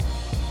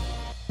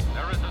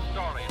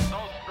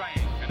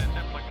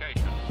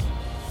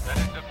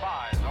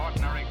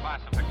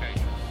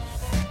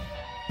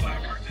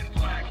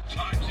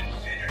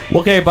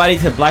Welcome everybody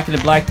to Black in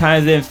the Black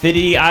Times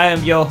Infinity. I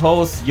am your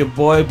host, your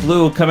boy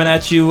Blue, coming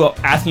at you,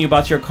 asking you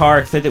about your car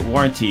extended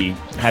warranty.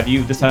 Have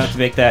you decided to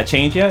make that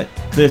change yet?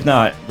 Because if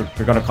not,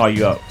 we're gonna call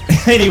you up.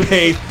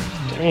 Anyways,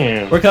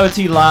 we're coming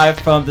to you live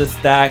from the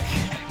stack,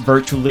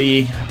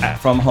 virtually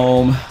from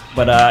home.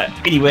 But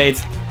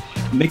anyways,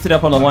 mix it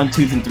up on the 1s,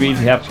 2s, and 3s.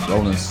 We have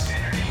bonus.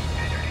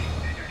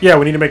 Yeah,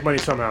 we need to make money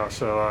somehow.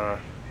 So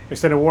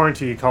extended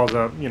warranty calls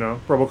up,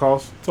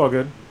 robocalls. It's all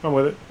good. I'm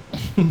with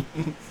it.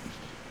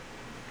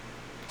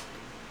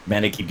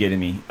 Man, they keep getting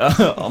me.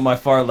 On my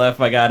far left,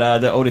 I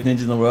got the oldest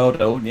ninja in the world,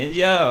 the old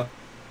ninja.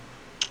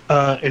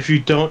 If you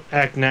don't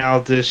act now,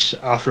 this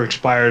offer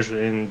expires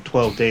in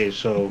 12 days.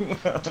 So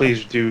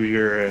please do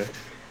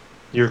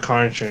your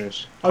car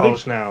insurance. Call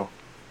us now.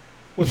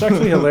 What's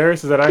actually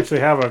hilarious is that I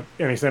actually have an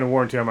extended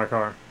warranty on my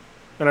car,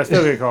 and I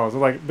still get calls.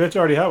 I'm like, bitch, I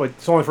already have it.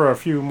 It's only for a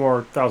few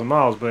more thousand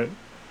miles, but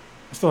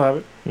I still have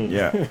it.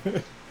 Yeah.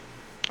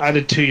 I had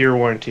a 2-year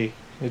warranty.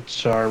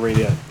 It's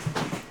already up.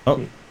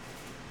 Oh.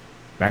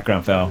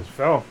 Background fell. It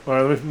fell.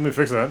 Let me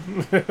fix that.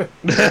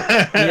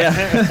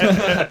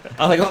 Yeah.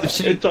 I was like, oh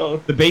shit.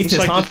 The base it's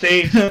is like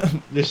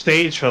the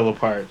stage fell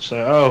apart.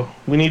 So,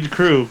 we need the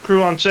crew.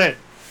 Crew on set.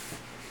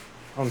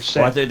 On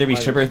set. Why there be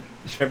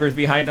strippers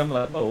behind them?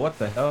 Like, oh, what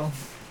the hell?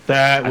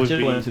 That I would should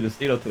be went into the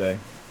studio today.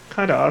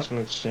 kind of awesome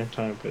at the same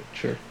time, but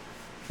sure.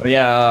 But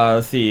yeah,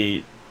 let's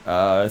see.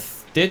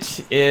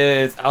 Stitch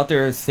is out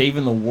there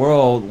saving the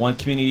world one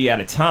community at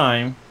a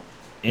time.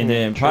 And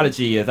then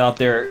Prodigy is out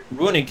there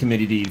ruining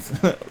communities.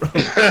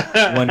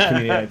 One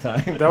community at a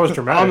time. That was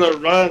dramatic. On the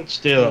run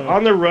still.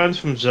 On the run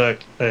from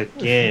Zuck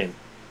again.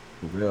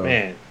 For real.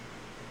 Man.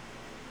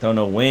 Don't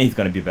know when he's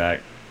going to be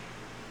back.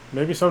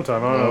 Maybe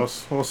sometime. I don't know.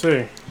 We'll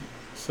see.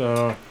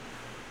 So,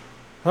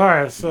 all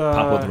right. So,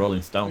 Pop with the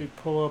Rolling Stone. let me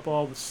pull up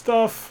all the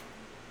stuff.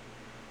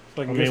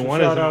 So I get mean, some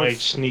one of them shout-outs. might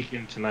sneak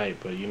in tonight,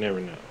 but you never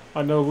know.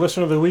 I know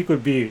listener of the week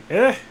would be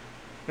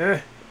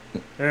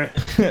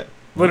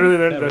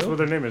Literally, that's what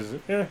their name is.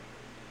 Yeah.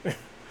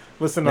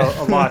 Listen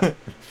a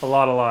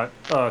lot.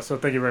 So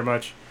thank you very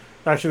much.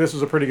 Actually, this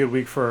was a pretty good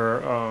week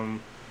for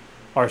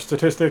our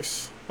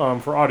statistics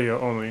for audio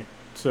only.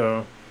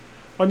 So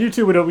on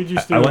YouTube, we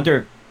used to. I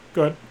wonder.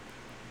 Go ahead.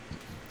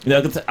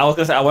 I was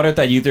gonna say, I wonder if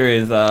that user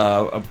is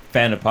a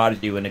fan of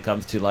Prodigy when it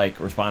comes to like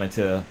responding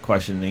to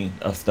questioning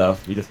of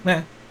stuff. You just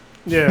nah.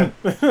 Yeah.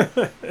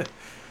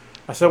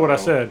 I said what I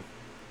said.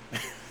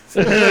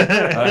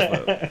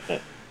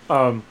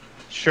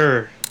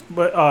 Sure.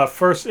 But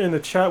first in the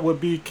chat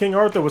would be King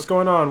Arthur. What's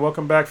going on?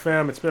 Welcome back,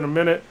 fam. It's been a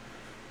minute.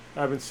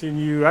 I haven't seen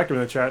you active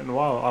in the chat in a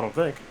while, I don't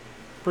think.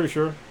 Pretty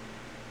sure.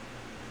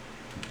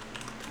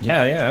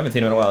 Yeah, I haven't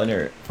seen him in a while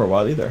for a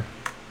while either.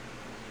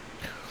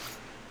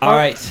 All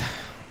right.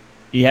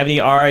 Do you have any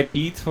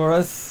RIPs for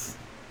us?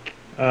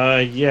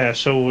 Yeah,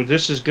 so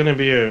this is going to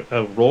be a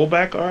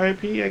rollback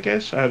RIP, I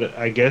guess.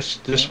 I guess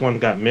this one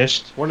got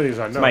missed. One of these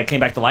I know. Somebody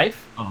came back to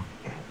life? Oh.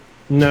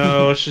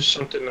 No, it's just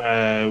something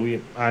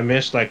I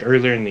missed like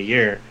earlier in the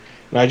year.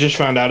 And I just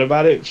found out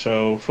about it,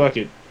 so fuck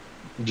it.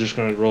 I'm just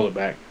going to roll it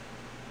back.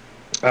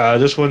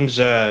 This one's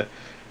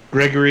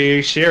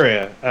Gregory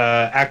Sierra,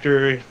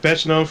 actor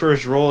best known for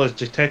his role as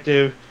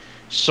Detective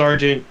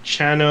Sergeant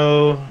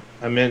Chano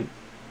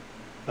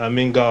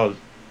Amingual.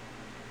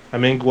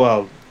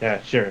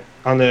 Yeah, sure.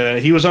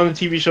 He was on the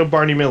TV show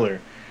Barney Miller.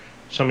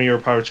 Some of you are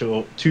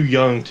probably too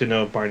young to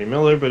know Barney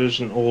Miller, but it was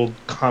an old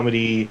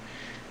comedy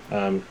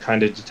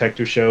kind of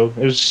detective show.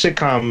 It was a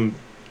sitcom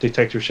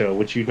detective show,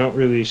 which you don't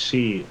really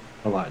see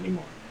a lot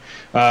anymore.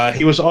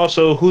 He was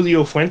also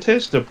Julio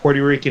Fuentes, the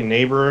Puerto Rican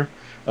neighbor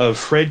of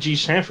Fred G.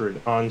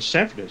 Sanford on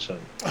Sanford and Son.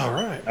 All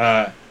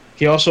right.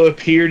 He also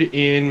appeared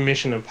in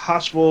Mission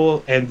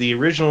Impossible and the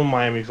original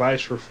Miami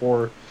Vice for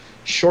 4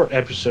 short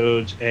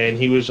episodes, and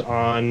he was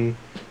on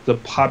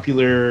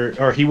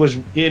he was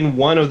in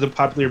one of the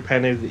popular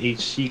Planet of the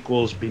Apes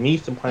sequels,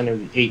 Beneath the Planet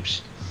of the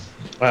Apes.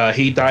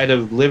 He died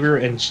of liver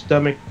and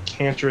stomach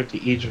cancer at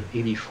the age of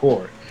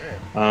 84.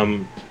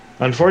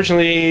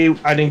 Unfortunately,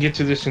 I didn't get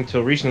to this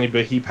until recently,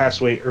 but he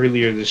passed away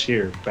earlier this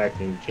year, back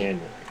in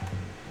January.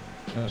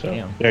 Oh, So,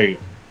 damn. there you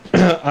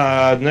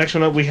go. Next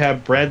one up, we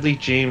have Bradley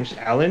James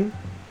Allen,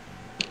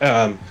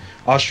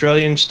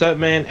 Australian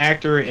stuntman,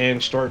 actor,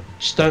 and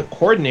stunt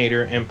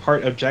coordinator, and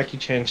part of Jackie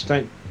Chan's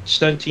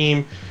stunt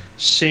team,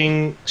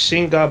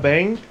 Singa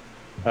Bang.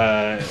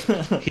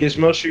 He is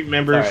most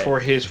remembered for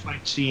his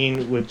fight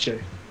scene with.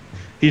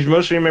 He's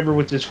most remembered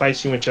with his fight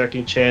scene with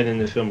Jackie Chan in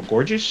the film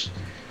Gorgeous.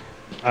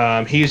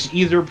 He has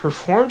either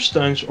performed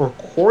stunts or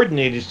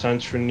coordinated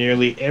stunts for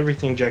nearly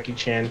everything Jackie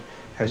Chan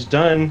has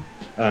done,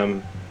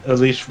 at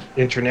least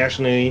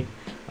internationally.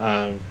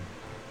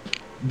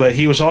 But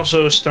he was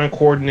also a stunt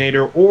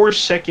coordinator or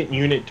second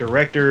unit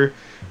director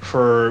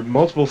for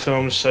multiple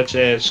films such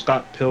as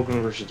Scott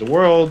Pilgrim vs. the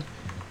World,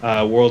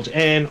 World's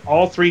End,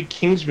 all 3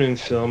 Kingsman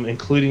films,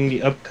 including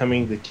the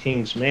upcoming The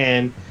King's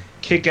Man,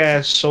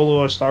 Kick-Ass,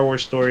 Solo: A Star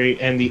Wars Story,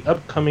 and the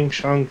upcoming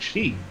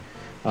Shang-Chi.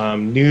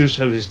 News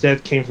of his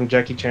death came from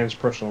Jackie Chan's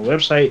personal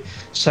website,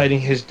 citing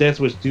his death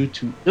was due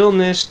to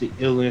illness. The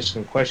illness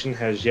in question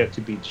has yet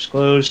to be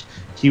disclosed.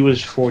 He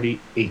was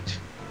 48.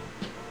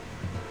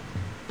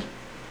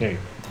 There you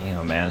go.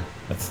 Damn, man,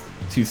 that's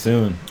too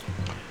soon.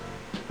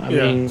 I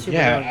mean,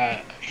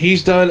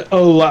 he's done a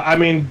lot. I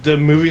mean, the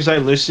movies I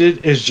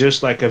listed is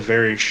just like a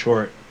very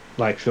short,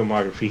 like,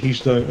 filmography.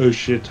 He's done a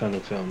shit ton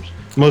of films.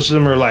 Most of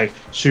them are like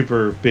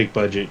super big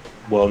budget,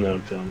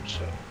 well-known films.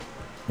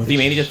 So Was he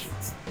mainly just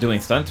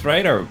doing stunts,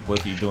 right, or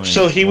was he doing?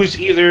 So he was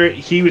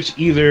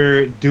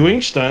either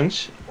doing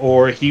stunts,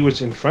 or he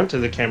was in front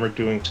of the camera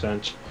doing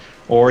stunts,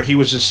 or he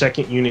was a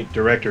second unit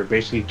director,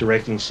 basically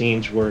directing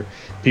scenes where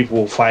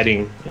people were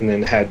fighting, and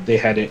then they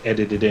had it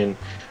edited in.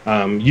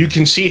 You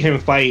can see him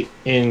fight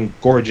in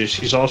Gorgeous.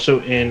 He's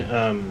also in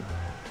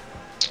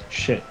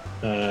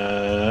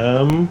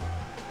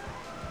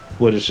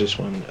what is this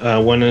one?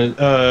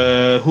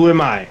 Who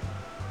Am I?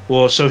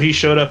 Well, so he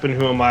showed up in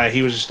Who Am I?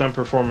 He was a stunt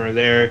performer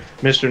there.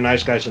 Mr.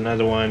 Nice Guy's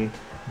another one.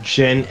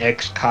 Gen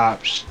X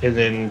Cops, and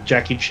then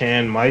Jackie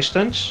Chan My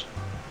Stunts.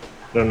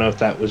 I don't know if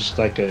that was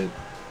like a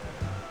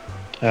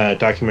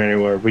documentary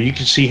or, but you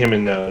can see him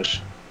in those.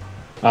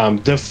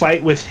 The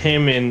fight with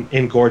him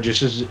in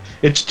Gorgeous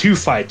it's 2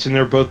 fights, and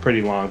they're both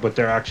pretty long, but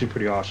they're actually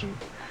pretty awesome.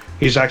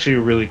 He's actually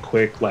a really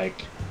quick,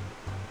 like,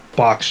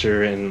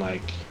 boxer, and,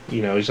 like,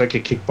 you know, he's like a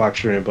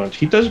kickboxer and a bunch.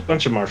 He does a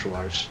bunch of martial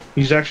arts.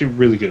 He's actually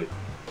really good.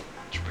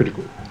 It's pretty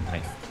cool.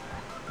 Nice.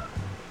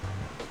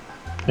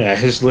 Yeah,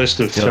 his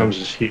list of films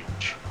is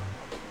huge.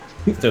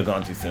 Still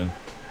gone too soon.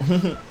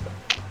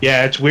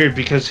 Yeah, it's weird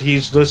because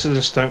he's listed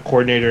as stunt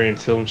coordinator in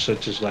films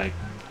such as, like,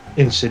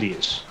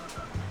 Insidious.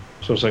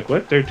 So it's like,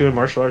 what? They're doing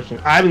martial arts?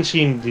 I haven't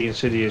seen the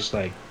Insidious,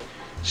 like,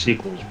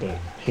 sequels, but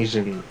he's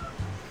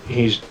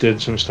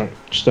did some stunt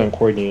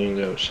coordinating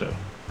those, so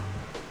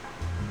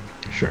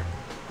sure.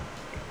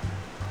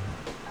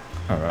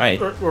 All right.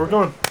 Where we're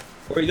going?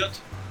 Where you go?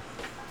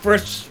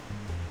 First,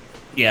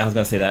 yeah, I was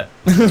gonna say that.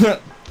 I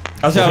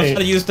was trying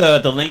to use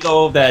the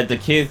lingo that the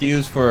kids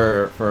use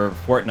for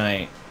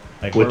Fortnite.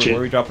 Like, where are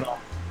we dropping off?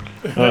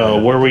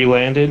 Where we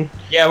landed?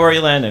 Yeah, where are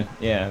you landing?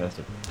 Yeah, that's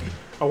it.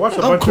 I watched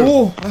I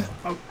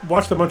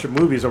watched a bunch of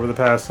movies over the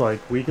past, like,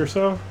 week or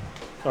so.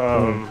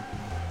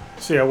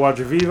 See, I watched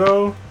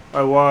Vivo.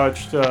 I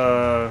watched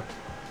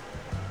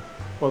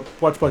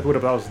watched Black Widow,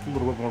 but that was a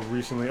little bit more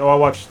recently. Oh, I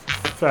watched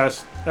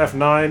Fast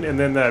F9, and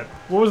then that,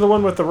 what was the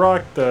one with The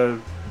Rock?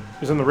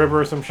 He's in the river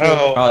or some shit.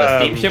 The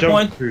steamship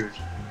one?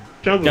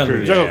 Jungle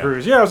Cruise. Jungle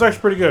Cruise. Yeah, it was actually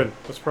pretty good.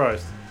 I was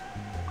surprised.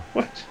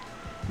 What?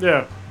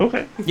 Yeah.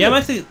 Okay. Yeah, I'm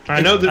actually.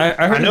 I know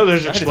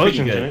there's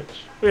explosions in it.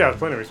 Yeah, there's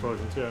plenty of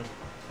explosions. Yeah.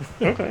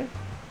 Okay.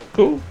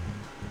 Cool.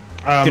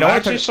 I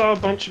actually saw a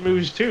bunch of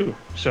movies too.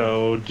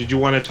 So, did you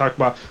want to talk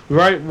about?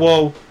 Right.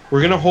 Well,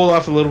 we're gonna hold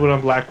off a little bit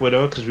on Black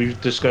Widow because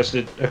we've discussed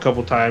it a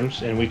couple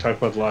times and we talked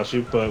about the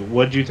lawsuit. But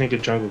what do you think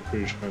of Jungle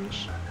Cruise,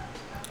 friends?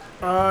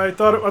 I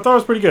thought it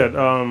was pretty good.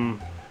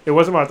 It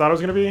wasn't what I thought it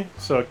was gonna be,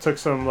 so it took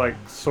some, like,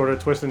 sort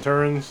of twists and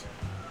turns,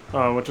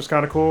 which was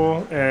kind of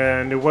cool,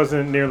 and it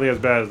wasn't nearly as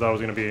bad as I thought it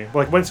was gonna be.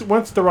 Like,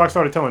 once The Rock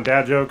started telling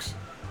dad jokes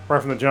right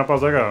from the jump, I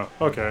was like, oh,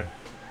 okay,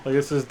 like,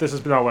 this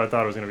is not what I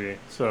thought it was gonna be.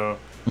 So,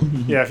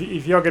 yeah,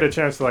 if y'all get a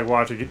chance to, like,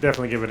 watch it, you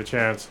definitely give it a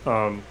chance.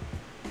 I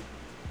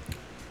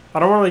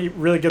don't want to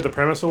really give the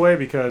premise away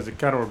because it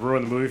kind of would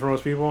ruin the movie for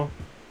most people.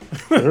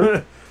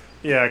 Sure.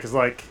 Yeah, because,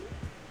 like,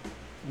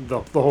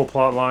 the whole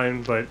plot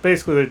line, but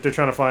basically they're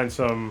trying to find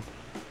some.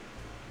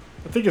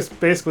 I think it's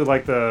basically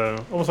like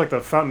almost like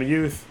the Fountain of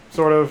Youth,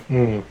 sort of.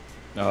 Mm.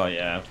 Oh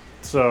yeah.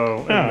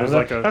 So yeah,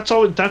 that's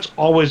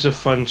always a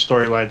fun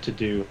storyline to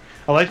do.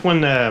 I like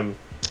when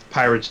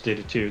Pirates did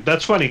it too.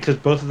 That's funny because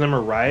both of them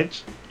are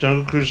rides.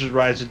 Jungle Cruise is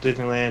rides at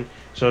Disneyland.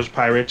 So is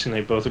Pirates, and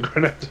they both are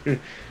going after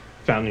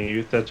Fountain of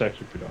Youth. That's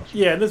actually pretty awesome.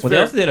 Yeah,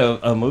 they also did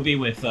a movie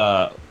with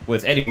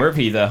Eddie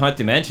Murphy. The Haunted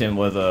Dimension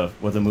was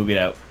a movie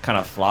that kind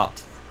of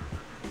flopped.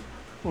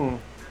 Hmm.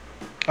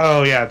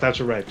 Oh yeah, that's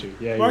a right too.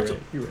 Yeah,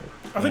 you're right.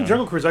 I think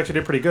Jungle Cruise actually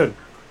did pretty good.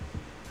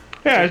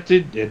 Yeah, it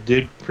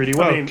did pretty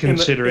well,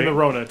 considering in the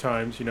Rona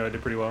times, it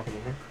did pretty well.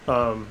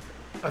 Mm-hmm.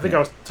 I think I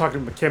was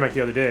talking to Kamek the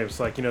other day. It's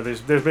like,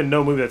 there's been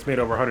no movie that's made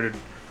over $100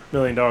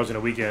 million in a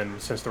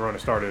weekend since the Rona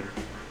started.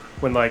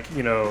 When, like,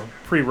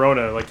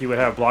 pre-Rona, like, you would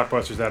have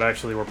blockbusters that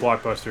actually were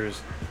blockbusters,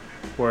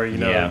 where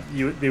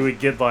they would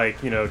get, like,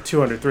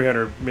 200,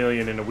 300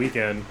 million in a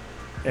weekend,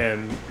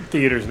 and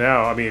theaters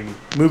now, I mean,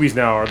 movies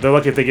now they're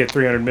lucky if they get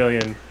 300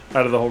 million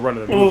out of the whole run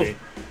of the movie.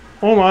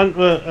 Hold on,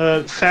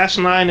 Fast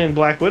 9 and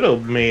Black Widow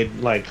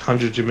made like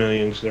hundreds of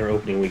millions their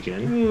opening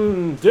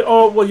weekend.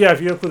 Yeah, if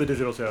you include the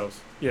digital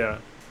sales, yeah,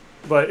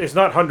 but it's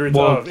not hundreds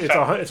of.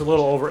 It's a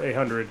little over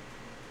 800.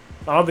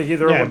 I don't think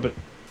either of them. But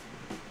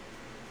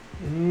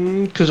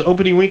because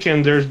opening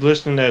weekend they're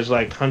listed as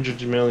like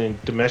hundreds of million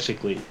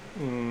domestically,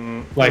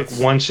 like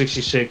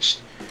 166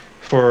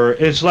 for.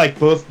 It's like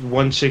both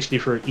 160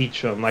 for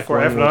each film. Like for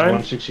F9,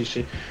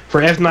 166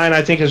 for F9.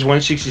 I think is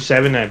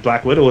 167, and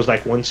Black Widow was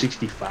like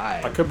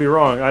 165. I could be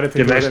wrong. I didn't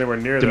think it was anywhere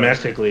near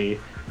domestically.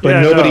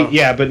 But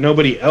Yeah, but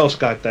nobody else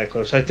got that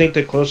close. I think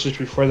the closest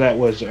before that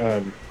was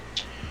A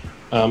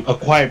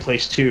Quiet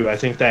Place 2. I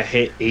think that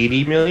hit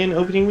 80 million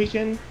opening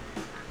weekend,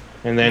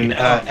 and then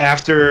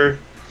after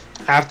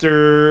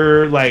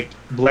like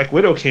Black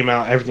Widow came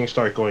out, everything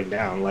started going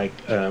down. Like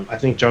I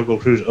think Jungle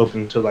Cruise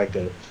opened to like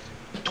a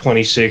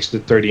 26 to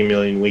 30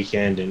 million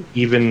weekend, and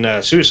even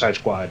Suicide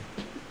Squad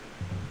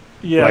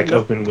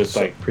opened with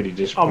like pretty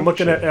disappointing. I'm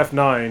looking at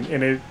F9,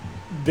 and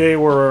they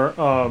were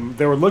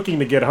looking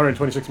to get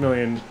 126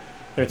 million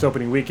in its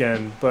opening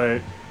weekend,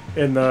 but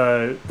in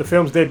the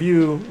film's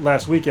debut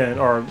last weekend,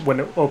 or when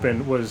it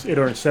opened, it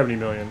earned 70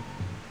 million,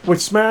 which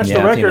smashed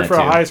the record for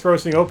the highest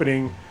grossing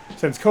opening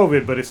since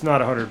COVID, but it's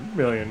not 100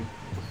 million.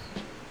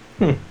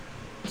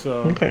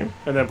 So okay.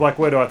 And then Black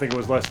Widow, I think it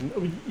was less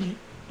than.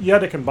 You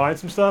had to combine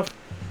some stuff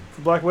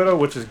for Black Widow,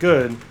 which is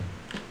good,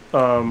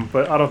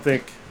 but I don't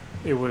think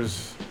it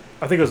was.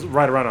 I think it was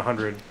right around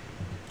 100.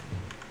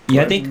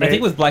 Yeah, I think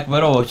it was Black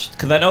Widow,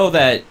 because I know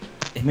that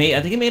it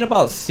made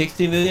about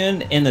 60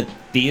 million in the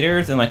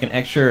theaters and like an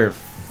extra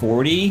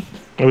 40.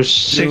 It was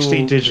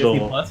 60 digital.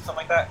 Disney Plus, something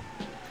like that.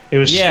 It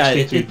was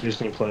 60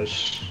 Disney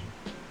Plus.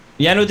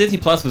 Yeah, I know Disney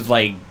Plus was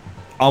like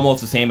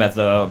almost the same as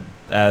the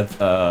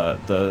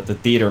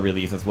theater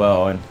release as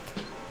well. And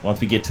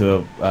once we get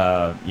to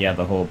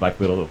the whole Black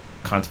Widow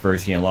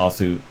controversy and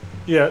lawsuit,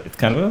 it's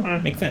kind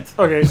of makes sense.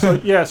 Okay, so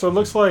so it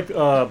looks like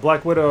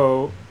Black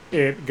Widow,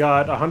 it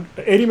got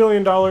 $80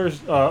 million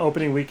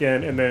opening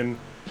weekend, and then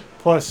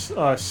plus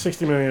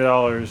 $60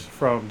 million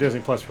from Disney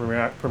Plus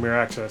Premier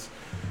Access.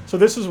 So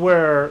this is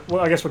where,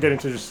 I guess we'll get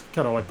into just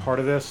kind of like part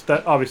of this.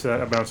 That obviously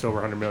that amounts to over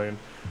 100 million.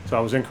 So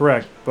I was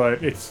incorrect,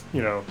 but it's,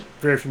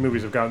 very few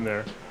movies have gotten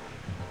there.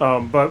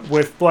 But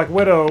with Black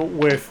Widow,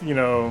 with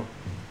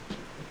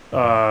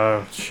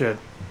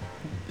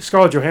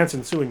Scarlett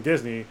Johansson suing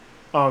Disney,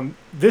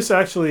 this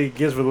actually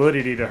gives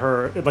validity to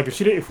her. Like if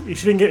she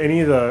didn't get any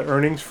of the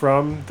earnings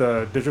from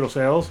the digital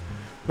sales,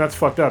 that's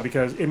fucked up,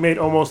 because it made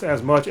almost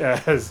as much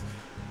as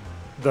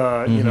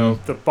the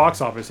the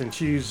box office, and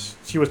she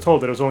was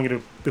told that it was only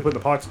going to put in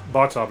the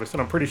box office,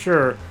 and I'm pretty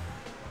sure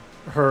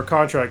her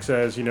contract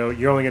says you're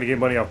only going to get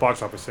money off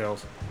box office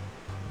sales.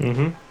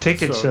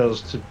 Ticket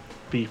sales, to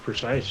be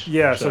precise.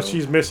 Yeah, so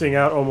she's missing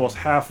out almost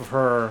half of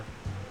her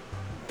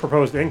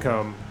proposed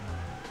income,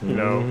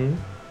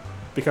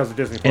 because of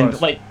Disney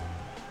Plus.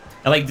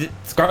 And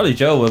Scarlett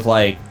Jo was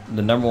like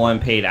the #1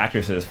 paid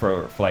actresses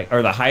for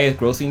or the highest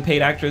grossing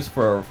paid actress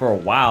for a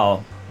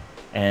while,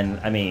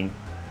 and I mean,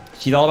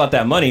 she's all about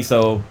that money,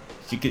 so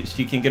she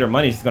can get her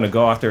money. She's gonna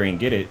go out there and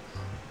get it.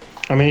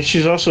 I mean,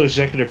 she's also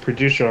executive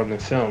producer on the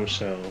film,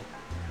 so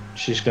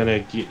she's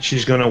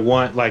gonna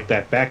want like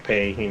that back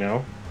pay,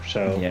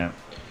 So yeah,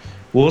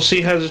 we'll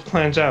see how this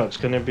plans out. It's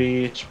gonna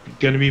be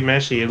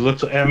messy. It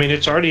looks. I mean,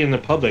 it's already in the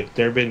public.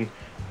 They've been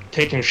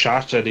taking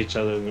shots at each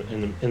other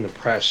in the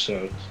press,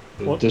 so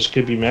this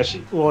could be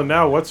messy. Well,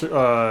 now what's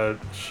her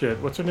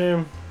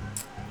name?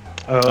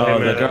 The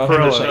girl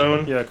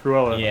Cruella. Yeah,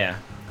 Cruella. Yeah.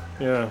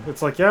 Yeah,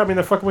 it's like, I mean,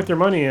 they're fucking with your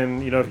money,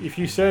 and if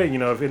you say,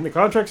 if in the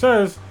contract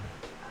says,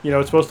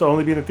 it's supposed to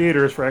only be in the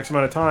theaters for X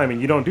amount of time, and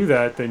you don't do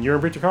that, then you're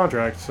in breach of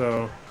contract.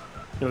 So,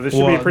 this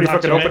should be a pretty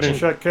fucking open and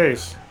shut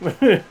case.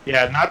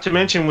 Yeah, not to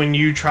mention when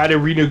you try to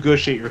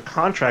renegotiate your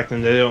contract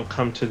and they don't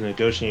come to the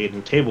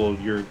negotiating table,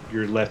 you're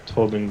left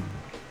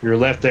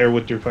there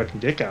with your fucking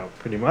dick out,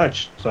 pretty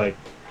much. It's like,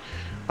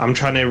 I'm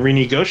trying to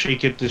renegotiate,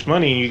 get this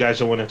money, and you guys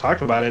don't want to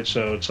talk about it,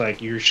 so it's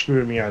like, you're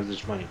screwing me out of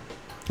this money.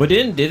 But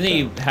didn't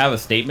Disney have a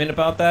statement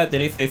about that?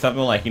 Did they say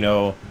something like,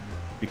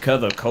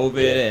 because of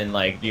COVID and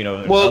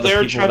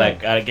other people that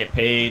gotta get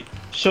paid?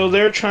 So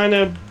they're trying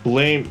to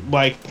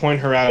point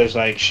her out as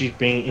like she's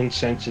being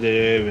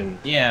insensitive, and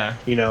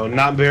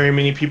not very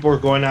many people are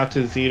going out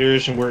to the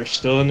theaters, and we're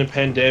still in the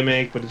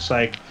pandemic. But it's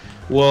like,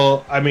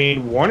 well, I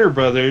mean, Warner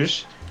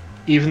Brothers,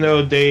 even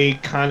though they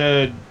kind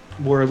of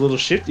were a little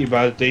shifty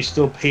about it, they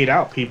still paid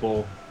out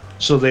people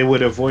so they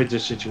would avoid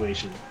this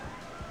situation.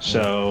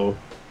 So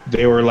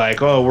they were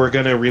like, oh, we're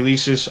going to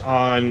release this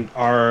on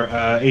our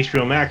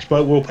HBO Max,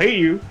 but we'll pay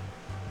you.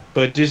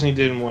 But Disney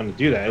didn't want to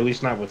do that, at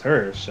least not with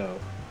her. So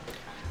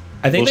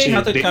I think they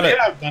have to kind of...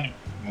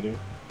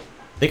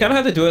 They kind of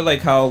have to do it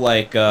like how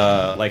like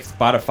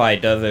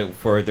Spotify does it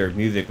for their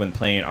music when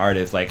playing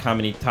artists. Like how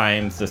many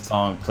times the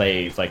song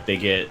plays, like they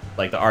get,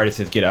 like the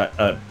artists get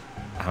a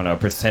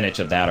percentage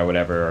of that or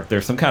whatever. Or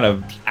there's some kind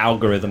of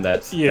algorithm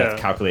that's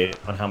calculated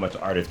on how much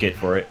the artists get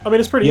for it. I mean,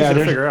 it's pretty easy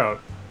to figure out.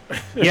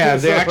 Yeah,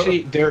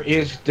 there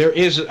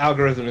is an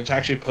algorithm that's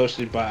actually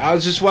posted by.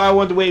 This is why I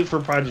wanted to wait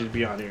for Prodigy to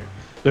be on here.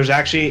 There's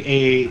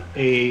actually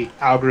a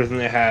algorithm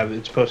they have.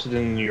 It's posted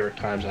in the New York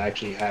Times. I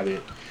actually have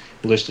it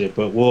listed,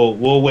 but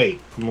we'll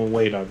wait. We'll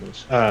wait on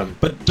this.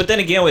 But then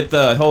again, with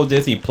the whole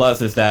Disney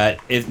Plus, is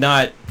that it's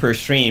not per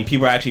stream.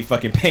 People are actually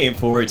fucking paying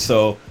for it,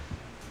 so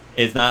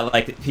it's not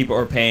like people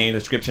are paying the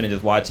subscription and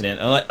just watching it.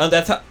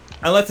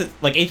 Unless it's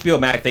like HBO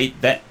Max,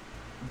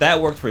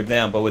 that works for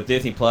them. But with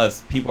Disney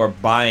Plus, people are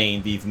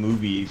buying these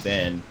movies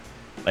and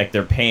like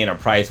they're paying a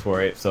price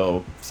for it.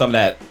 So some of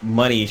that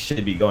money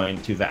should be going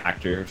to the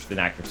actors and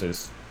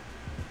actresses.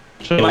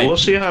 So we'll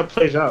see how it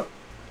plays out.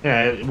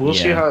 Yeah, we'll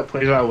see how it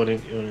plays out when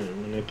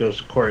it goes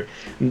to court.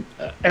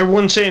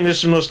 Everyone's saying this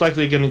is most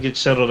likely going to get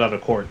settled out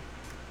of court.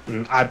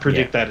 And I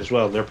predict that as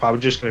well. They're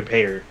probably just going to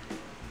pay her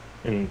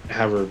and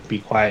have her be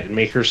quiet and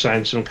make her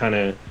sign some kind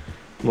of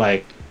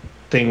like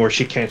thing where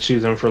she can't sue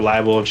them for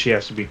libel and she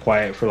has to be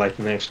quiet for like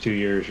the next 2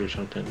 years or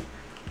something.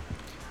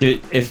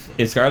 Dude,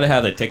 if Scarlett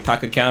has a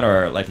TikTok account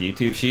or like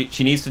YouTube,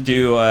 she needs to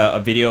do a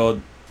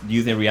video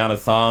using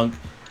Rihanna's song.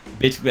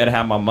 Bitch, you better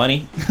have my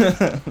money.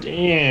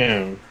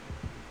 Damn.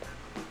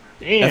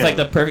 That's like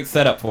the perfect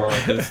setup for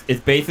her.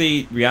 It's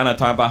basically Rihanna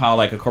talking about how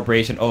like a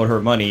corporation owed her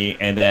money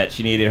and that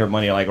she needed her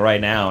money like right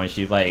now, and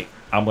she's like,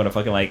 I'm gonna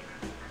fucking like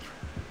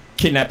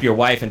kidnap your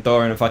wife and throw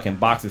her in a fucking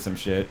box or some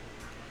shit.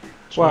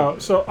 Wow.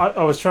 So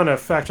I was trying to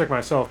fact check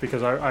myself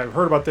because I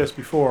heard about this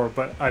before,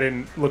 but I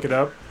didn't look it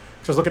up.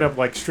 So I was looking up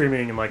like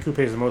streaming and like who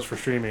pays the most for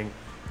streaming. And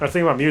I was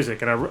thinking about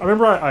music, and I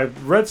remember I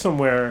read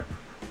somewhere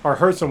or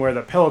heard somewhere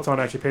that Peloton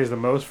actually pays the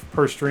most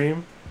per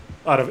stream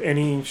out of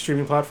any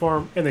streaming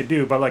platform, and they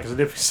do by like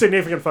a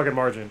significant fucking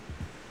margin.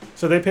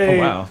 So they pay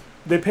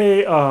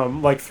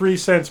like 3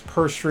 cents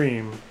per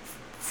stream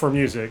for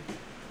music,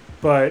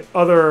 but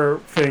other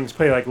things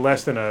pay like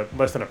less than a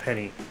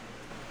penny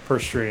per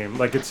stream.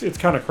 Like it's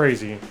kind of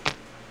crazy.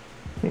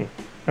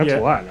 That's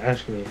a lot,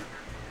 actually.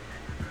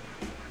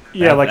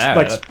 Yeah,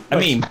 I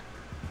mean,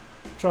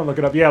 trying to look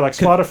it up. Yeah, like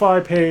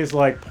Spotify pays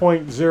like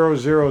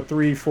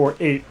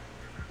 0.00348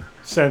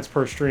 cents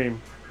per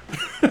stream.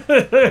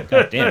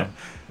 God damn.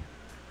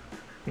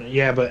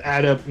 Yeah, but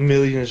add up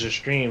millions of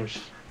streams.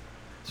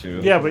 True.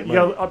 Yeah, but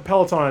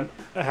Peloton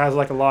has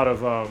like a lot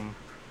of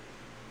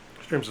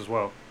streams as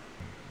well,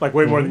 like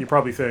way more than you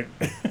probably think,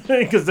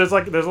 because there's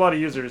a lot of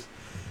users,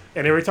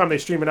 and every time they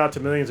stream it out to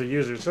millions of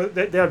users, so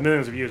they have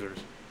millions of users,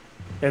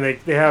 and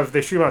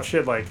they stream out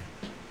shit like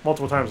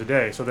multiple times a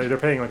day, so they're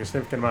paying like a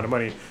significant amount of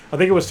money. I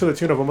think it was to the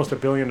tune of almost $1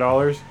 billion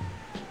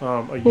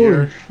a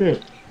year.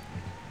 Holy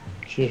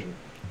shit.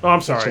 Oh, I'm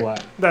sorry. That's a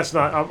lot. That's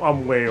not.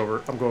 I'm way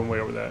over. I'm going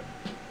way over that.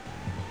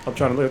 I'm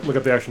trying to look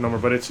up the actual number,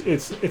 but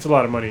it's a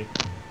lot of money.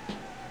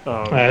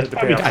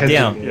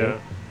 Goddamn. Yeah.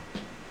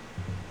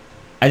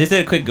 I just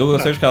did a quick Google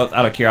search out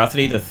of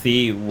curiosity to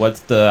see what's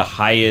the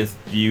highest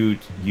viewed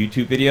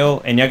YouTube video,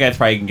 and you guys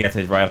probably can guess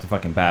it right off the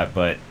fucking bat.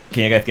 But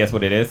can you guys guess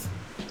what it is?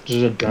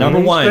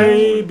 Number one.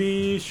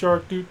 Baby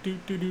Shark. Do.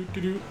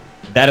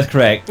 That is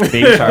correct.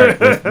 Baby Shark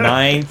was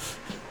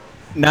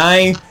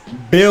 9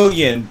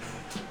 billion.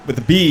 With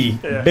a B,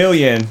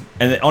 billion,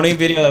 and the only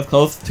video that's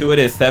close to it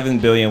is 7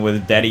 billion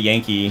with Daddy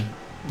Yankee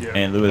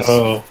and Louis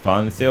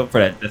Fonseca for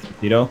that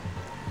Despacito.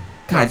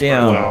 God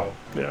damn! Wow.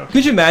 Yeah.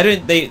 Could you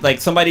imagine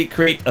somebody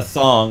create a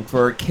song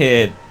for a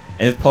kid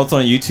and it's posted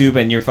on YouTube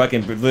and you're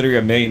fucking literally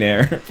a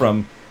millionaire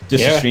from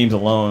just the streams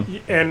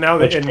alone? And now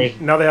they have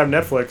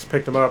Netflix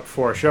picked them up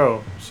for a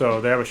show, so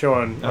they have a show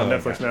on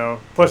Netflix now.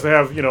 Plus they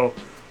have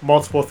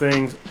multiple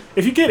things.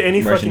 If you get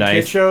any fucking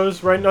kid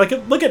shows right now, like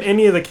look at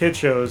any of the kid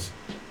shows.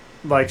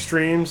 Like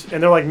streams,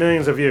 and they're like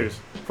millions of views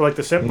for like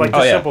the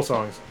simple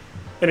songs,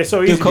 and it's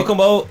so easy. Dude,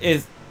 Kokomo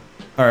is,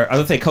 or I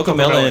would say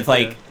Cocomelon is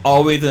like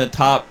always in the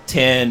top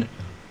 10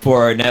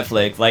 for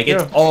Netflix. Like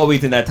it's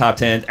always in that top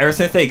 10 ever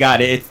since they got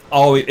it.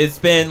 It's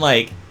been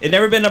like it's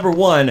never been number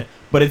 1,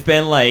 but it's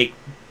been like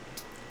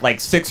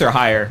 6 or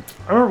higher.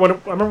 I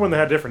remember when they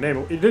had a different name.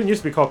 It didn't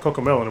used to be called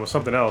Cocomelon. It was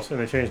something else, and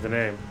they changed the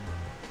name.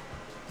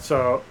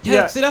 So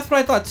yeah, see that's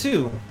what I thought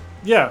too.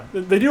 Yeah,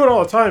 they do it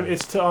all the time.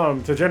 It's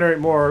to generate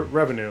more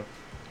revenue,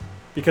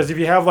 because if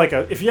you have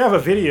a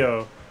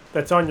video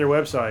that's on your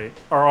website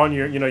or on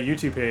your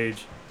YouTube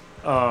page,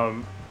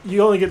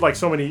 you only get like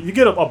so many. You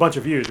get a bunch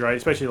of views, right?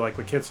 Especially like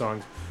with kid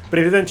songs. But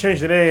if you then change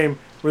the name,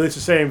 release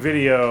the same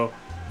video,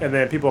 and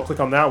then people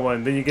click on that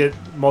one, then you get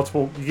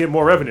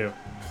more revenue.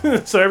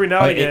 So every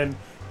now and again,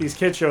 these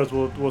kid shows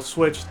will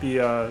switch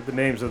the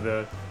names of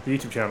the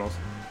YouTube channels.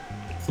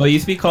 Well, it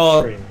used to be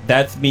called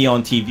That's Me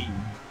on TV.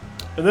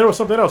 And then it was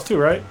something else too,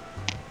 right?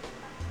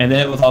 And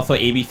then it was also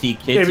ABC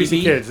Kids.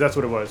 ABC Kids, that's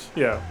what it was.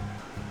 Yeah.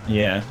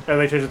 Yeah. And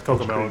they changed it to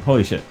Cocomelon.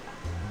 Holy shit.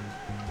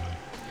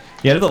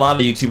 Yeah, there's a lot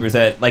of YouTubers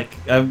that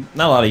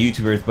not a lot of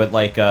YouTubers, but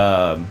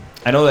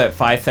I know that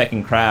 5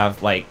 Second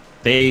Craft,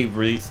 they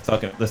release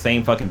the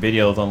same fucking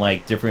videos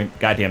on different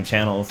goddamn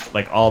channels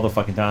all the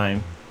fucking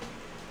time.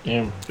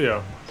 Yeah.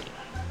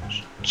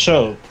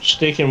 So,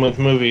 sticking with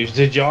movies,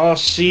 did y'all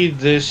see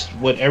this,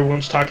 what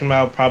everyone's talking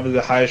about, probably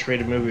the highest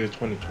rated movie of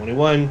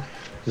 2021,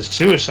 The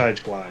Suicide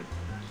Squad?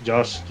 Did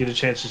y'all get a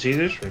chance to see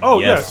this?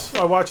 Oh, yes.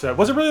 I watched that.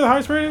 Was it really the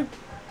highest rated?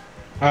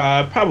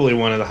 Probably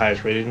one of the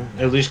highest rated,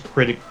 at least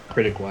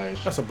critic-wise.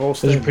 That's a bold It's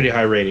statement. a pretty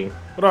high rating.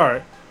 But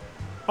alright.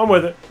 I'm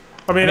with it.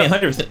 I mean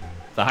 100%.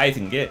 The highest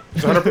you can get.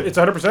 It's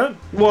 100%?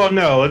 Well,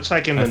 no, it's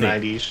in the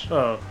 90s.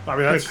 Oh, I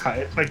mean, It's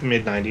like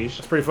mid-90s.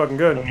 That's pretty fucking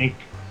good. I mean,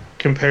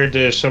 compared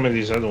to some of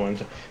these other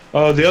ones.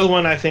 Oh, the other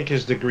one I think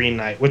is The Green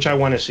Knight, which I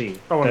want to see.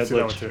 I want to see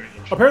that one too.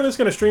 Apparently it's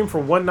going to stream for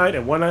one night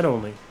and one night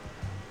only.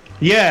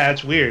 Yeah,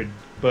 it's weird,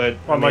 but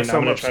I'm going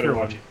to try to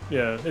watch it.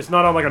 Yeah, it's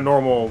not on a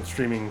normal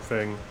streaming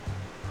thing.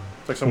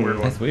 It's like some weird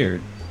one. That's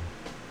weird.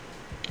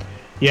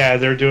 Yeah,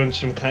 they're doing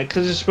some kind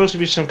because it's supposed to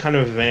be some kind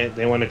of event.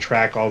 They want to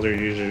track all their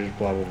users,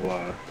 blah blah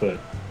blah. But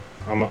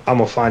I'm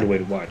gonna find a way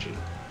to watch it.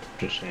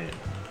 Just saying.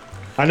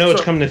 I know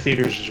it's coming to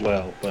theaters as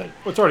well, but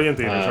it's already in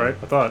theaters, right?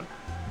 I thought.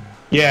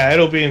 Yeah,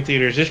 it'll be in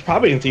theaters. It's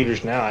probably in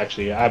theaters now.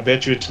 Actually, I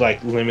bet you it's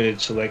like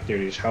limited select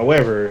theaters.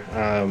 However,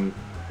 a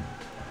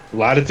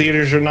lot of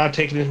theaters are not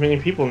taking as many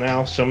people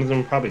now. Some of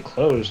them are probably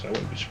closed. I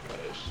wouldn't be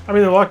surprised. I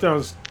mean, the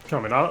lockdown's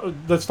coming.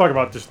 Let's talk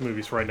about just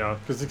movies right now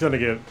because it's gonna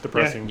get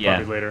depressing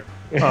probably later.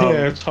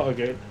 Yeah, it's all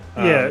good.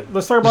 Yeah,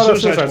 let's talk about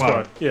Suicide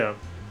Squad. Yeah,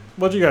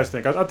 what do you guys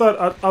think? I thought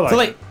I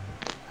liked it.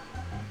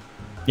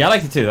 Yeah, I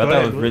liked it too. I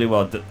thought it was really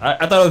well.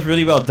 I thought it was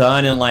really well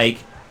done, and like,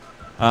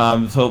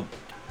 so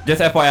just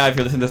FYI, if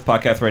you're listening to this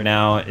podcast right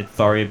now, it's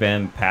already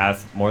been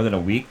past more than a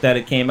week that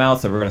it came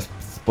out, so we're gonna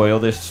spoil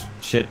this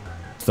shit.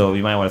 So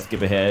you might want to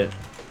skip ahead.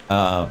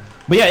 But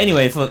yeah,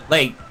 anyway, so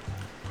like,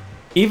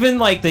 even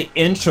like the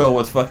intro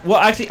was fuck. Well,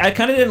 actually, I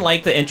kind of didn't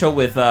like the intro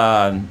with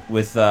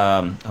what's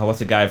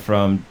the guy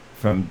from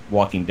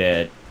Walking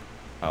Dead?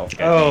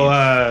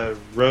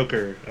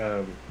 Roker.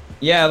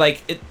 Yeah,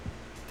 like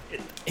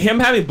him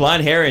having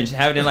blonde hair and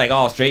having it like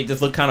all straight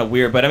just looked kind of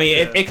weird. But I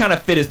mean, it kind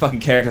of fit his fucking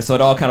character, so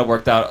it all kind of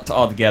worked out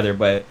all together.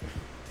 But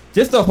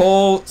just the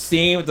whole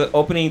scene with the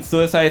opening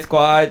Suicide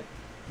Squad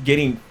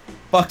getting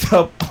fucked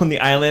up on the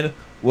island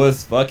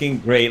was fucking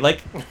great.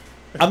 Like,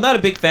 I'm not a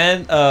big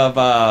fan of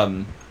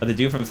the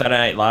dude from Saturday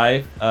Night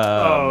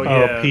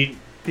Live. Pete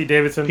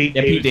Davidson. Pete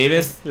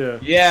Davis. Yeah.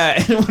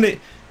 Yeah, and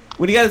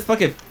when he got his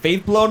fucking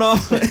face blown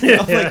off, I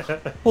was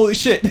like, holy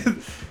shit.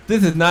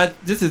 This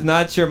is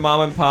not your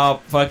mom and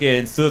pop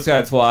fucking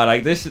Suicide Squad.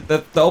 Like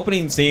the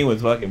opening scene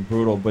was fucking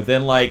brutal. But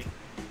then like,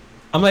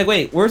 I'm like,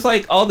 wait, where's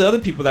like all the other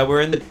people that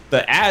were in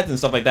the ads and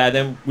stuff like that?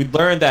 Then we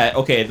learned that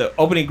okay, the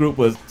opening group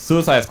was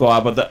Suicide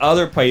Squad, but the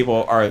other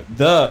people are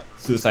the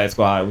Suicide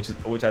Squad,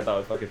 which I thought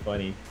was fucking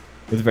funny.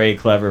 It was very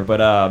clever.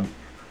 But I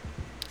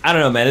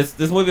don't know, man.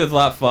 This movie was a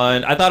lot of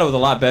fun. I thought it was a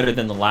lot better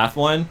than the last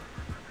one.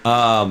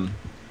 I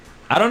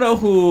don't know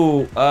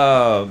who.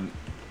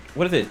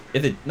 What is it?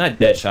 Is it not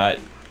Deadshot?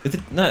 Is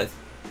it not?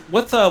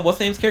 What's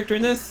name's character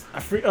in this?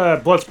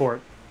 Bloodsport.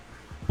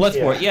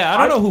 Bloodsport. Yeah,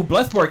 I don't know who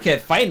Bloodsport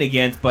kept fighting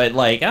against, but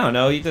like I don't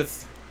know, he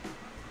just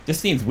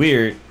seems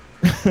weird.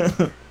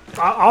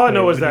 All I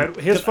know is that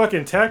his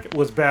fucking tech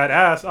was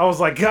badass. I was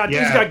like, God, he's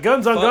got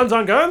guns on guns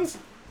on guns.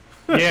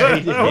 Yeah,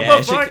 he did. What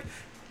the fuck?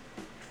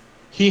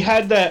 He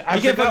had that. I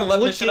forgot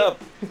level shit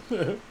up.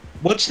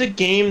 What's the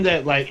game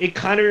that like it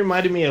kind of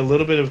reminded me a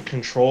little bit of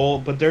Control,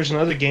 but there's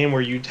another game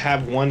where you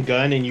have one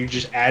gun and you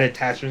just add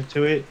attachments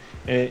to it,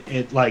 and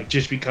it like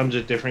just becomes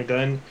a different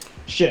gun.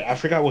 Shit, I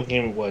forgot what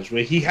game it was,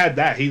 but he had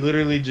that. He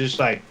literally just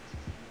like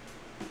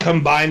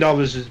combined all of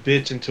his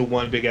bits into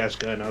one big ass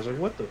gun. I was like,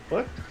 what the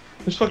fuck?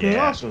 It's fucking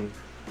awesome.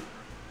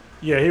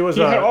 Yeah, he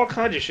had all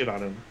kinds of shit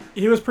on him.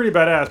 He was pretty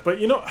badass, but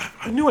you know,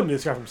 I knew I knew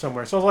this guy from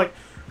somewhere. So I was like,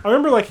 I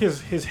remember like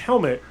his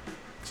helmet.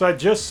 So I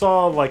just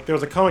saw like there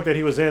was a comic that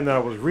he was in that I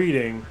was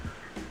reading,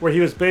 where he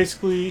was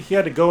basically he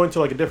had to go into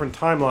like a different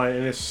timeline,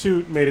 and his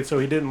suit made it so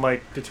he didn't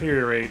like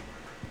deteriorate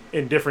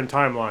in different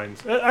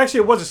timelines. Actually,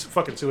 it was a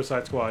fucking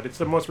Suicide Squad. It's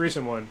the most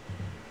recent one,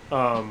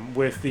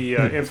 with the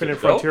Infinite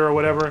Frontier or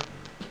whatever.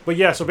 But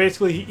yeah, so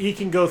basically he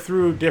can go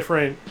through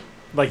different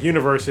like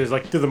universes,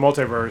 like through the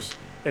multiverse,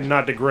 and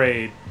not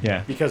degrade.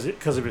 Yeah. Because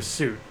of his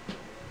suit.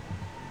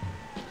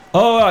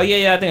 Oh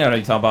yeah, I think I know what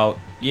you're talking about.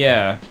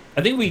 Yeah,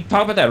 I think we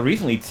talked about that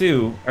recently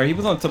too, or he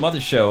was on some other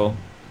show.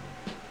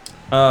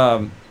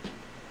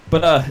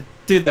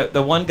 Dude,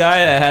 the one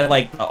guy that had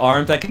like the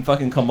arms that can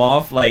fucking come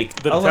off, like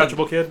the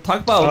detachable kid.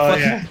 Talk about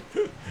fucking.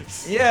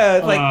 Yeah,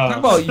 it's like talk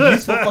about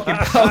useful fucking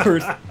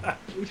powers.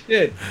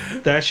 Shit.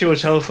 That shit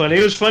was hella funny.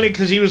 It was funny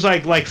because he was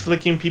like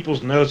flicking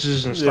people's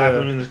noses and slapping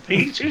them in the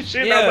face and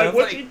shit. Yeah, I'm like,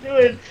 what's he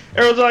doing?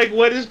 Everyone's like,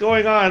 what is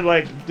going on?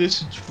 Like,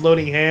 this is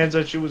floating hands.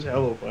 That shit was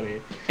hella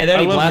funny. And then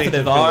he blasted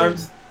his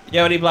arms.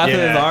 Yeah, when he blasted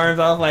his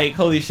arms, I was like,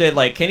 holy shit,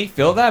 like, can he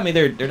feel that? I mean,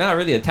 they're not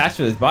really attached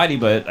to his body,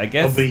 but I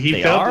guess but he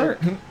they felt are. It.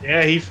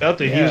 Yeah, he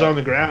felt it. Yeah. He was on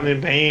the ground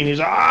in pain. He's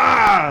like,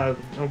 I'm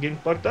getting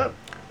fucked up.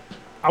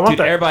 I want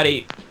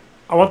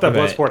that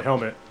Bloodsport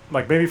helmet.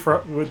 Like, maybe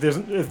for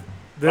the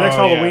next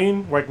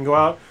Halloween where I can go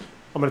out,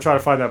 I'm going to try to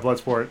find that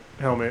Bloodsport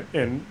helmet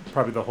and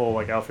probably the whole,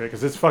 like, outfit,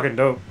 because it's fucking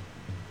dope.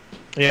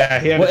 Yeah,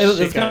 he had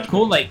it's kind of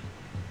cool, like,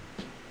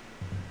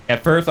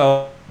 at first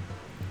Oh,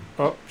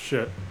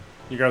 shit.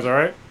 You guys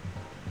alright?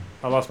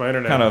 I lost my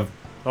internet. Kind of.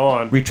 Hold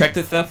on.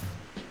 Retracted stuff.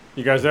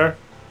 You guys there?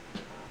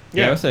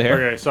 Yeah, I'm still here.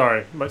 Okay,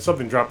 sorry.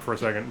 Something dropped for a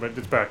second, but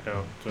it's back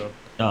now. So.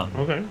 Oh.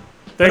 Okay.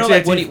 Thanks,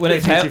 like, when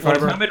his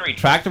helmet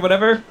retracted or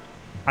whatever,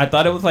 I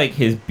thought it was like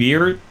his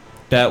beard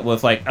that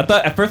was like.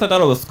 At first I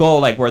thought it was skull,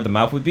 like where the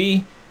mouth would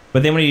be,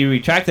 but then when he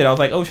retracted, I was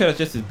like, oh shit, it's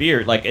just his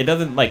beard. Like it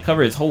doesn't like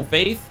cover his whole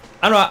face.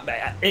 I don't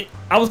know.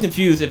 I was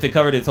confused if it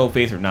covered his whole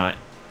face or not.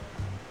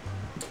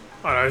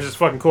 I don't know, it's just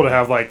fucking cool to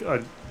have like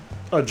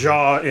a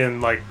jaw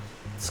and like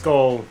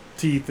skull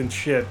teeth and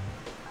shit.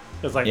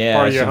 It's like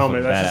part of your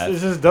helmet.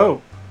 It's just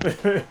dope.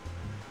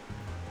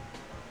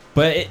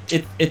 But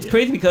it's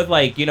crazy because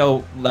like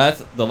the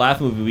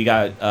last movie we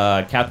got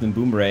Captain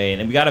Boomerang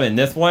and we got him in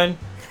this one,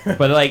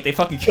 but like they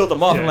fucking killed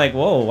him off. I'm like,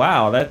 whoa,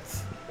 wow,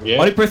 that's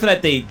only person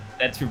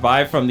that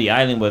survived from the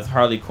island was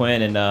Harley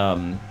Quinn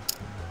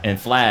and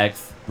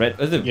Flags. Red,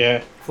 was it?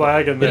 Yeah,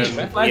 Flag and then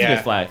Red Flag.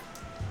 Yeah. Flag.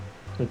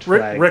 It's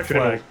Rick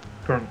Flag.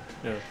 Colonel.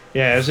 Yeah.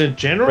 Yeah, is it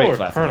General Rick or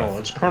Flag. Colonel?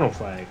 It's Colonel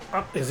Flag.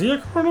 Is he a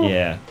colonel?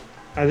 Yeah.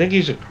 I think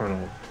he's a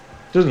colonel.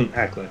 Doesn't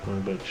act like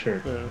one, but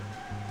sure. Yeah.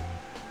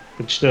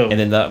 But still. And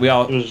then it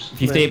was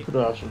he stayed pretty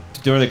awesome.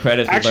 during the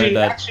credits. We learned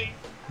that. Actually,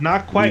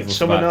 not quite. Weasel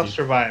Someone survived. else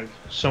survived.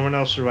 Someone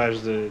else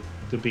survives the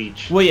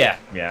beach. Well, yeah.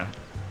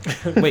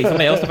 Wait,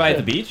 somebody else survived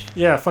the beach?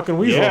 Yeah, fucking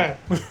Weasel. Yeah.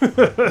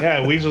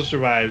 Yeah, Weasel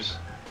survives.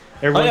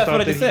 Everyone that's thought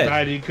what I that he said.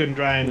 died. He couldn't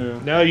try. And, Yeah.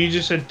 No, you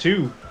just said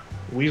 2.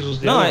 Weasel's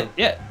the other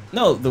one.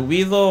 No, the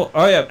Weasel.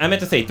 Oh yeah, I meant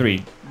to say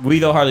 3.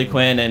 Weasel, Harley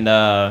Quinn, and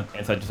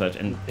such and such,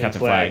 and Captain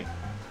Flag.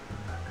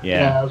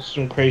 Yeah. That was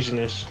some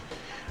craziness.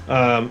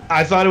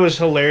 I thought it was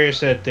hilarious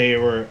that they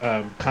were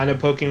kind of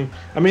poking.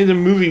 I mean, the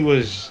movie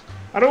was,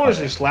 I don't want to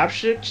say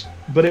slapstick,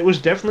 but it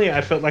was definitely,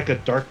 I felt like a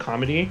dark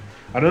comedy.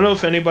 I don't know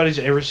if anybody's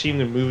ever seen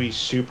the movie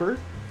Super.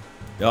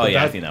 Oh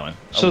yeah, I've seen that one.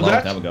 So a long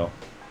that's- time ago.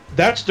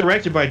 That's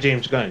directed by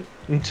James Gunn.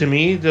 And to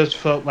me, this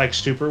felt like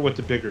Super with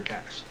the bigger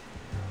cast.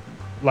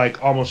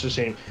 Like, almost the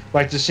same.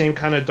 Like, the same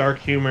kind of dark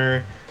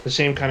humor, the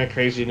same kind of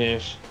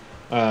craziness.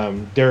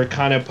 They were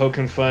kind of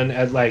poking fun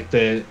at, like,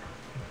 the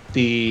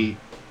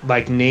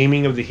like,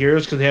 naming of the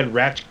heroes, because they had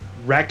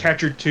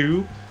Ratcatcher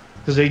 2.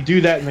 Because they do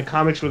that in the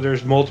comics where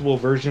there's multiple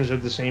versions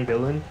of the same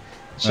villain.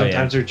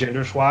 Sometimes they're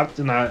gender swapped.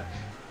 And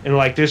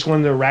like, this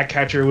one, the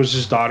Ratcatcher was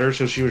his daughter,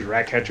 so she was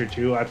Ratcatcher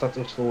 2. I thought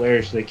that was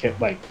hilarious. They kept,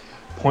 like,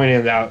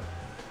 pointing it out.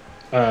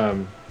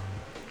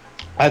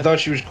 I thought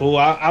she was cool.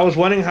 I was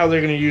wondering how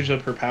they're going to use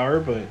up her power,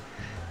 but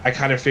I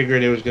kind of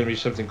figured it was going to be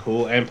something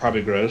cool and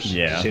probably gross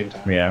at the same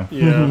time. Yeah.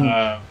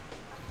 Yeah.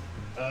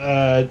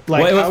 Like,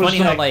 Well, it was I was funny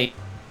how like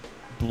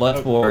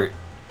Bloodsport,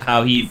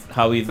 how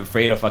he's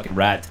afraid of fucking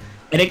rats,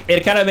 and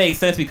it kind of makes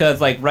sense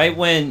because like right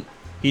when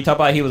he talked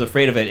about he was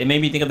afraid of it, it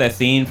made me think of that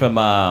scene from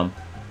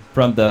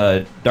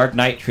the Dark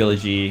Knight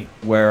trilogy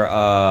where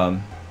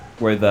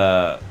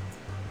the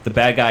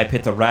bad guy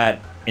puts a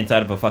rat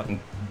inside of a fucking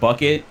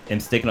bucket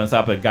and sticking on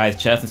top of a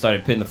guy's chest and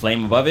started putting the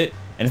flame above it,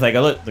 and it's like,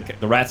 oh, look,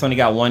 the rat's only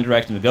got one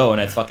direction to go, and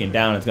that's fucking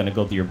down. It's gonna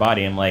go through your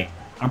body. And like,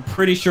 I'm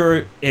pretty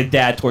sure his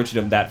dad tortured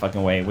him that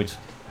fucking way, which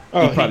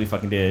he probably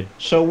fucking did.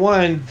 So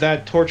one,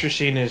 that torture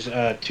scene is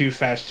Too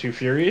Fast, Too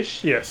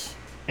Furious. Yes.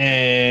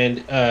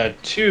 And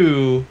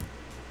 2,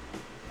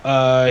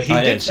 he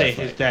did say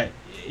his dad.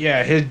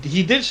 Yeah,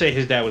 he did say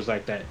his dad was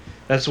like that.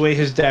 That's the way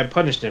his dad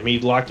punished him. He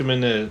locked him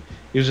in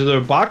he was either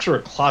a box or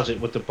a closet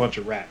with a bunch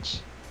of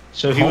rats.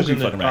 So he was in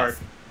the dark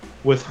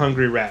with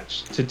hungry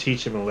rats to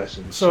teach him a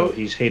lesson. So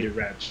he's hated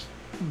rats.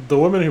 The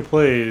woman who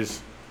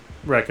plays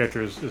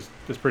Ratcatcher is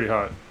pretty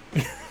hot.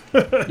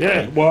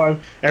 Yeah, well,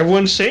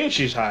 everyone's saying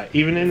she's hot,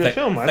 even in the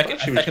film. I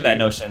second that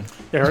notion.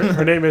 Yeah,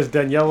 her name is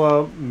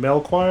Daniela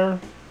Melchior.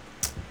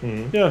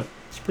 Mm-hmm. Yeah,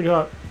 it's pretty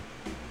hot.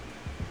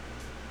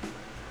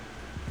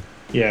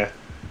 Yeah,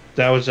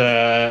 that was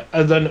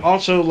and then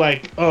also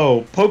like,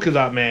 Polka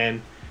Dot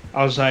Man.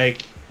 I was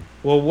like,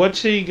 well,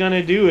 what's he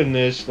gonna do in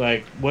this?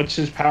 Like, what's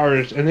his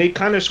powers? And they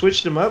kind of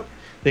switched him up.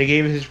 They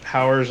gave his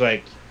powers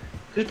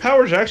his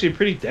powers are actually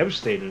pretty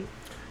devastating.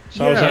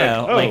 So I was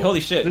like,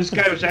 holy shit, this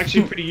guy was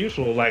actually pretty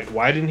useful. Like,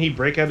 why didn't he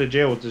break out of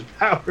jail with his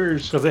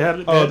powers? Because they had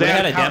a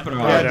dampener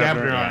on. Yeah,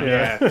 dampener on.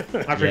 Yeah.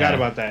 I forgot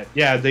about that.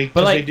 Yeah, they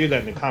do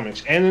that in the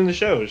comics and in the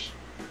shows.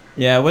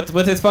 Yeah, with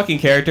his fucking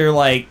character,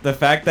 like the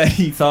fact that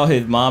he saw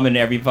his mom in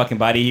every fucking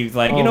body, he was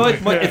like,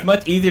 it's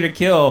much easier to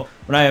kill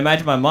when I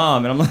imagine my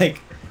mom, and I'm like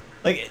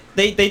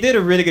they did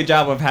a really good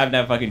job of having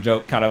that fucking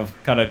joke kind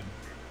of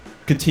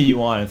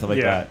continue on and stuff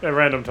like that. At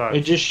random times.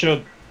 It just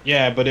showed,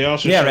 but it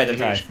also showed random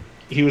times.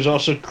 He was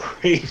also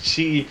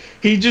crazy.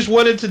 He just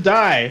wanted to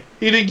die.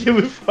 He didn't give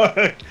a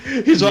fuck.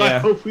 He's like, I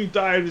hope we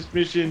die in this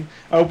mission.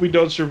 I hope we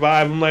don't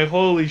survive. I'm like,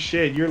 holy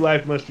shit, your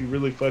life must be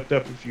really fucked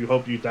up if you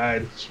hope you die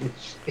in this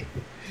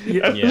mission.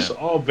 That was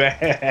all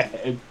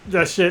bad.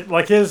 That shit,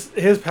 like his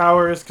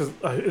powers, because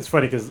it's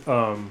funny because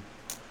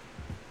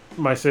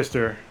my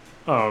sister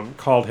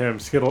called him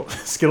Skittle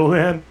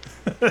Man.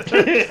 And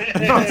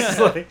I was just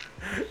like,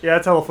 yeah,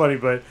 it's hella funny,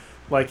 but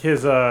like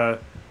his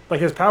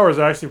powers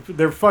are actually,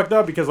 they're fucked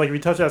up because like if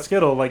you touch that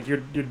Skittle, like you're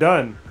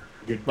done.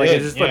 You're like dead,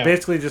 it just like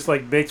basically just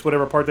like makes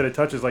whatever part that it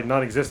touches like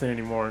non-existent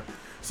anymore.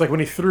 It's like when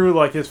he threw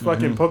like his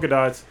fucking polka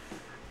dots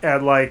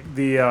at like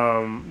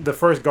the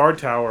first guard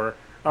tower,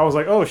 I was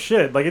like, oh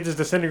shit, like it just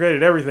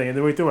disintegrated everything. And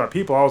then we threw my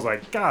people, I was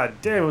like, god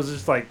damn, it was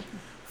just like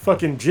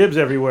fucking jibs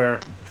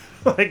everywhere.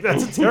 Like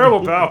that's a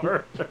terrible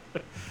power.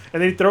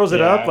 And then he throws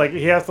it up, like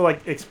he has to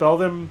like expel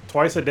them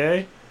twice a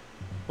day.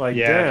 Like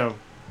damn.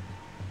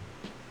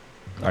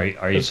 Are you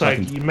it's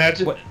fucking, like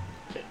imagine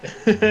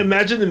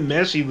imagine the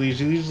mess he leaves.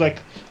 He leaves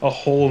like a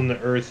hole in the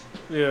earth.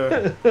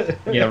 Yeah.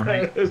 Yeah,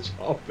 right. It's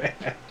all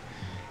bad.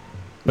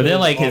 But then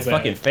like his bad.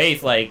 fucking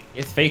face, like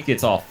his face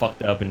gets all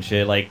fucked up and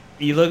shit. Like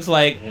he looks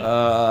like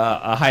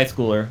a high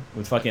schooler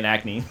with fucking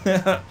acne.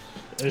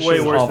 It's Way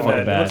just worse all than fucking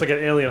that. bad. It looks like an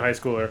alien high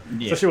schooler.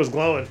 Yeah. So she was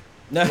glowing.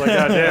 Like,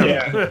 goddamn.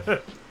 Yeah.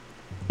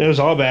 It was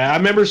all bad. I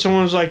remember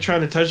someone was like trying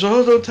to touch.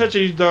 Oh, don't touch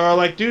it, dog.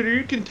 Like, dude, are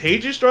you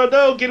contagious, bro?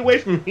 No, get away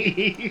from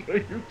me. Are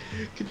you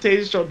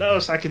contagious, bro? No,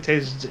 it's not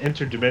contagious. It's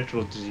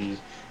interdimensional disease.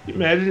 You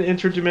imagine an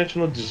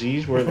interdimensional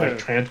disease where it like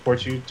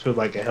transports you to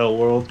like a hell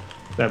world?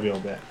 That'd be all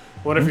bad.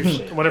 What if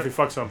you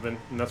fuck something?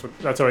 And that's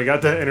how he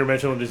got the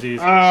interdimensional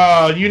disease.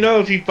 You know,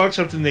 if he fucked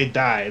something, they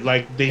die.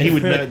 Like he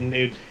would nut and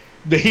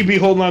he'd be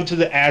holding on to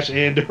the ash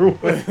end or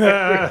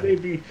whatever.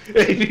 they'd be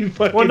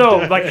fucking. Well, no,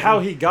 dying. like how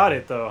he got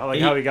it though. How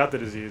he got the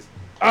disease.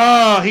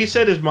 Oh, he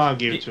said his mom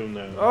gave it to him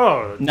though.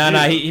 Oh. No,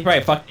 he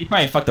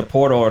probably fucked a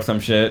portal or some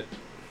shit.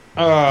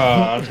 Oh,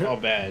 that's all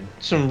bad.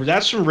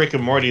 That's some Rick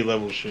and Morty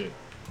level shit.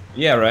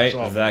 Yeah, right. It's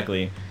all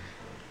Exactly.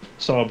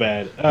 It's all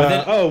bad.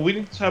 then- We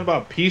didn't talk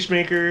about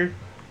Peacemaker.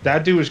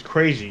 That dude was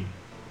crazy.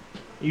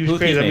 He was Who's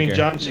crazy. I mean, Peacemaker?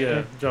 John Cena.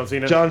 Yeah, John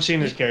Cena. John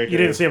Cena's character. You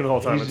didn't see him the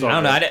whole time. He's- It's all I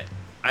don't know. good.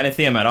 I didn't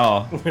see him at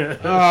all.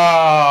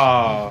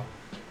 Oh,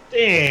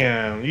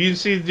 damn! You didn't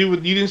see the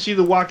dude. You didn't see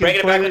the walking Bring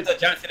it back toilet. with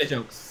the John Cena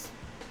jokes.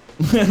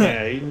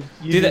 Yeah, you Do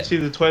didn't that- see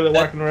the toilet that-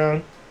 walking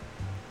around.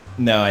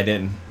 No, I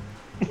didn't.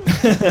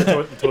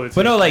 Toilet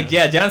But no, seat. like,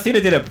 yeah, John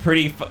Cena did a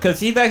pretty, because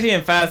he's actually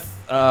in Fast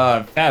He's in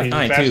 9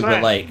 Fast too, 9.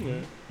 but like,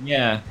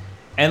 yeah,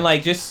 and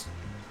like just,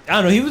 I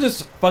don't know, he was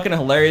just fucking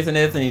hilarious in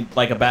this, and he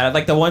like a bad,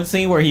 like the one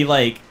scene where he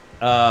like,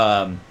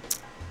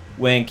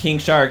 when King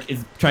Shark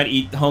is trying to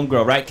eat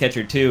Homegirl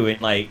Ratcatcher too, and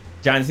like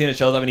John Cena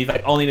shows up and he's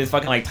like only in his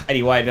fucking like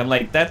tidy white. I'm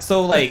like, that's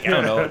so like, I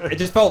don't know, it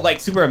just felt like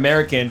super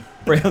American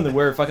for him to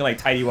wear fucking like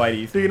tidy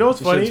whities. Do you know what's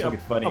This shit's funny,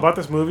 fucking funny. about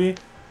this movie?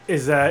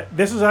 Is that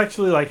this is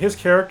actually like his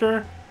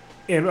character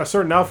in a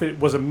certain outfit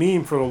was a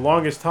meme for the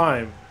longest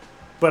time,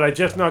 but I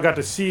just now got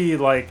to see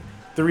like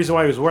the reason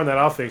why he was wearing that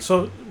outfit.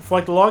 So for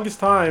like the longest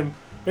time,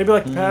 maybe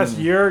like the past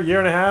year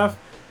and a half,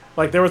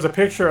 like there was a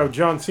picture of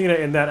John Cena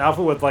in that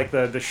outfit with like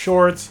the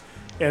shorts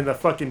and the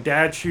fucking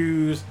dad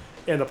shoes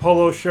and the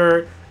polo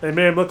shirt. They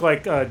made him look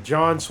like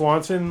John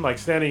Swanson, like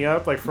standing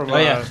up, like from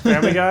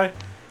Family Guy.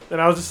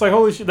 And I was just like,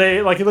 holy shit!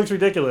 He looks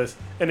ridiculous,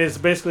 and it's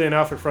basically an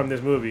outfit from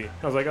this movie.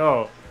 I was like,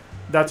 oh,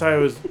 that's how it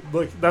was.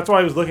 That's why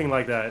he was looking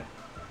like that.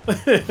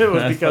 It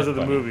was That's because so of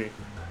the funny. movie.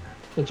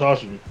 That's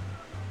awesome.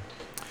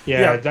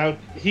 Yeah, Yeah.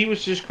 he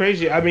was just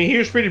crazy. I mean, he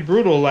was pretty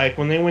brutal. Like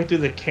when they went through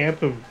the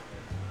camp of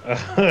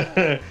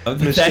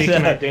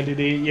mistaken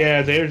identity.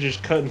 Yeah, they were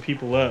just cutting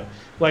people up.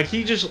 Like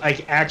he just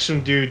like axed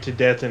some dude to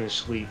death in his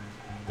sleep.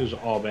 It was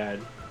all bad.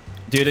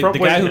 Dude, the Wait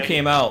guy a who minute.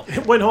 came out,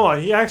 Wait, hold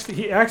on. He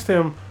axed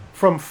him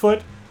from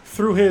foot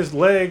through his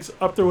legs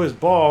up through his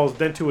balls,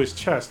 then to his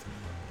chest.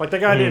 Like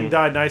that guy didn't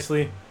die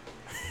nicely.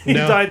 He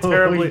No, died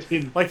terribly. he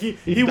didn't. Like he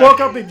He woke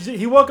died. up.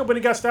 He woke up when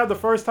he got stabbed the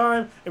first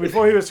time, and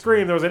before he would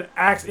scream, there was an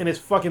axe in his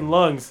fucking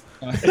lungs.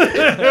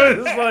 It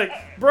was like,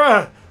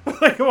 bruh,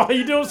 like why are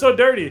you doing so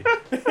dirty?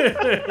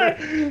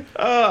 And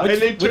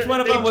they which one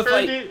of them was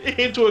turned like- it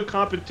into a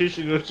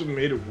competition, which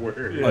made it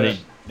worse. Yeah. oh,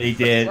 they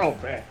did. Oh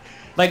bad.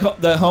 Like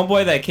the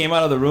homeboy that came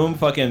out of the room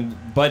fucking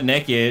butt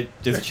naked,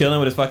 just chilling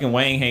with his fucking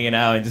wang hanging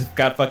out, and just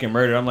got fucking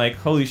murdered. I'm like,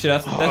 holy shit,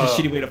 that's a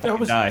shitty way to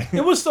fucking die.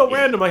 It was so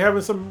random, like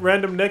having some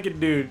random naked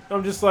dude.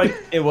 I'm just like,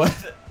 It was.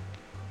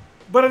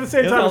 but at the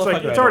same It was time, all it's like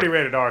fucking it's already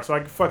rated R, so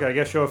I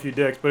guess show a few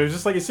dicks. But it was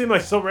just like it seemed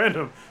like so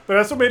random. But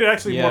that's what made it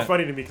actually more Yeah.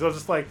 funny to me because I was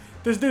just like,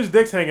 this dude's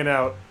dick's hanging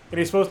out, and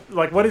he's supposed to,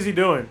 like, what is he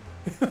doing?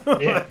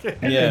 Yeah.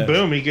 And Yeah. then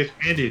boom, he gets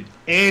ended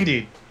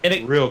And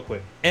it, real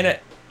quick. and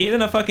it,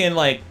 even a fucking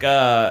like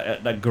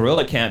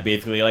gorilla camp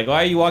basically. Like,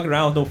 why are you walking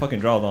around with no fucking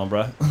drawers on,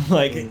 bro?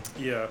 Like, you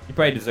Yeah.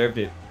 probably deserved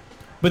it.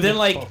 But then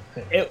like,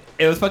 it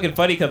was fucking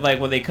funny because like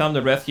when they come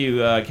to rescue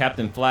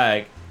Captain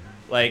Flag,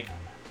 like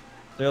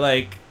they're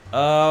like,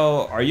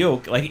 oh, are you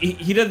okay? Like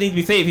he doesn't need to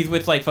be saved. He's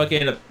with like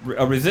fucking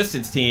a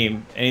resistance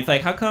team, and he's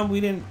like, how come we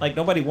didn't like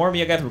nobody warned me?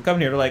 You guys were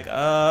coming here. They're like,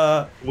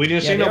 We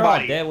didn't yeah, see they were all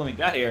nobody. dead when we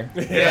got here.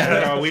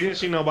 Yeah, no, we didn't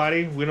see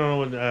nobody. We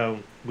don't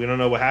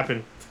know what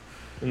happened.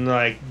 And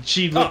like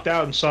she looked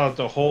out and saw that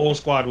the whole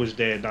squad was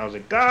dead. And I was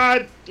like,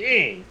 God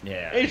dang!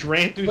 Yeah. They just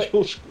ran through the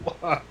whole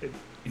squad.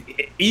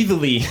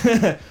 Easily.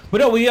 But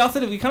no, we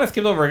kind of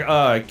skipped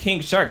over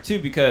King Shark too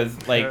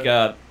because like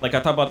I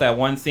talked about that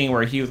one scene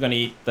where he was gonna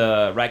eat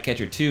the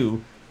Ratcatcher 2,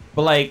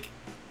 but like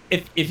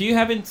if you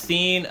haven't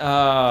seen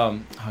oh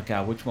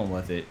god, which one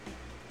was it?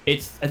 I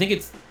think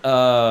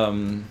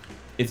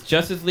it's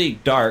Justice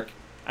League Dark,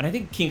 and I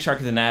think King Shark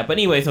is in that. But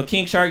anyway, so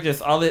King Shark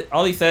just all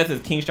he says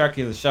is King Shark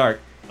is a shark.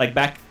 Like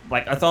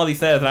that's all he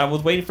says, and I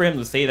was waiting for him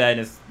to say that,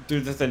 and it's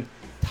through this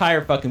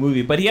entire fucking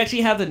movie. But he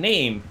actually has a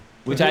name.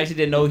 Which I actually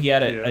didn't know he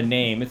had a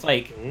name. It's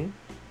like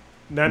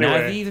Nanue.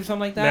 Nazis or something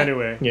like that.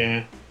 Nanue.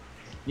 Yeah.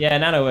 Yeah,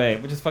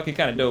 Nanue, which is fucking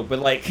kind of dope. But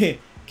like,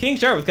 King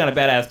Shark was kind of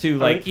badass too.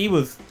 Like he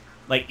was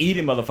like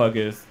eating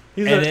motherfuckers.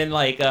 Then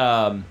like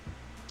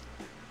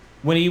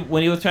when he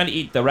was trying to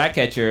eat the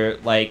Ratcatcher,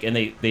 like, and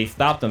they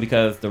stopped him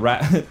because the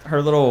rat,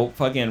 her little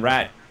fucking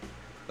rat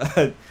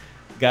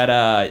got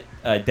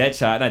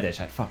Deadshot, not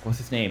Deadshot. Fuck, what's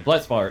his name?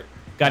 Bloodsport.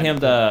 Got him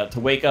to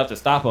wake up to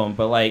stop him,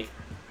 but like,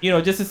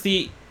 just to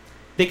see,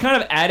 they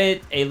kind of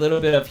added a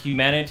little bit of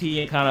humanity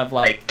and kind of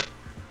like,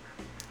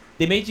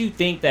 they made you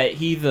think that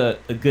he's a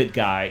good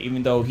guy,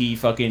 even though he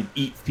fucking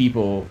eats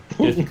people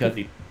just because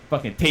he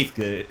fucking tastes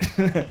good.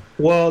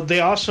 Well,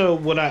 they also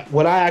what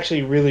I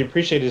actually really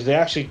appreciate is they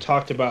actually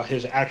talked about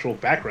his actual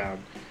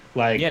background.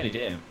 Like, yeah, they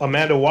did.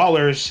 Amanda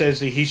Waller says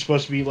that he's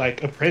supposed to be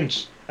like a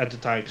prince at the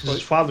time because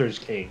his father is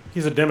king.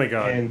 He's a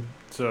demigod. And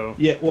so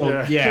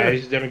yeah,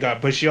 he's a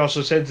demigod. But she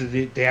also said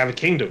that they have a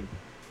kingdom,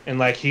 and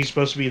like he's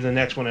supposed to be the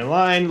next one in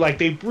line. Like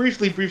they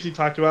briefly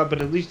talked about,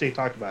 but at least they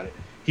talked about it.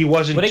 He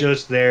wasn't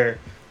just there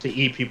to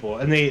eat people,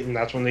 and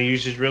that's when they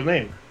used his real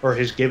name or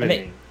his given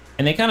name.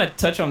 And they kind of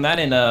touch on that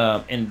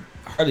in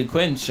Harley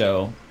Quinn's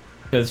show,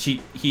 because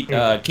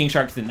King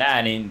Shark's in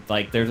that, and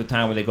like there's a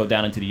time where they go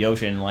down into the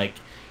ocean, and, like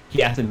he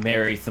has to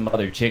marry some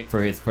other chick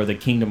for the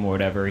kingdom or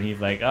whatever, and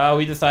he's like, oh,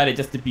 we decided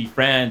just to be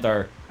friends,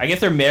 or I guess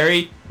they're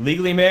married,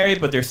 legally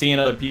married, but they're seeing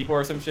other people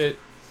or some shit.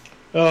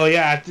 Oh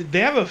yeah, they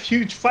have a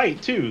huge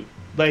fight too.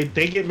 Like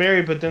they get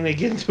married, but then they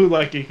get into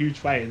like a huge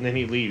fight, and then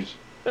he leaves.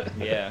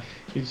 Yeah.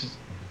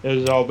 It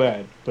was all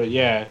bad. But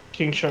yeah,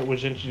 King Shark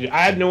was introduced. I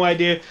had no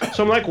idea.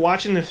 So I'm like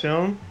watching the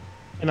film,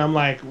 and I'm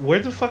like, where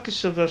the fuck is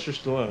Sylvester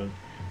Stallone?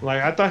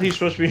 Like, I thought he was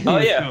supposed to be in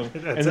the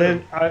film. And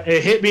then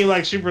it hit me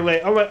like super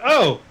late. I'm like,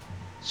 oh,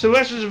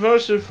 Sylvester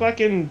supposed to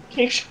fucking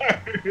King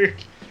Shark.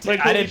 Like,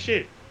 holy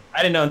shit.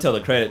 I didn't know until the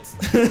credits.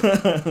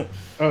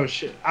 Oh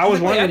shit. I was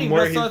wondering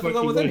where he fucking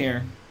was in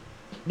here.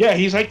 Yeah,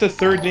 he's like the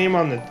third name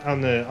on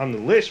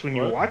the list when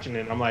you were watching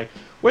it. I'm like,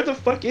 where the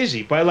fuck is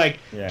he? But like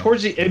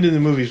towards the end of the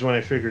movie is when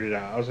I figured it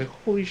out. I was like,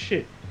 holy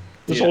shit.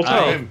 This whole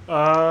time.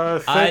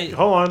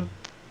 Hold on.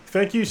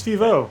 Thank you,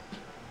 Steve O.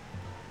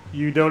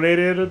 You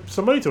donated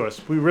some money to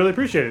us. We really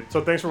appreciate it.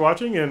 So thanks for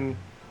watching, and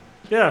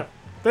yeah,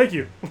 thank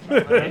you.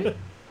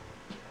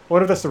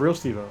 What if that's the real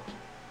Steve O?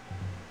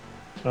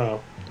 Oh,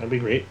 that'd be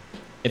great.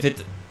 If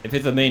it's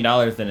 $1 million,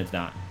 then it's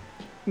not.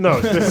 No,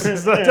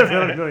 it's not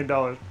definitely $1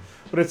 million.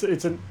 But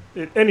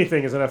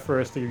anything is enough for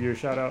us to give you a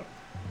shout out.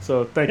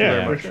 So thank you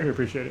very much. Sure. We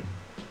appreciate it.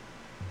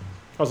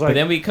 I was like, but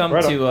then we come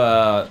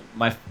to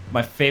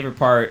my favorite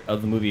part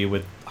of the movie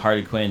with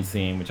Harley Quinn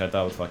scene, which I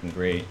thought was fucking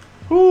great.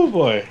 Oh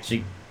boy.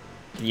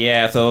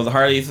 So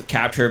Harley's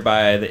captured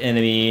by the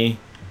enemy,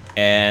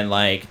 and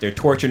like they're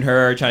torturing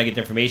her, trying to get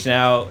the information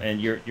out,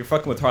 and you're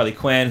fucking with Harley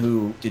Quinn,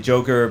 who the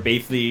Joker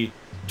basically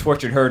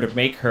tortured her to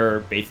make her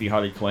basically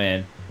Harley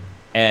Quinn,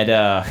 and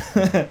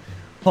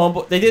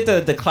they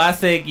did the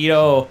classic,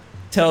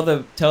 tell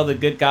the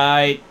good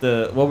guy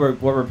what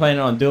we're planning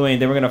on doing,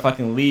 then we're gonna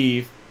fucking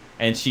leave,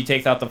 and she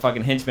takes out the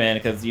fucking henchman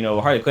because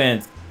Harley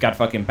Quinn's got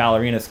fucking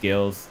ballerina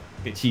skills.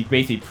 She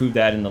basically proved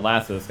that in the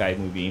last of Us Guy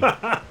movie.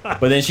 But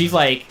then she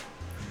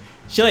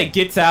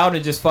gets out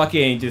and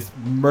just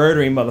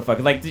murdering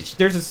motherfuckers. Like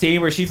there's a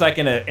scene where she's like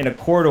in a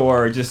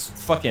corridor just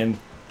fucking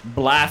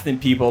blasting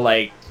people.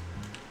 Like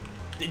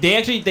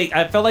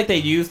I felt like they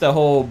used the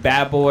whole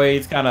Bad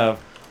Boys kind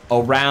of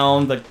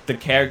around the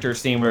character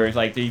scene where it's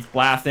like he's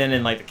blasting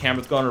and like the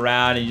camera's going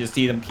around and you just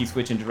see them keep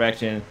switching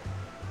direction.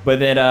 But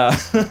then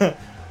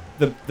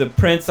the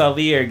Prince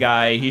Ali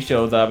guy, he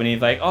shows up and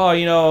he's like,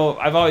 oh,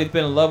 I've always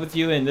been in love with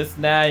you and this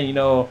and that, and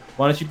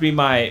why don't you be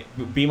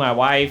my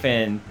wife?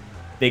 And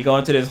they go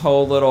into this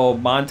whole little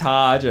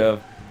montage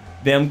of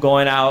them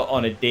going out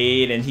on a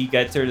date, and he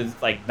gets her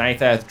this like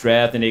nice ass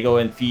dress, and they go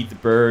and feed the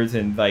birds,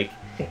 and like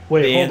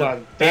wait, hold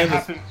on, that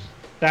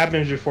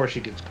happens before she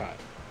gets caught.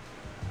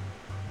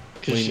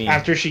 Because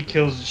after she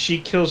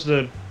kills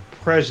the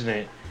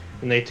president,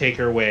 and they take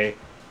her away,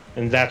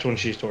 and that's when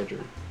she's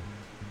tortured.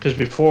 Because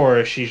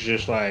before she's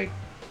just like,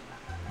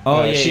 you're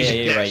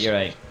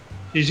right.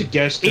 She's a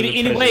guest.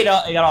 Anyway,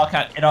 it all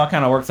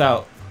kind of works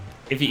out.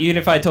 Even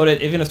if I told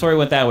it, even the story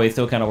went that way, it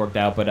still kind of worked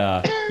out. But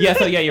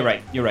you're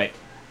right.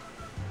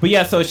 But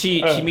yeah, so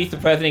she meets the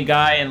president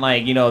guy, and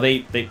like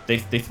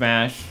they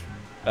smash.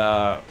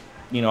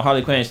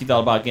 Harley Quinn, she's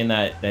all about getting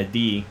that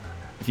D.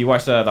 If you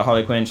watch the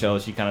Harley Quinn show,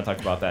 she kind of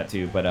talked about that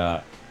too. But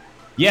and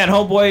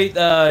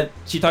Homeboy,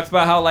 she talks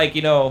about how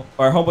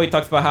or Homeboy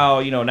talks about how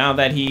now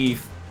that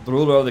he's the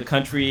ruler of the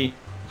country,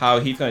 how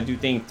he's gonna do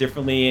things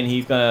differently, and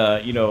he's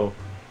gonna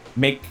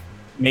make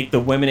the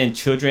women and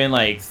children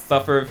like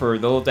suffer for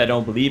those that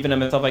don't believe in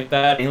him and stuff like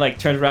that. And he like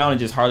turns around and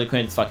just Harley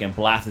Quinn just fucking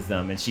blasts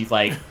them, and she's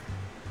like,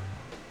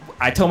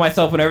 I told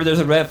myself whenever there's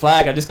a red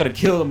flag, I just gotta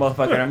kill the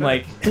motherfucker. And I'm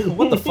like,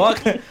 what the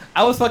fuck?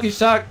 I was fucking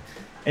shocked.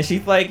 And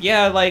she's like,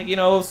 yeah, like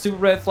super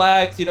red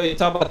flags. You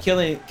talk about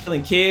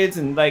killing kids,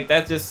 and like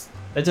that just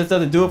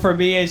doesn't do it for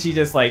me. And she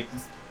just like,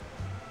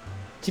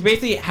 she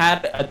basically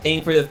had a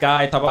thing for this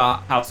guy, talk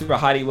about how super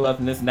hot he was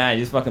and this and that, and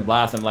just fucking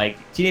blast him. Like,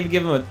 she didn't even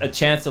give him a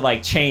chance to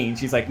like change.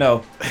 She's like,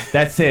 no,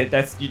 that's it.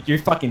 You're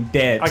fucking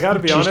dead. I gotta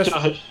be honest,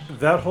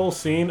 that whole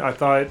scene, I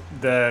thought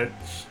that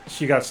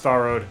she got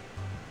Starro'd,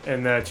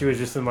 and that she was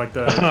just in like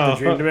the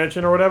dream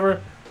dimension or whatever.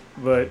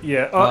 But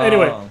yeah.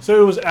 Anyway,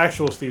 so it was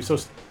actual Steve. So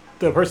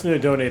the person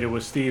that donated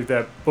was Steve,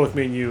 that both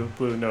me and you,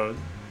 Blue, know.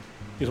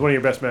 He's one of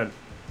your best men.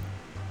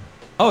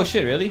 Oh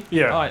shit, really?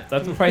 Yeah. Oh,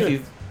 that's surprised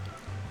he's.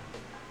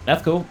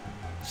 That's cool.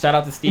 Shout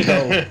out to Steve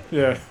O.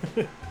 Yeah.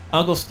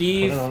 Uncle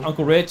Steve,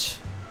 Uncle Rich.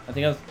 I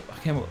think I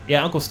can't remember.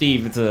 Yeah, Uncle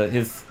Steve.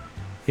 It's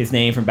his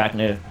name from back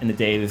in the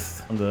day.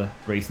 This on the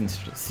racing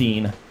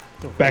scene.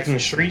 Back in the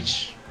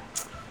streets.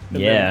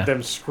 Yeah.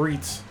 Them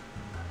screets.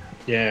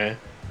 Yeah.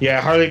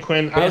 Yeah, Harley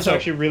Quinn. I Yeah, was so-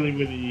 actually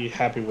really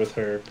happy with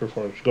her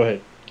performance. Go ahead.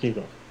 Keep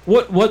going.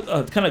 What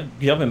kind of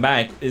jumping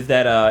back is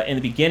that in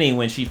the beginning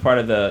when she's part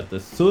of the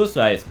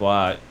Suicide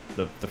Squad,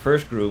 the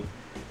first group,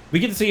 we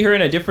get to see her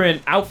in a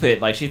different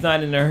outfit. Like she's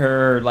not in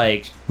her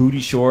like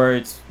booty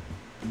shorts,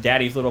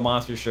 daddy's little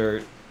monster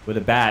shirt with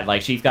a bat.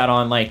 Like she's got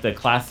on like the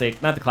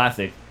classic, not the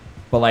classic,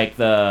 but like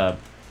the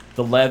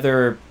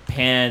leather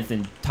pants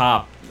and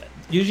top.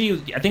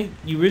 Usually, I think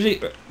you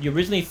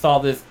originally saw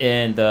this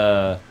in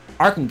the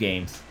Arkham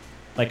games.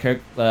 Like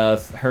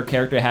her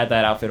character had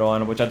that outfit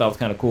on, which I thought was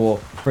kind of cool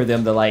for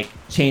them to like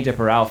change up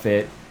her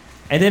outfit.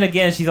 And then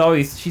again, she's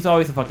always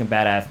a fucking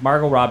badass.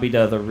 Margot Robbie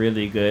does a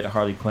really good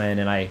Harley Quinn,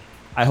 and I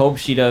hope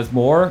she does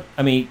more.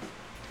 I mean,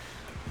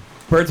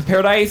 Birds of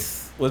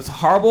Paradise was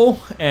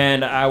horrible,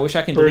 and I wish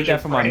I can delete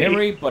that from my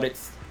memory. But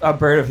it's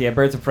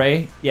Birds of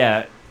Prey.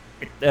 Yeah,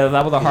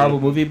 that was a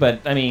horrible movie.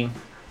 But I mean,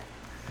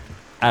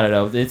 I don't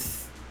know.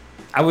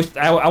 I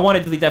wanted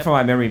to delete that from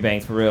my memory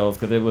banks for real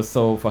because it was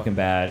so fucking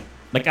bad.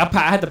 Like I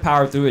had to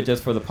power through it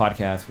just for the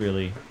podcast,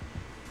 really.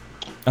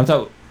 I'm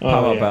talking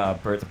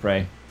about Birds of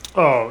Prey.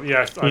 Oh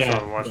yeah, I still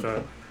haven't watched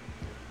that.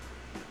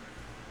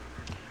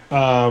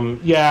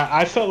 Yeah,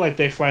 I felt like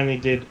they finally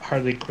did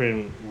Harley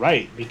Quinn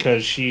right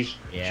because she's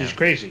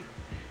crazy,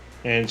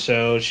 and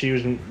so she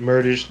was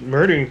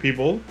murdering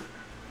people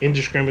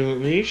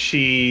indiscriminately.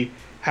 She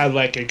had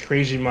like a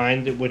crazy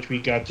mind, which we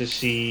got to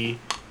see.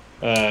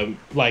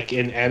 Like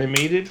in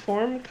animated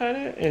form,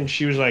 kind of, and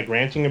she was like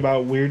ranting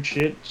about weird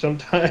shit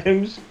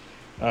sometimes.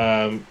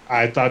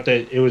 I thought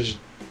that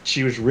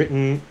she was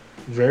written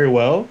very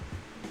well.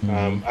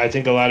 I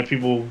think a lot of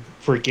people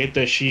forget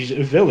that she's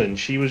a villain.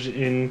 She was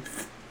in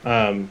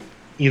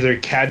either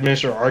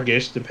Cadmus or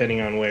Argus,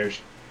 depending on where.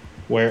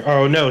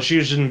 Oh no, she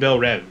was in Belle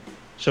Reve.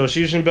 So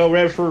she was in Belle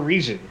Reve for a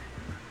reason.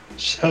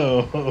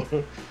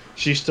 So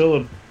she's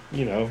still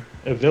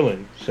a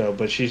villain. So,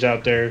 but she's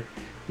out there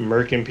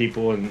murking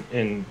people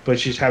but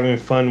she's having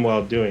fun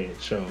while doing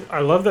it. So I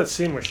love that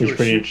scene where she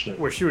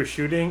was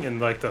shooting and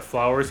like the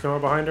flowers come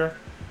up behind her.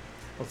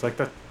 I was like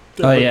that.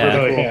 Oh yeah,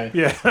 cool.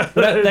 Yeah,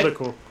 that looked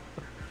cool.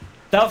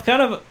 That was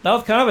kind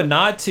of a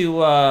nod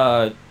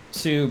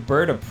to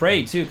Bird of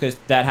Prey too, because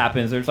that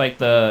happens. There's like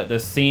the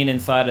scene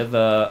inside of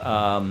the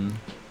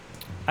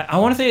I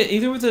want to say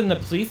either it was in the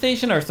police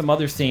station or some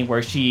other scene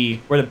where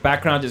the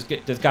background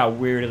just got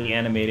weirdly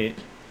animated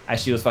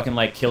as she was fucking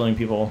like killing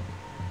people.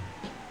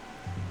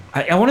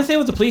 I want to say it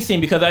was a police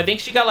scene because I think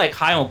she got like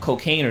high on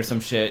cocaine or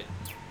some shit.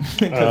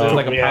 Because there's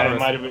like a powder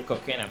of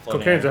cocaine floating.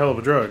 Cocaine's a hell of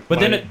a drug. But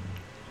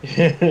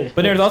but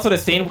there's also the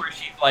scene where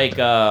she's like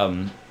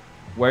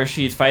where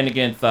she's fighting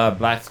against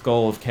Black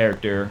Skull's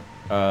character,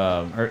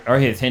 or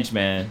his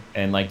henchman,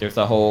 and like there's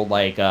a whole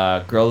like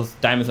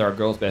diamonds are a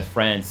girl's best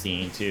friend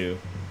scene too.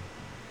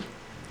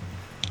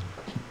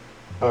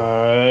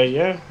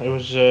 Yeah, it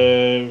was.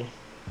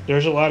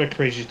 There's a lot of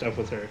crazy stuff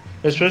with her,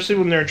 especially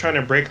when they're trying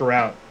to break her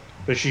out.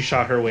 But she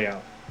shot her way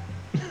out.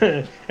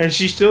 And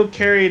she still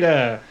carried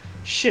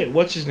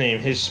what's his name?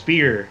 His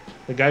spear.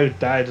 The guy who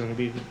died in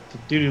the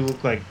dude who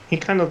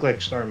kind of looked like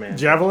Starman.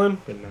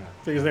 Javelin? But not.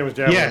 I think his name was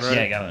Javelin, Yes. right?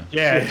 Yeah, Javelin.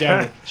 Yeah,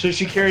 Javelin. So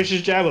she carries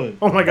his javelin.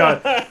 Oh my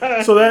god.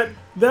 So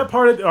that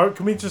part of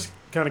can we just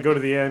kind of go to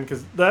the end?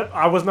 Because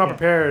I was not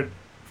prepared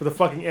for the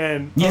fucking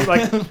end. Yeah.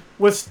 Like,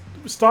 with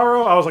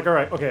Starro, I was like,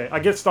 alright, okay, I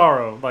get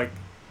Starro. Like,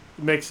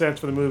 it makes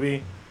sense for the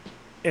movie.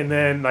 And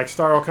then, like,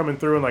 Starro coming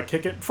through and, like,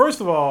 kick it. First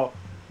of all,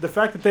 the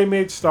fact that they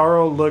made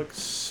Starro look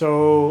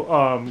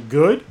so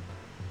good,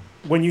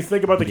 when you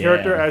think about the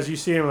character as you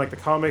see him in like the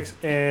comics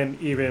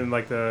and even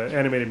like the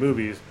animated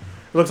movies,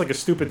 it looks like a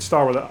stupid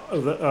star with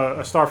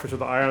a starfish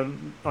with an eye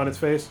on its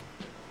face.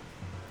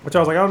 Which I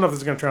was like, I don't know if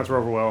this is gonna transfer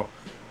over well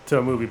to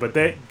a movie, but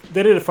they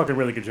did a fucking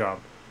really good job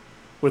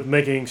with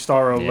making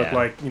Starro look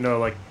like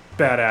like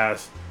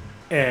badass,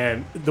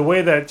 and the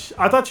way that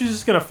I thought she was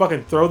just gonna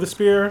fucking throw the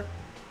spear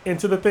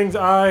into the thing's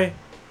eye.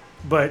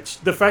 But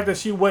the fact that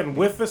she went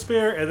with the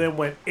spear and then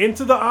went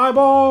into the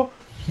eyeball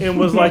and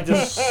was like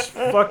just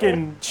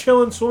fucking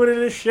chilling, swimming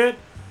in this shit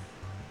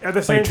at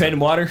the same time. Treading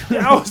water.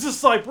 I was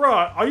just like, bro,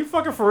 are you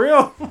fucking for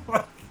real?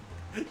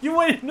 You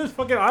went in this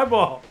fucking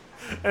eyeball.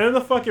 And then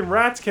the fucking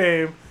rats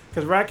came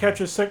because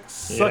Ratcatcher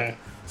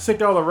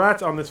sicked all the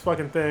rats on this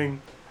fucking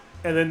thing.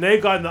 And then they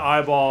got in the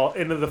eyeball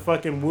into the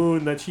fucking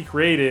wound that she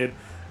created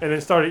and then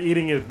started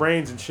eating his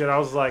brains and shit. I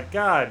was like,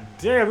 God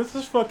damn, this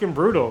is fucking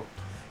brutal.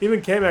 Even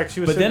K-Max,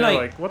 she was sitting there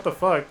like, what the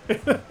fuck?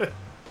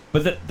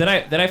 But then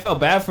I felt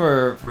bad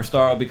for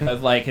Starro because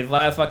like his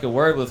last fucking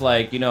word was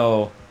like,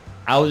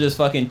 I was just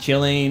fucking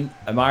chilling,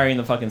 admiring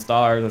the fucking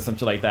stars or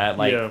something like that.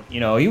 Like,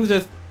 he was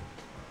just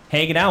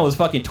hanging out, was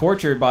fucking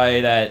tortured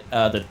by that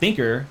the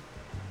Thinker,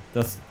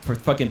 for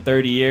fucking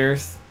 30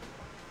 years.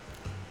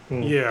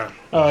 Yeah.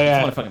 Oh I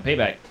yeah. want a fucking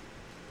payback.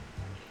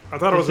 I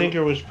thought it was.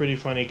 Thinker was pretty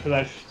funny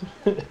because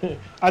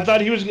I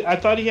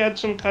thought he had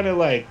some kind of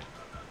like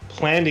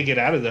plan to get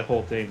out of the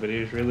whole thing, but he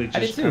was really I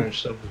did just too. kind of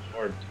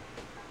self-absorbed.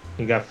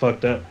 He got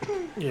fucked up.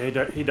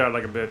 Yeah, he died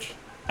like a bitch.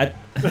 It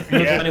was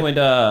funny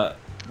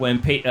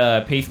when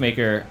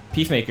Peacemaker,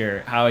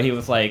 how he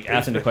was like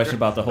asking the question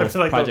about the whole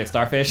like Project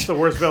Starfish. It's the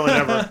worst villain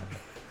ever.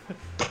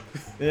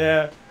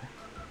 Yeah.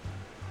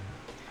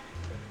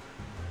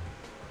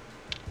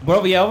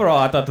 Well, yeah. Overall,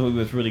 I thought the movie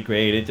was really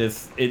great.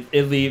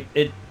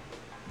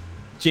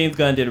 James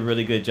Gunn did a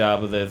really good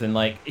job with this, and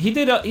like he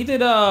did Guardians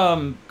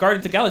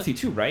of the Galaxy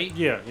too, right?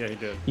 Yeah, he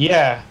did.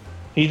 Yeah,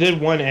 he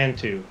did 1 and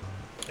 2,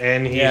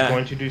 and he's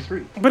going to do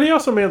 3. But he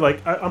also made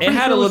like I'm It pretty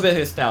had sure a little bit of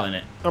his style in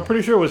it. I'm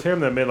pretty sure it was him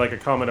that made like a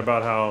comment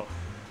about how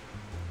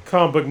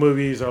comic book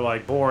movies are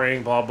like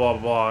boring, blah blah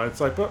blah. It's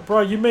like, but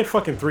bro, you made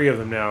fucking 3 of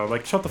them now.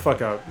 Like, shut the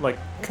fuck up. Like,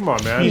 come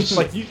on, man. He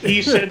said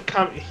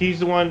he's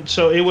the one.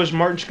 So it was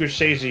Martin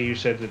Scorsese who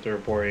said that they're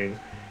boring.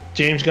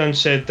 James Gunn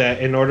said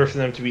that in order for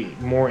them to be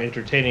more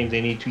entertaining,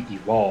 they need to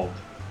evolve.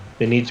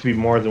 They need to be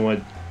more than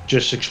what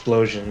just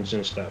explosions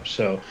and stuff.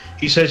 So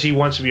he says he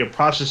wants to be a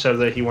process of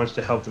that. He wants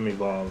to help them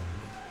evolve.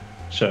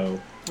 So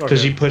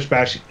because he pushed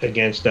back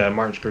against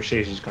Martin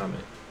Scorsese's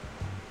comment.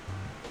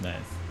 Nice.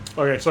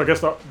 Okay, so I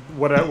guess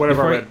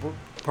whatever I read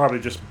probably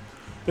just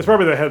it's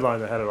probably the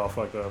headline that had it all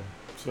fucked up.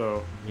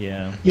 So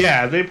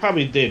yeah, they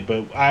probably did,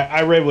 but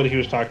I read what he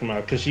was talking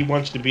about because he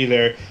wants to be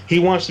there. He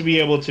wants to be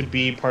able to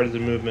be part of the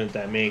movement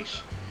that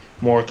makes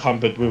more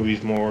comic book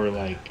movies more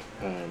like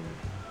I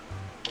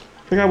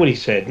forgot what he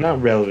said,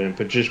 not relevant,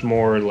 but just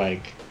more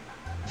like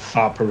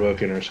thought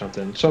provoking or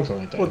something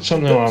like that. Well,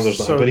 something along those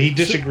lines. so- But he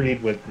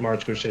disagreed with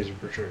Martin Scorsese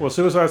for sure. well,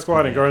 Suicide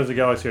Squad and Guardians of the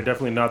Galaxy are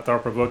definitely not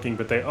thought provoking,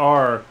 but they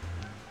are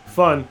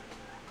fun.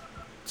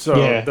 So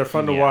they're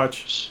fun to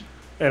watch.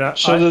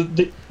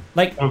 And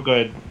like, oh,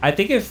 good. I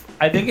think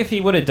if he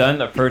would have done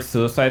the first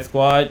Suicide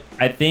Squad,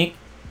 I think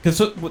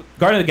because Guardians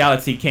of the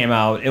Galaxy came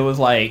out, it was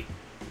like,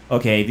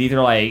 okay, these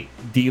are like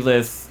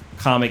D-list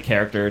comic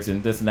characters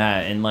and this and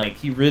that, and like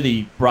he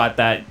really brought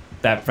that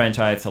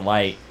franchise to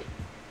light.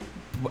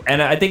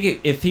 And I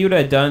think if he would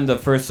have done the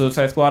first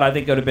Suicide Squad, I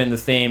think it would have been the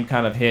same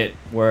kind of hit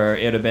where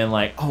it would have been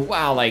like, oh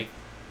wow, like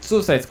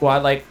Suicide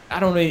Squad, like I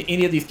don't know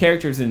any of these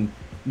characters, and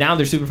now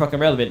they're super fucking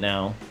relevant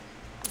now.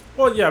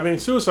 well, yeah, I mean,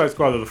 Suicide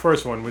Squad, the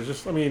first one was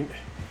just, I mean,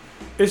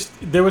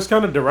 there was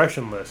kind of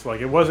directionless.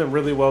 Like, it wasn't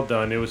really well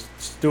done. It was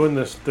doing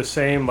the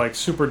same like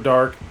super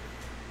dark,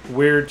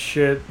 weird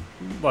shit.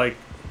 Like,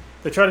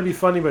 they try to be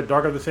funny but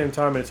dark at the same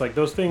time, and it's like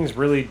those things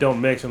really don't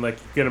mix. And like,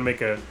 you're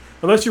gonna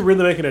unless you're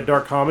really making a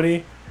dark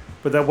comedy.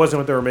 But that wasn't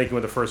what they were making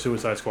with the first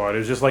Suicide Squad. It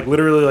was just like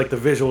literally like the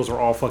visuals were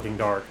all fucking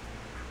dark,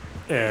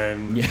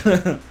 and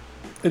it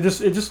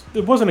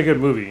wasn't a good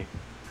movie,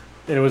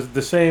 and it was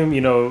the same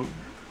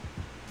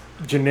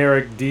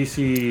generic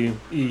DC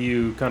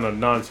EU kind of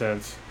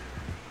nonsense.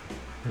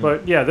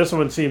 But yeah, this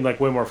one seemed like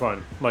way more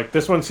fun. Like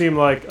this one seemed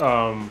like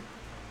in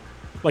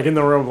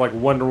the realm of like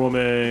Wonder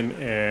Woman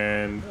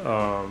and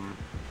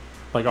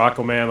like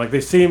Aquaman.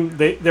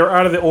 Like they're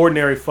out of the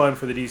ordinary fun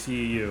for the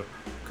DCEU.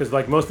 Because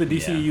like most of the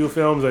DCEU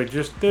films are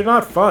they're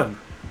not fun,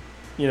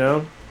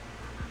 at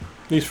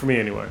least for me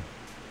anyway.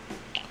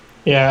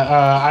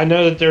 Yeah, I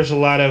know that there's a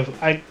lot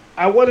of I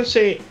want to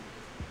say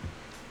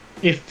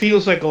it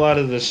feels like a lot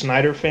of the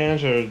Snyder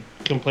fans are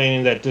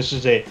complaining that this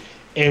is a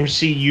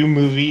MCU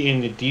movie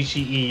in the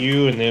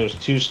DCEU and it was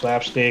too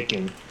slapstick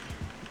and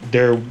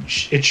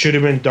it should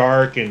have been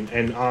dark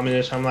and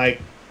ominous. I'm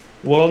like,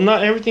 well,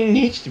 not everything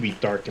needs to be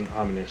dark and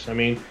ominous. I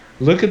mean,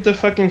 look at the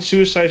fucking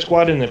Suicide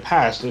Squad in the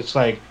past. It's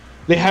like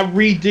they have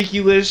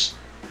ridiculous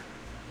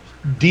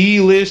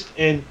D-list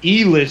and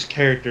E-list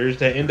characters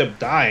that end up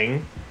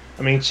dying.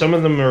 I mean, some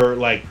of them are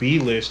like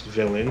B-list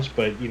villains,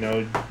 but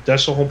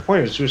that's the whole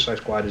point of Suicide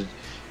Squad is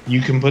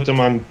you can put them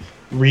on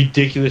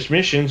ridiculous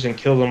missions and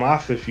kill them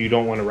off if you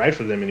don't want to write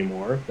for them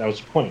anymore. That was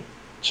the point.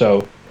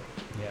 So,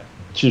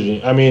 excuse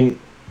me. I mean,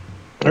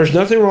 there's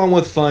nothing wrong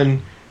with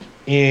fun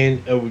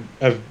in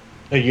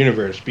a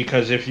universe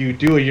because if you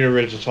do a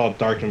universe that's all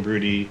dark and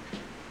broody,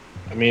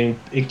 I mean,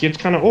 it gets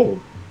kind of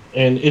old.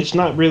 And it's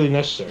not really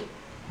necessary.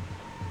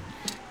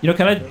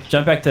 Can I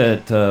jump back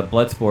to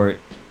Bloodsport?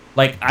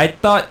 Like, I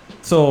thought,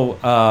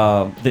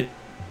 so,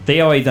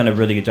 they always done a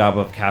really good job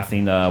of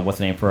casting, what's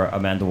the name for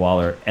Amanda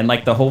Waller. And,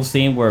 like, the whole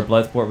scene where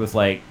Bloodsport was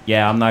like,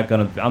 yeah, I'm not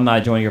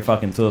joining your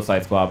fucking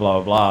Suicide Squad, blah,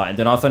 blah, blah. And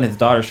then all of a sudden his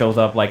daughter shows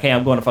up like, hey,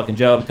 I'm going to fucking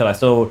jail because I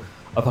stole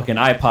a fucking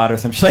iPod or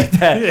some shit like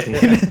that.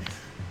 Yeah.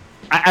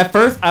 At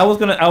first, I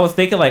was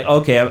thinking, like,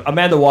 okay,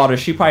 Amanda Waller,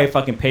 she probably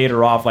fucking paid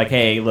her off, like,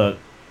 hey, look,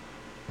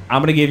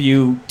 I'm gonna give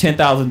you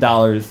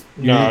 $10,000.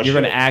 You're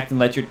gonna act and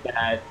let your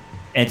dad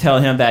and tell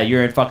him that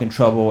you're in fucking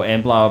trouble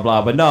and blah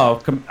blah blah. But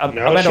no,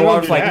 Amanda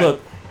Waller's like,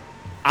 look,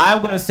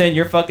 I'm gonna send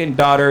your fucking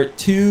daughter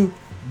to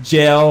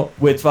jail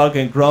with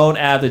fucking grown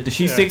adults.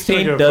 She's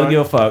 16, doesn't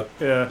give a fuck.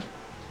 Yeah,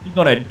 she's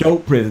going to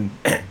dope prison.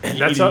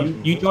 That's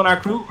you join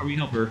our crew or we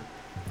help her.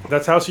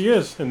 That's how she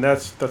is, and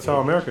that's how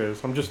America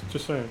is. I'm just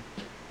saying.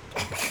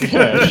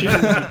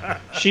 Yeah,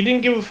 she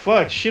didn't give a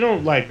fuck. She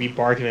don't like be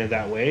barking it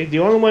that way. The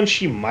only one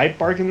she might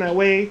bark in that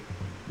way,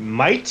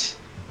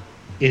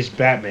 is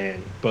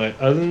Batman. But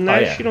other than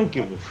that, she don't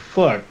give a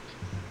fuck.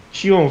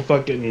 She don't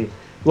fucking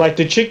like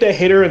the chick that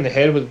hit her in the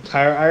head with a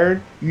tire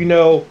iron. You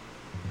know,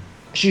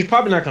 she's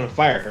probably not gonna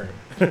fire her,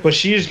 but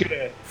she's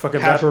gonna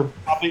have her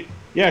probably.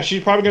 Yeah,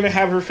 she's probably gonna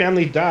have her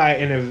family die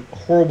in a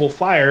horrible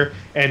fire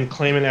and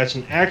claim it as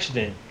an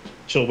accident.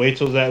 She'll wait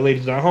till that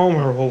lady's not home,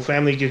 her whole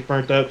family gets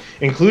burnt up,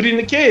 including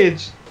the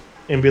kids,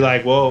 and be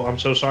like, well, I'm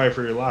so sorry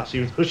for your loss,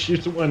 even though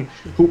she's the one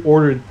who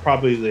ordered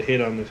probably the hit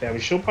on the family.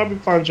 She'll probably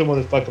find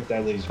someone to fuck up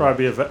that lady's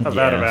probably a vat of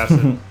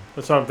acid.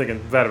 That's what I'm thinking,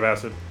 vat of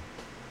acid.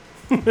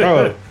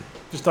 Oh.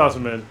 Just toss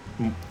him in.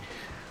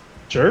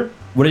 Sure.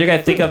 What do you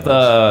guys think of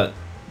the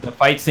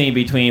fight scene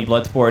between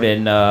Bloodsport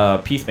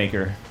and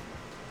Peacemaker?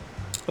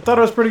 I thought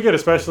it was pretty good,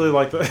 especially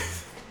like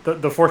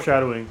the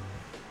foreshadowing.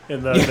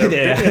 In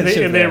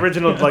the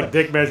original like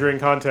dick measuring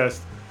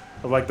contest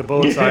of like the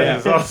bullet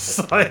sizes, I was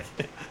just like,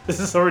 this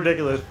is so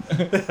ridiculous.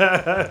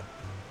 Yeah,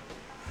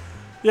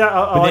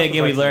 but then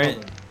again, we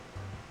learned.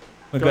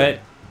 Go ahead.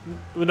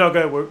 No, go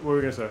ahead. What were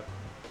we gonna say?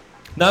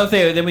 No, I'm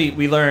saying then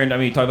we learned. I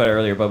mean, we talked about it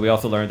earlier, but we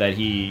also learned that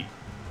he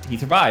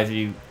survives.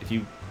 If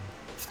you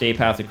stay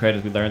past the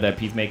credits, we learned that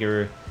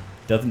Peacemaker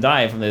doesn't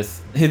die from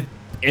this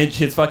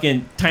his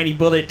fucking tiny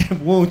bullet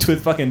wound to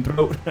his fucking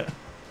throat.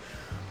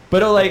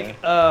 But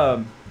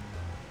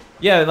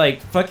yeah,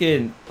 like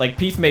fucking like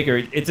Peacemaker.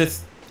 It's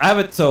just I have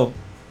it. So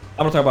I'm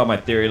gonna talk about my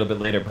theory a little bit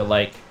later. But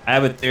like I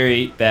have a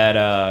theory that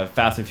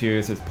Fast and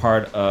Furious is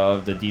part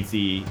of the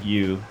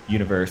DCU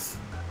universe.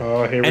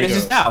 Oh, here we go. And it's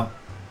just now.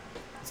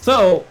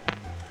 So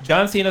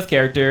John Cena's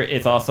character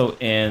is also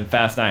in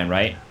Fast 9,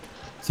 right?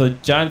 So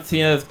John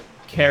Cena's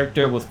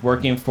character was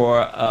working for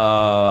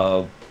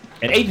an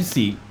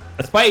agency,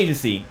 a spy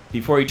agency,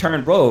 before he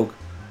turned rogue.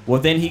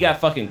 Well, then he got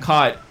fucking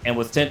caught and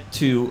was sent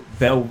to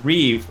Belle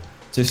Reve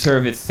to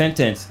serve his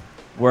sentence,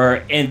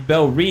 where in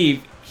Belle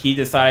Reve, he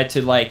decided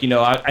to like,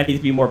 I need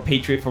to be more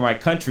patriot for my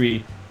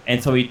country.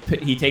 And so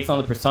he takes on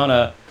the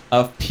persona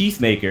of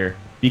Peacemaker,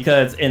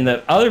 because in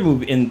the other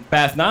movie, in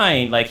Fast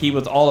 9, like he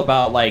was all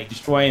about like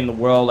destroying the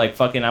world, like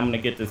fucking I'm gonna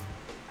get this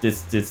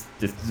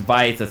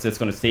device that's just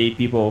gonna save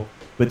people.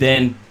 But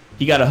then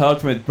he got a hug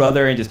from his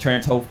brother and just turned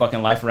his whole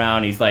fucking life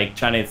around. He's like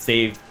trying to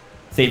save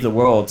the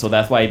world. So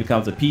that's why he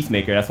becomes a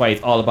peacemaker. That's why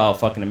he's all about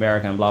fucking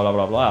America and blah blah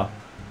blah blah.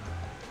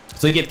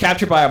 So he gets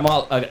captured by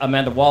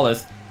Amanda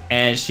Wallace,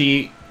 and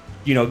she,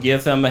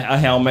 gives him a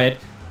helmet,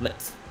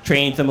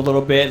 trains him a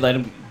little bit, let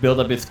him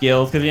build up his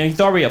skills, because he's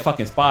already a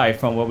fucking spy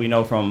from what we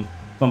know from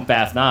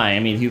Fast 9. I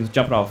mean, he was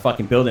jumping off a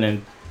fucking building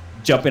and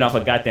jumping off a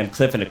goddamn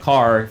cliff in a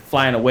car,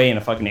 flying away in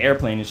a fucking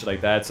airplane and shit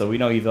like that. So we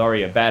know he's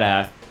already a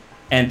badass,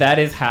 and that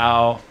is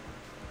how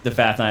the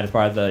Fast 9 is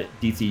part of the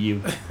DCU.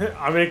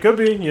 I mean, it could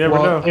be. You never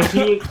know. If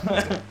he,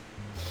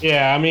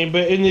 yeah, I mean,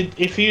 but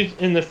if he was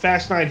in the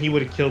Fast 9, he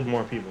would have killed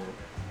more people.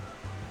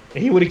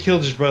 He would have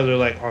killed his brother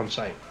like on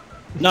sight.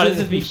 No,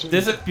 this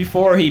is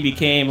before he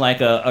became like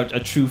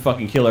a true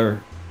fucking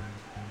killer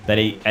that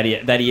he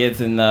is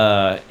in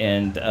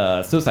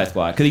Suicide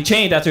Squad, because he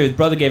changed after his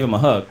brother gave him a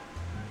hug.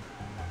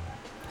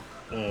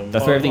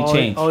 That's where everything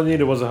changed. All he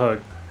needed was a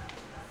hug.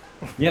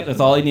 Yep,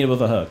 that's all he needed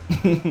was a hug.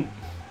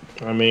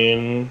 I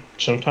mean,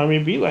 sometimes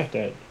he be like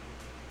that.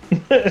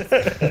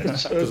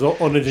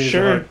 Old Ninja needs a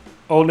hug.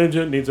 Old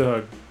Ninja needs a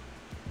hug.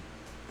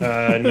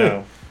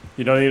 No.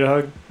 You don't need a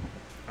hug?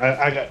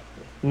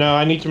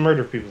 I need to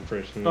murder people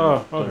first.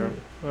 Oh, okay.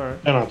 All right.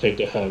 And I'll take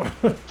the hug.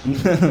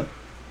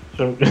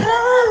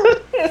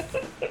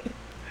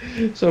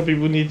 Some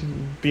people need to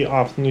be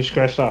off and you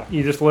scratched off.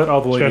 You just let all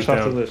the ladies down.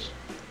 Scratch off the list.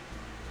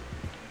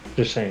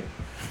 Just saying.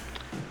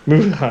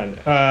 Moving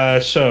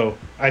on. So,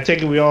 I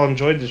take it we all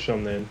enjoyed this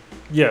film then.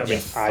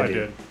 Yes, I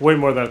did. Way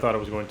more than I thought I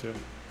was going to.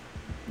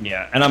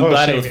 Yeah, and I'm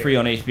glad it was free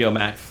on HBO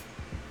Max.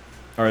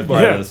 Or as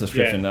part of the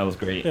subscription. That was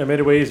great. Yeah, it made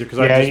it way easier. Cause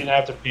you didn't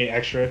have to pay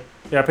extra.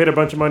 Yeah, I paid a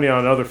bunch of money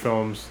on other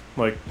films,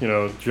 like,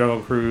 Jungle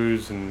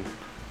Cruise and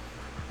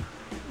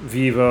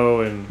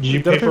Vivo and... Did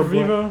you pay for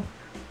Vivo?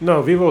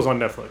 No, Vivo was on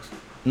Netflix.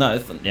 No,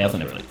 it's on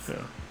Netflix.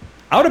 Yeah.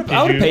 I would have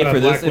paid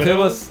for this if it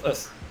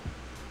was...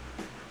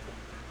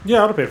 Yeah,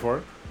 I would have paid for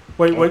it.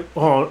 Wait,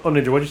 hold on.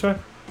 Ninja, what'd you say?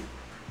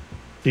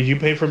 Did you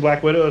pay for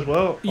Black Widow as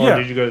well? Or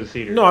did you go to the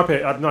theater? No,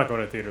 I'm not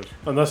going to theaters.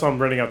 Unless I'm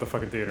renting out the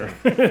fucking theater.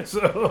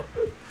 So...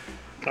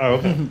 Oh,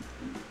 okay.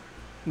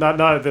 Not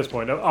at this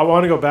point. I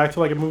want to go back to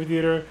like a movie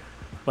theater,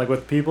 like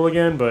with people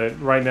again, but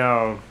right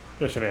now,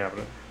 that shouldn't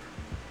happen.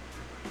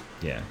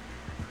 Yeah.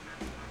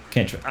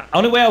 Can't try.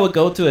 Only way I would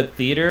go to a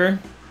theater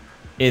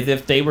is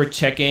if they were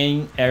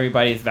checking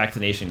everybody's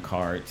vaccination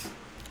cards.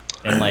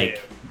 And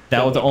like,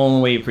 that was the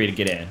only way for you to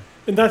get in.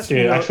 And that's,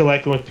 I feel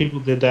like when people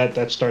did that,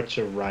 that starts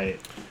a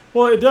riot.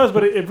 Well, it does,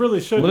 but it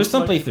really shouldn't. Well, there's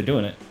some place they're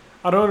doing it.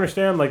 I don't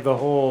understand like the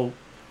whole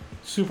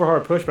super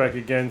hard pushback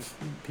against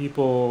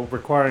people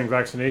requiring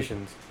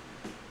vaccinations.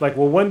 Like,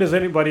 well, when does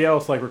anybody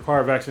else like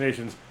require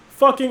vaccinations?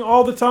 Fucking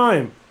all the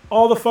time.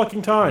 All the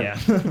fucking time. Yeah.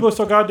 People are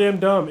so goddamn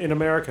dumb in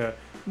America.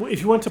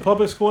 If you went to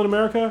public school in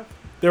America,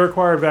 they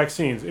require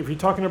vaccines. If you're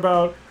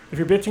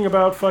bitching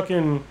about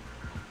fucking,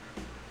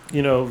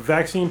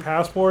 vaccine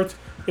passports,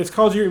 it's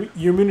called your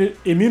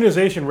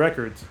immunization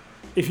records.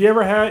 If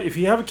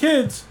you have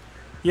kids,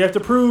 you have to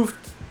prove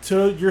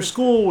to your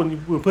school when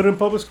you put in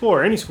public school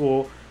or any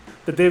school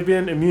that they've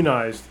been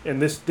immunized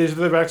and these are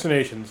the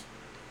vaccinations.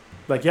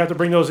 Like, you have to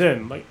bring those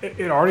in. Like,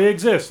 it already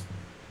exists.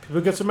 People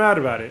get so mad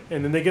about it,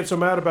 and then they get so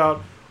mad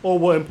about, oh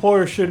well,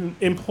 employers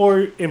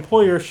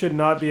should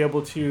not be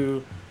able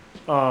to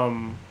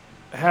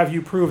have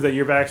you prove that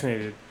you're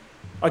vaccinated.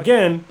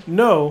 Again,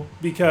 no,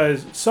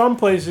 because some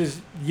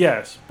places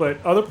yes,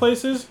 but other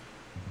places,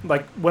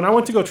 like when I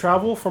went to go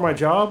travel for my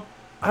job,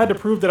 I had to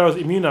prove that I was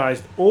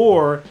immunized,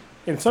 or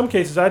in some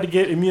cases I had to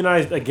get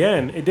immunized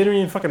again. It didn't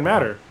even fucking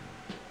matter.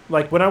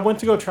 Like, when I went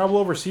to go travel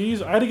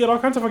overseas, I had to get all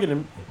kinds of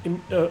fucking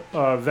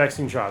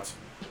vaccine shots.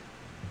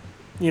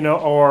 Like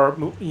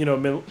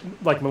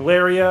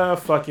malaria,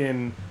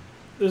 fucking...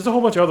 There's a whole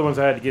bunch of other ones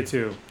I had to get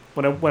to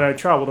when I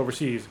traveled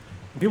overseas.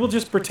 And people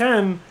just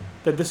pretend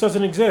that this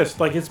doesn't exist.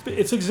 Like,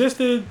 it's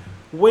existed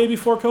way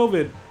before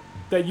COVID.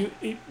 That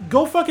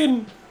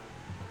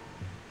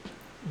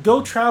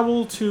go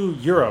travel to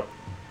Europe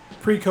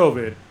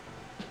pre-COVID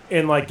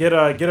and, like, get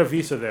a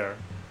visa there.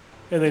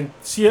 And then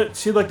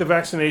see like the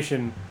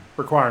vaccination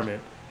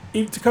requirement.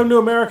 Even to come to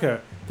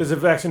America, there's a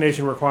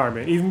vaccination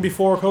requirement. Even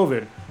before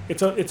COVID,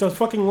 it's a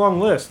fucking long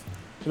list.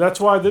 And that's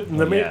why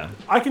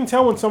I can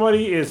tell when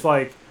somebody is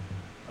like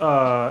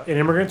an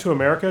immigrant to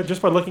America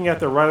just by looking at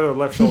their right or their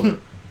left shoulder.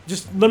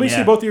 Just let me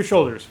see both of your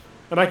shoulders,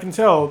 and I can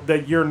tell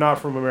that you're not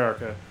from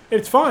America.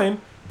 It's fine,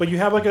 but you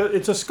have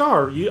it's a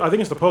scar. I think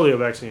it's the polio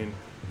vaccine.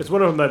 It's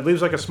one of them that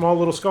leaves like a small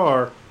little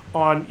scar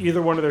on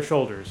either one of their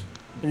shoulders,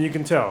 and you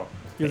can tell.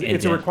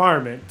 It's a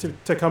requirement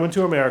to come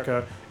into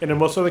America and in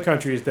most other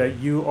countries that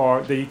you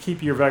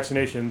keep your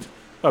vaccinations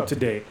up to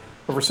date.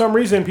 But for some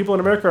reason, people in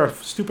America are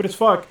stupid as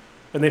fuck,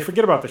 and they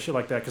forget about the shit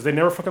like that because they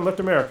never fucking left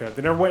America.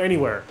 They never went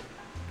anywhere.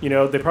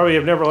 They probably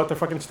have never left their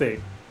fucking state.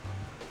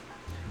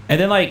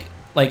 And then like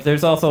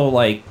there's also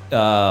like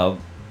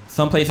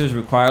some places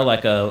require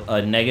like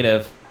a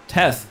negative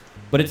test,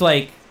 but it's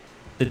like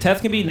the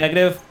test can be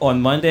negative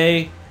on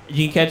Monday.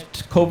 You can catch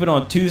COVID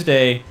on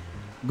Tuesday,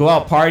 go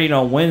out partying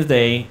on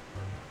Wednesday,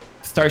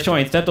 start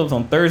showing symptoms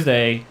on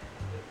Thursday,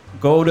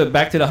 go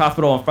back to the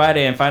hospital on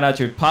Friday and find out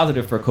you're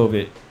positive for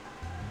COVID.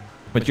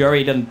 But you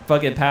already done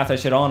fucking pass that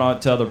shit on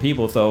to other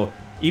people. So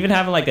even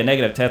having like a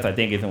negative test, I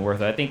think isn't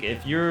worth it. I think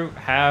if you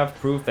have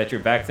proof that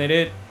you're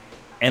vaccinated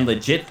and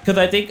legit, because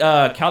I think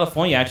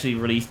California actually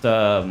released,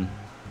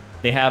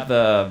 they have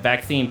the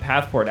vaccine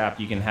passport app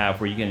you can have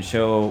where you can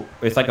show,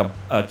 it's like a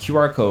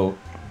QR code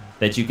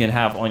that you can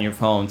have on your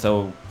phone.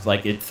 So it's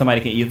like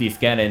somebody can easily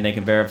scan it and they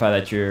can verify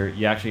that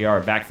you actually are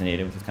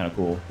vaccinated, which is kind of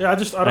cool. Yeah, I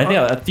think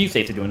a few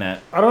states are doing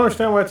that. I don't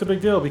understand why it's a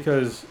big deal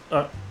because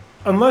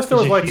unless there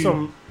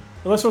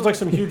was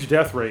some huge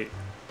death rate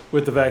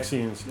with the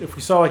vaccines, if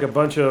we saw like a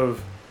bunch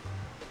of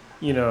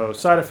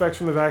side effects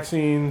from the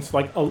vaccines,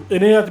 like it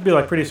didn't have to be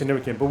like pretty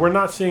significant, but we're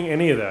not seeing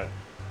any of that.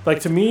 Like,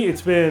 to me,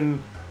 it's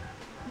been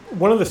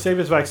one of the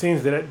safest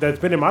vaccines that's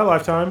been in my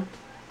lifetime.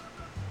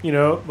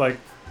 Like,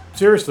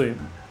 seriously.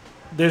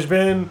 There's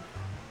been,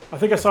 I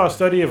think I saw a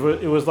study of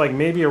it was like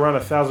maybe around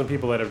 1,000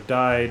 people that have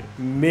died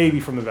maybe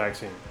from the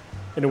vaccine,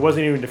 and it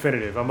wasn't even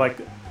definitive. I'm like,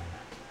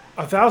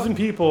 1,000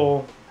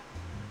 people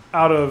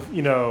out of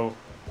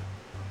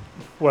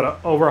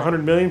over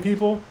 100 million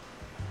people.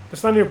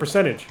 That's not even a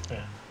percentage.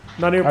 Yeah.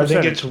 Not even a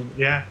percentage. I think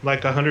it's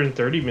like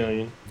 130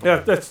 million. Yeah,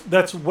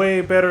 that's way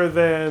better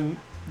than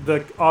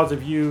the odds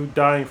of you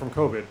dying from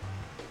COVID.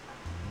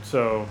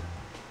 So,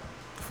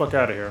 fuck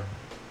out of here.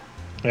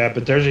 Yeah,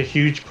 but there's a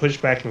huge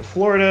pushback in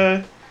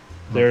Florida.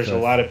 There's a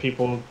lot of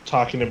people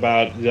talking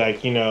about,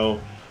 like,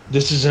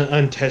 this is an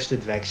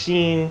untested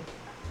vaccine.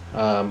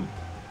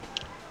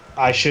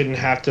 I shouldn't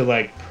have to,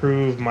 like,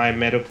 prove my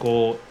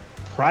medical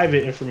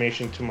private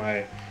information to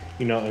my,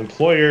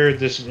 employer.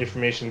 This is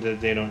information that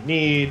they don't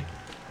need,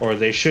 or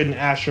they shouldn't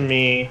ask for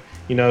me,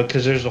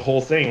 because there's a whole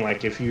thing.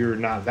 Like, if you're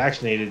not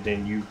vaccinated,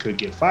 then you could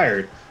get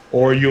fired,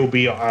 or you'll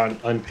be on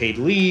unpaid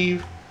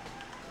leave,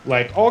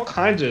 like, all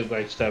kinds of,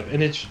 like, stuff.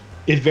 And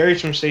it varies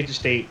from state to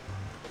state.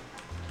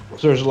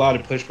 So there's a lot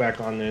of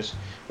pushback on this.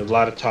 There's a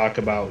lot of talk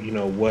about,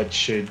 what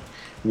should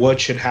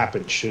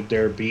happen. Should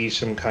there be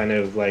some kind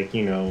of, like,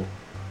 the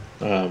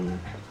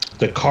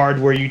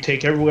card where you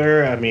take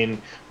everywhere? I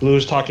mean, Blue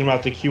is talking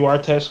about the QR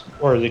test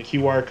or the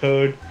QR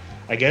code.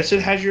 I guess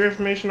it has your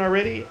information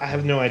already. I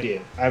have no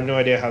idea. I have no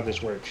idea how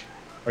this works.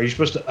 Are you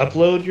supposed to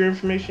upload your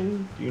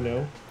information? Do you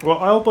know? Well,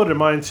 I uploaded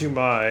mine to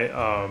my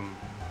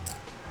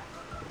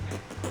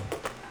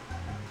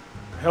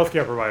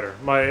healthcare provider,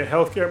 my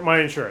health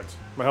insurance,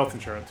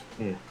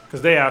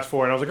 because they asked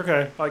for it. And I was like,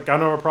 okay, like, I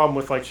don't have a problem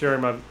with like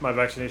sharing my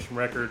vaccination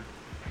record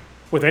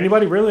with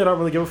anybody. Really, I don't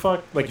really give a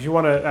fuck. Like, if you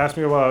want to ask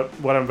me about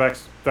what I'm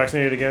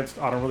vaccinated against,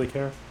 I don't really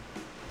care.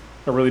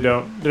 I really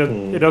don't.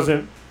 It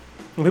doesn't.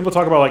 When people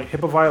talk about like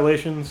HIPAA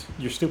violations,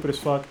 you're stupid as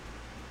fuck.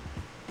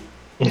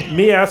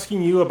 Me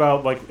asking you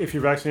about like if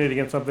you're vaccinated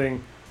against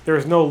something there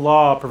is no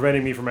law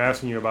preventing me from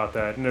asking you about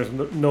that, and there's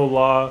no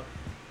law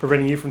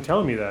preventing you from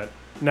telling me that.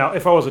 Now,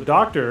 if I was a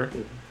doctor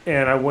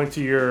and I went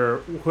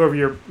to whoever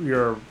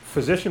your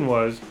physician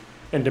was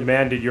and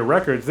demanded your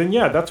records, then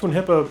yeah, that's when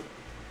HIPAA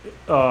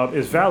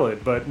is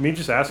valid. But me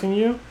just asking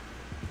you,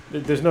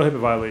 there's no HIPAA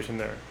violation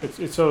there.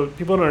 It's so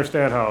people don't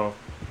understand how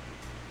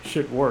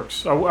shit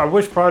works. I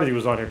wish Prodigy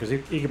was on here because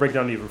he could break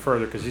down even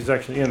further because he's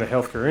actually in the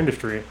healthcare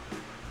industry.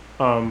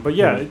 But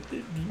yeah,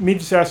 me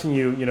just asking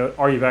you,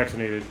 are you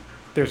vaccinated?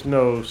 There's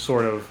no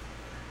sort of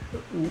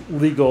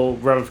legal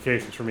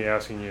ramifications for me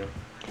asking you,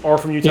 or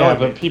from you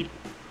telling me.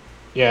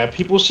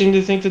 People seem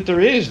to think that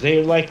there is.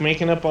 They're like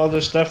making up all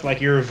this stuff like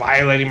you're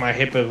violating my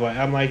HIPAA.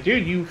 I'm like,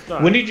 dude,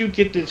 when did you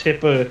get this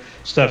HIPAA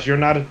stuff? You're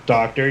not a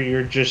doctor.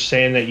 You're just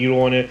saying that you don't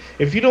want to.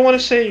 If you don't want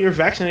to say you're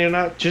vaccinated or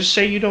not, just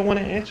say you don't want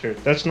to answer.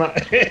 That's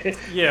not.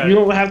 Yeah. You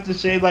don't have to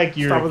say like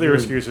stop with your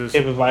excuses.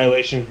 HIPAA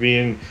violations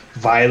being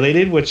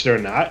violated, which they're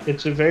not.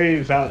 It's a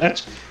very valid.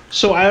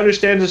 So I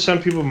understand that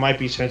some people might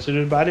be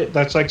sensitive about it.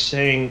 That's like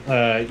saying,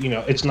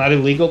 it's not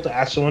illegal to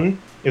ask someone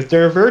if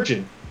they're a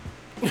virgin.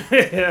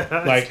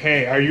 Yeah, like,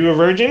 hey, are you a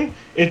virgin?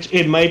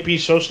 It might be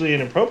socially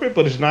inappropriate,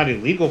 but it's not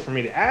illegal for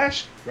me to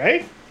ask,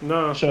 right?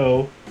 No.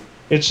 So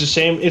it's the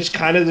same. It's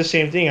kind of the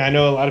same thing. I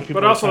know a lot of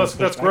people. But also,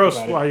 that's gross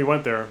why you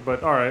went there.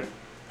 But all right.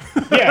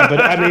 Yeah,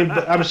 but I mean,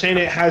 I'm saying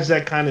it has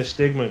that kind of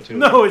stigma to it.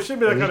 No, it shouldn't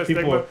be that kind of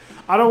stigma.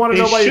 I don't want to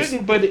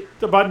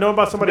know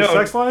about somebody's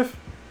sex life.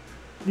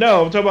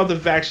 No, I'm talking about the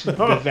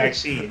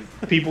vaccine.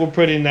 People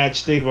putting that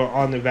stigma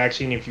on the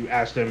vaccine if you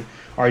ask them,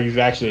 "Are you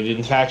vaccinated?"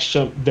 In fact,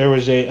 there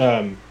was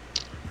a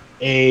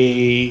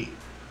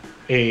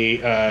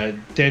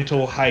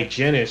dental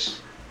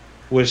hygienist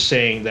was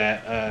saying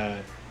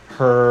that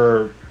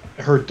her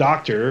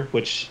doctor,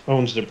 which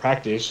owns the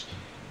practice,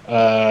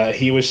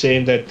 he was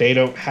saying that they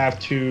don't have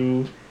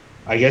to.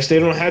 I guess they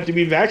don't have to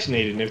be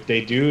vaccinated, and if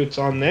they do, it's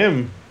on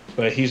them.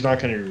 But he's not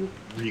going to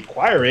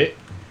require it.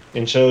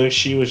 And so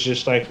she was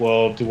just like,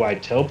 well, do I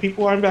tell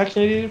people I'm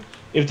vaccinated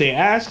if they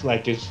ask?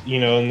 Like, it's,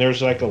 and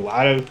there's like a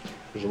lot of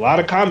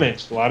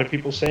comments, a lot of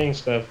people saying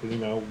stuff,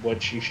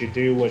 what you should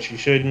do, what you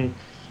shouldn't,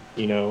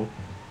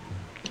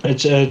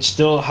 it's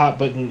still a hot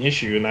button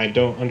issue. And I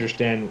don't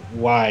understand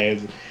why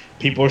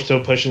people are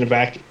still pushing it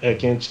back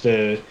against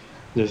the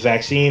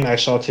vaccine. I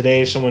saw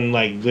today someone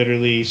like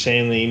literally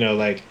saying that,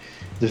 like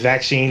the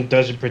vaccine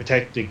doesn't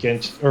protect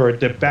against the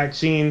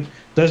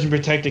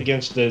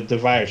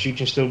virus. You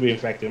can still be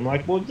infected. I'm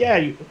like, well,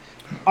 yeah,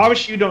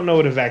 obviously you don't know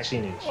what a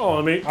vaccine is.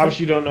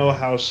 Obviously you don't know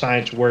how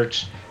science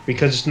works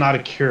because it's not a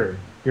cure.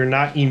 You're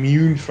not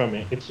immune from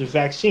it. It's a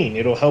vaccine.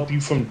 It'll help you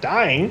from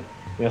dying.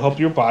 It'll help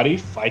your body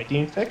fight the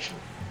infection.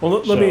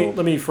 Well,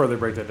 let me further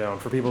break that down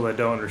for people that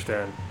don't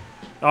understand.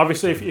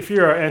 Obviously, if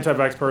you're an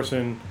anti-vax person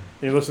and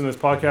you listen to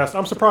this podcast,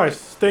 I'm surprised.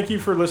 Thank you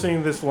for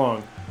listening this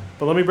long.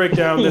 But let me break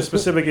down this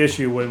specific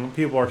issue when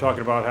people are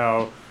talking about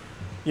how,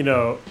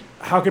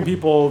 how can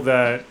people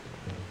that,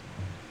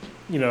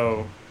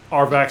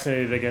 are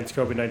vaccinated against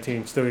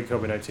COVID-19 still get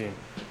COVID-19?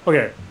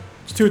 Okay,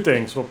 it's two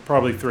things, well,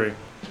 probably three.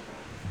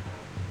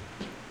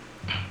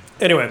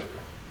 Anyway,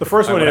 the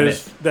first one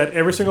is that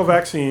every single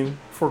vaccine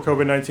for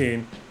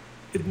COVID-19,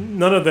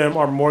 none of them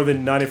are more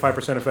than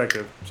 95%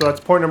 effective. So that's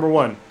point number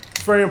one.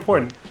 It's very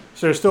important.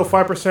 So there's still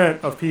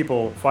 5% of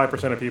people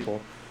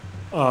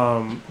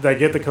that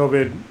get the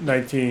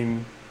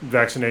COVID-19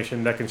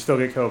 vaccination that can still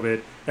get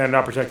COVID and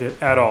not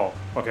protected at all,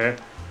 okay?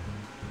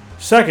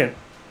 Second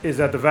is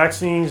that the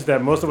vaccines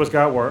that most of us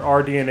got were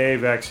rDNA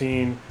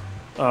vaccine,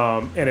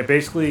 and it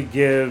basically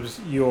gives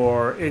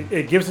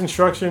it gives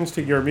instructions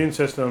to your immune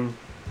system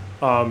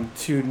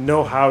to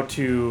know how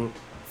to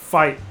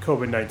fight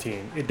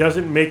COVID-19. It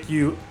doesn't make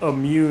you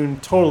immune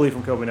totally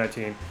from COVID-19.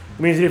 It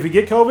means that if you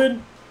get COVID,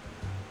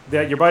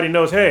 that your body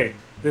knows, hey,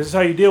 this is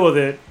how you deal with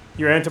it.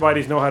 Your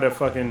antibodies know how to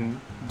fucking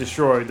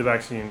destroy the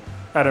vaccine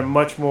at a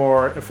much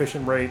more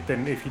efficient rate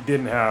than if you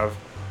didn't have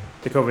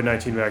the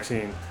COVID-19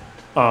 vaccine.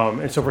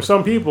 And so for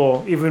some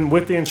people, even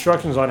with the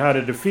instructions on how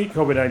to defeat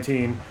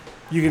COVID-19,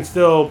 you can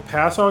still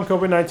pass on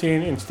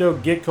COVID-19 and still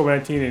get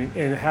COVID-19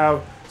 and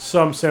have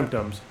some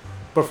symptoms.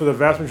 But for the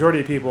vast majority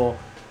of people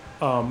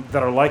that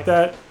are like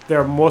that,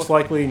 they're most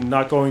likely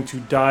not going to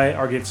die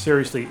or get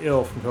seriously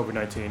ill from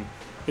COVID-19.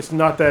 It's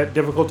not that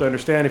difficult to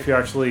understand if you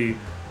actually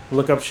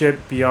look up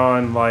shit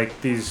beyond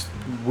like these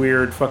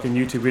weird fucking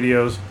YouTube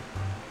videos.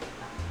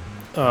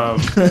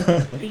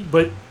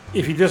 But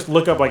if you just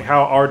look up like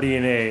how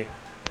rDNA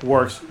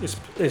works,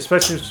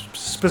 especially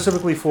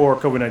specifically for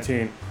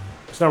COVID-19,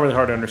 it's not really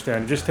hard to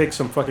understand. It just takes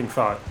some fucking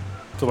thought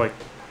to like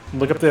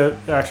look up the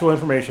actual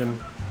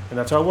information, and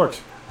that's how it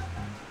works.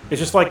 It's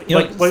just like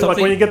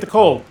when you get the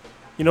cold,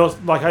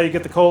 like how you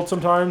get the cold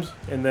sometimes,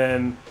 and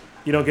then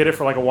you don't get it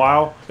for like a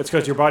while. It's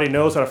because your body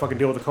knows how to fucking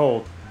deal with the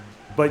cold.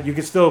 But you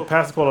can still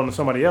pass the cold on to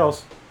somebody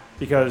else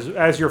because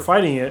as you're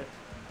fighting it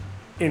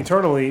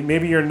internally,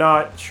 maybe you're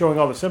not showing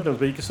all the symptoms,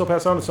 but you can still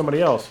pass it on to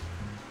somebody else.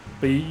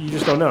 But you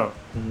just don't know.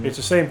 Mm-hmm. It's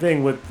the same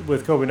thing with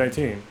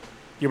COVID-19.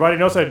 Your body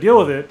knows how to deal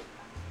with it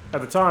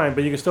at the time,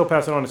 but you can still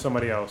pass it on to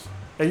somebody else.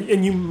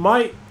 And you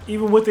might,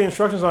 even with the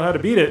instructions on how to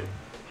beat it,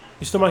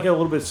 you still might get a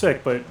little bit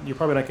sick, but you're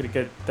probably not going to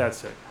get that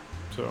sick.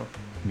 So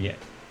Yeah.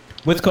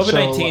 With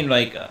COVID-19,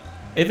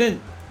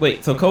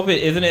 so COVID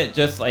isn't it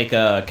just like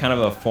a kind of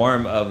a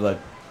form of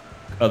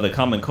the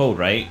common cold,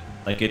 right?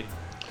 Like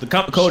the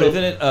common cold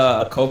isn't it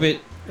a COVID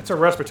it's a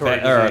respiratory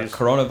or a disease.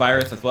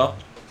 coronavirus as well?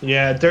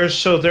 Yeah, there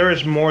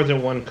is more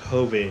than one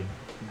COVID.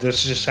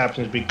 This just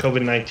happens to be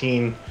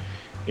COVID-19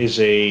 is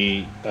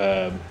a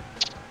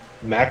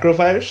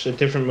macrovirus, a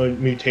different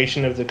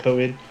mutation of the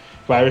COVID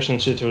virus,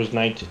 and since it was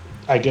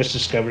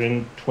discovered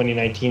in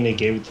 2019, they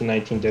gave it the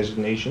 19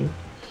 designation.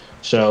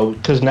 So,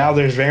 because now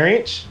there's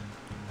variants,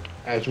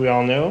 as we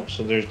all know,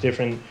 so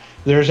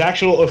there's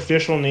actual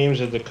official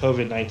names of the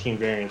COVID-19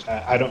 variants.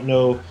 I don't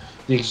know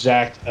the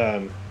exact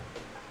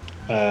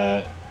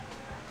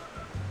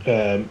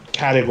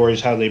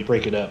categories, how they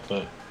break it up,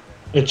 but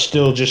it's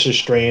still just a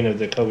strain of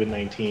the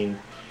COVID-19,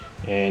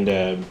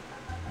 and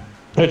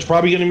it's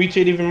probably going to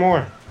mutate even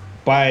more.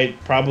 By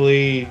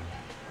probably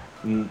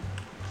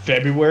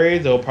February,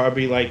 there'll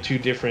probably be like 2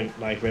 different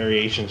like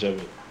variations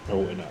of it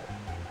or whatnot,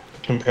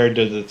 compared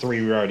to the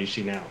 3 we already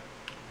see now.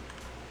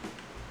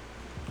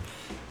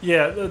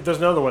 Yeah, there's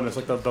another one that's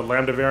like the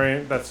Lambda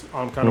variant that's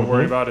I'm kind of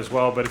worried about as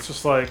well, but it's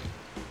just like,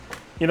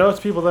 it's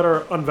people that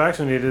are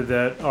unvaccinated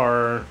that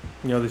are,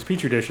 these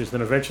petri dishes.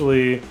 Then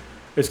eventually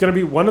it's going to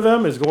be one of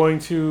them is going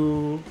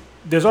to.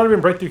 There's already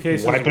been breakthrough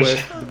cases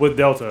with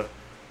Delta.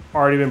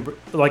 Already been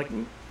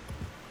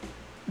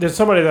there's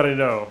somebody that I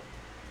know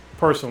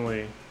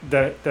personally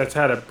that's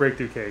had a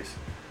breakthrough case,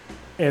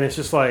 and it's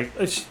just like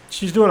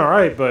she's doing all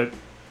right, but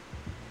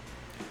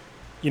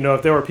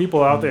if there were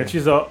people out there, and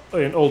she's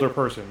an older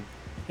person,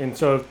 and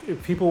so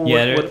if people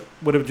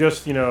would have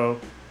just do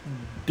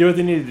what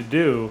they needed to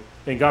do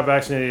and got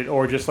vaccinated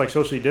or just like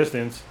socially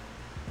distanced,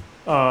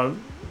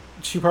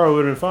 she probably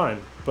would have been fine.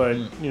 But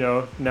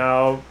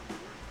now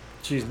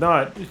she's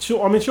not. She's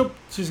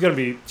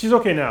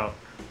okay now,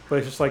 but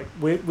it's just like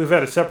we've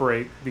had to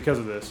separate because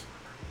of this,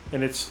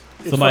 and it's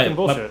fucking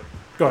bullshit.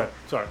 Go ahead.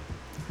 Sorry.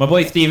 My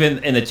boy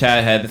Steven in the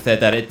chat had said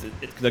that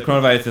the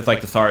coronavirus is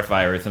like the SARS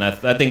virus, and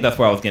I think that's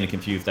where I was getting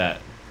confused at.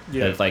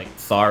 Yeah. That it's like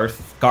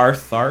SARS, yeah.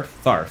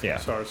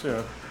 SARS,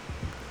 yeah.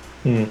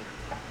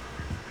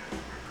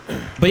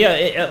 But yeah,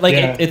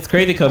 it's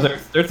crazy because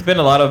there's been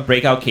a lot of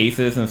breakout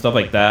cases and stuff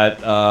like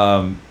that.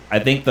 I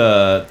think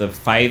the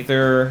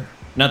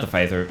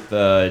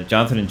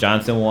Johnson &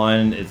 Johnson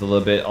one is a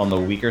little bit on the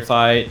weaker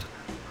side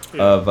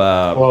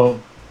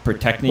of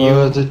protecting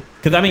you.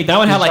 Because that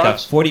one had like a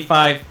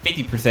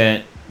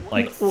 45-50%.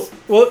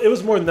 Well, it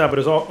was more than that, but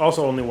it was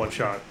also only one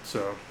shot.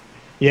 So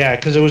yeah,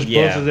 because it was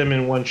both of them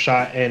in one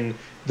shot, and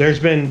there's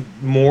been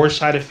more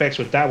side effects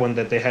with that one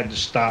that they had to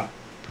stop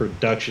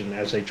production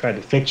as they tried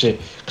to fix it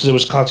because it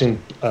was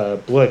causing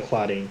blood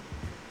clotting,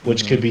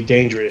 which could be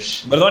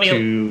dangerous. But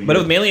it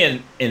was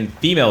mainly in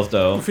females,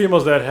 though.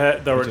 Females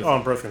that were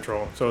on birth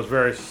control, so it was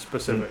very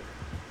specific.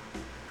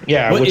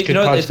 Yeah, which could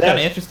cause it's kind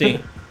of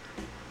interesting.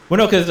 Well,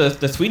 no, because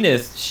the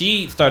sweetness,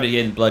 she started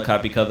getting blood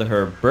clot because of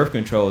her birth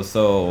control.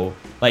 So,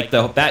 like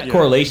that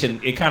correlation,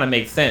 it kind of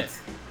makes sense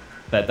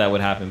that would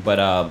happen. But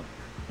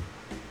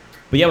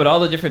yeah, with all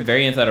the different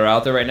variants that are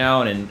out there right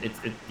now, and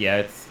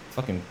it's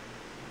fucking,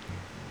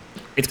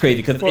 it's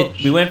crazy because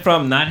we went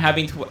from not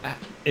having to,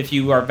 if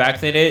you are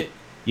vaccinated,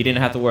 you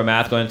didn't have to wear a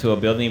mask going into a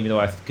building, even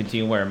though I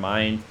continue wearing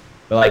mine.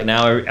 But like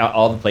now,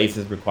 all the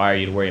places require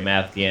you to wear a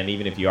mask again,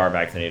 even if you are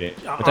vaccinated,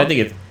 which I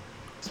think it's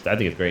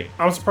great.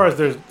 I'm surprised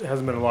there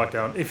hasn't been a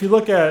lockdown. If you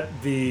look at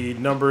the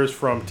numbers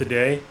from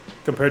today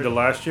compared to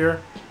last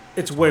year,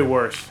 it's way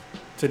worse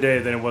today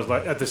than it was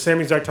at the same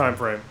exact time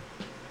frame.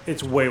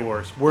 It's way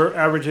worse. We're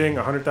averaging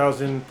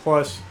 100,000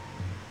 plus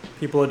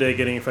people a day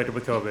getting infected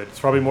with COVID. It's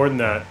probably more than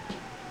that.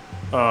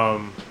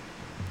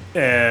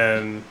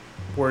 And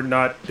we're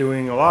not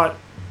doing a lot.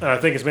 And I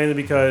think it's mainly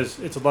because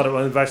it's a lot of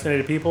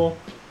unvaccinated people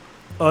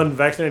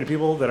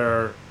that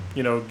are,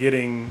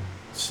 getting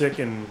sick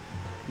and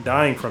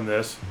dying from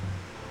this,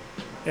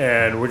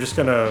 and we're just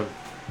gonna.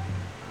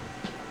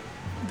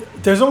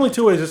 There's only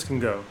 2 ways this can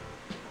go,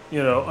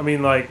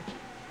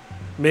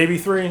 maybe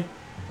 3.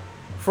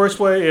 First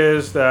way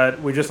is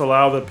that we just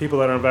allow the people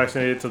that are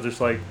unvaccinated to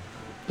just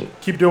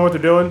keep doing what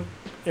they're doing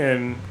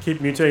and keep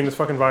mutating this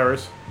fucking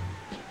virus,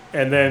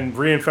 and then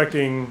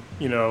reinfecting,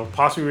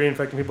 possibly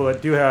reinfecting people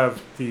that do have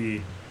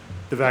the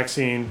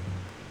vaccine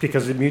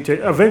because it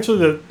mutates.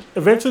 Eventually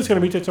it's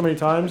going to mutate so many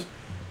times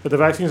that the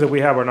vaccines that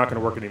we have are not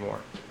going to work anymore.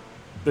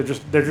 They're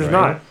just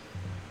not,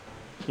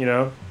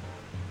 And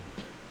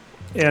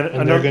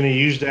they're going to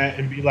use that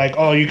and be like,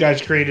 "Oh, you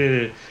guys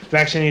created a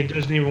vaccine; it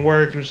doesn't even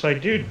work." And it's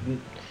like, dude,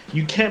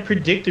 you can't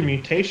predict a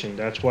mutation.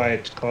 That's why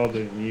it's called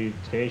a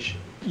mutation.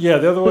 Yeah,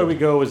 the other way we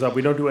go is that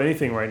we don't do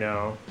anything right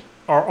now,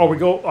 or we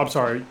go. I'm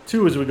sorry.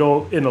 2 is we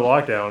go into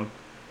lockdown,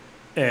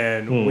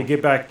 and we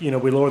get back. We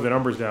lower the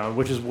numbers down,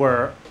 which is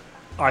where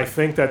I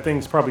think that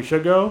things probably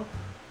should go.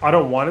 I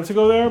don't want it to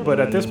go there, but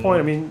at this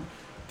point,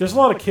 there's a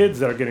lot of kids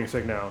that are getting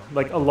sick now,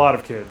 like a lot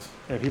of kids,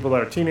 and people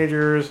that are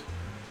teenagers,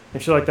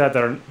 and shit like that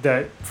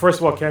that first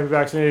of all can't be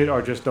vaccinated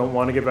or just don't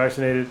want to get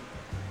vaccinated,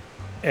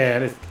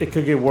 and it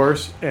could get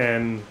worse.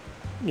 And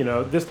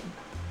this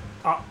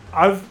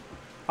I've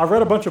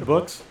read a bunch of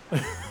books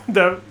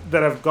that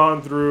have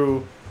gone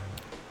through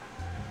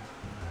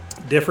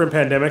different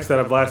pandemics that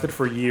have lasted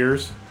for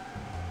years.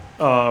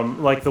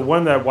 Like the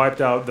one that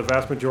wiped out the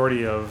vast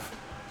majority of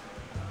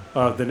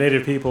the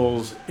native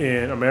peoples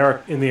in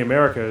the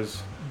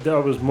Americas,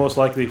 that was most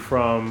likely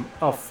from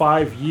a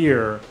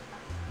 5-year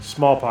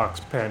smallpox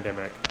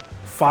pandemic.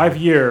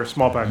 5-year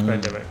smallpox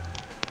pandemic.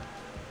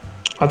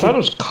 I thought it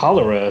was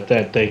cholera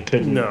that they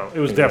couldn't. No, it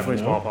was definitely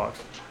smallpox.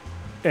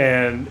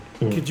 And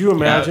could you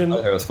imagine?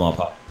 Yeah, it was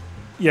smallpox.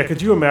 Yeah,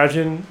 could you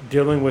imagine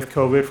dealing with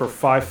COVID for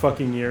 5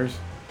 fucking years?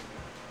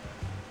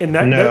 And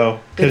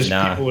no, because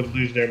people would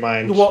lose their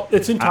minds. Well,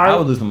 it's entirely. I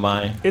would lose my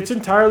mind. It's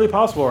entirely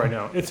possible right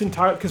now. It's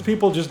because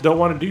people just don't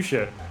want to do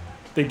shit.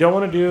 They don't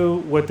want to do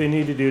what they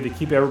need to do to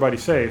keep everybody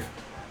safe,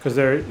 because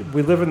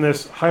we live in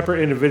this hyper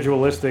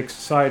individualistic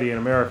society in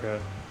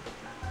America,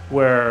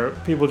 where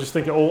people just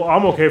think, oh,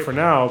 I'm okay for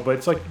now, but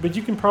it's like, but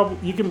you can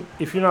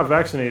if you're not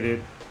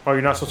vaccinated or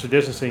you're not social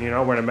distancing, you're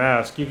not wearing a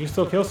mask, you can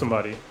still kill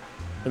somebody,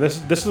 and this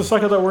is the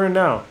cycle that we're in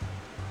now.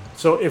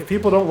 So if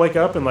people don't wake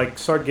up and like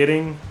start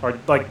getting or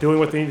like doing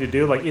what they need to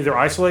do, like either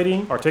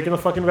isolating or taking the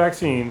fucking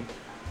vaccine,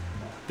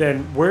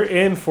 then we're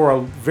in for a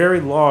very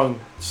long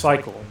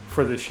cycle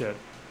for this shit.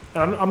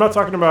 And I'm not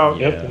talking about.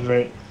 Yep,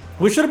 right.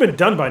 We should have been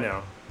done by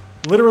now.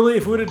 Literally,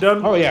 if we would have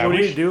done what we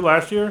needed to do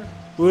last year,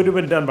 we would have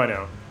been done by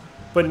now.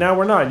 But now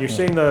we're not.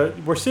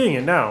 And we're seeing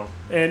it now,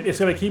 and it's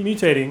going to keep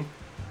mutating.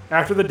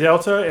 After the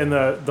Delta and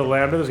the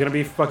Lambda, there's going to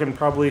be fucking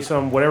probably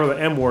some whatever the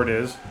M word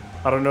is.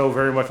 I don't know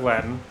very much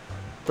Latin.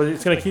 But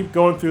it's going to keep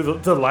going through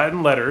the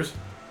Latin letters,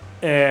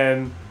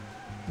 and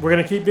we're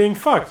going to keep being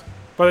fucked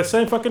by the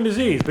same fucking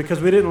disease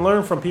because we didn't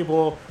learn from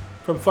people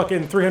from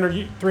fucking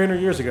 300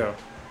 years ago,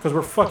 because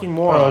we're fucking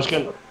morons.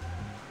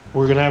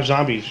 We're going to have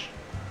zombies.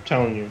 I'm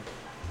telling you.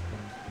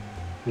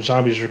 The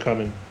zombies are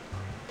coming.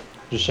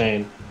 Just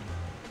saying.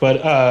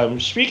 But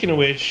speaking of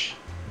which,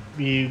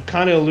 you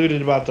kind of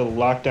alluded about the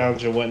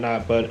lockdowns and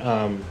whatnot, but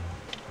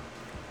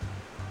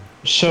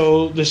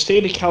so the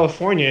state of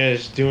California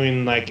is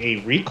doing like a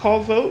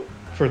recall vote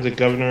for the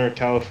governor of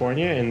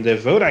California, and the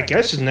vote, I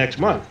guess, is next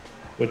month,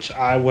 which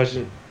I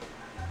wasn't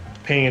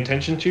paying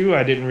attention to.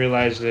 I didn't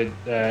realize that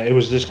it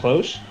was this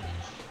close.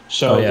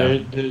 So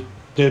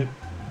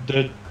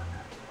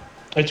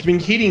it's been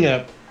heating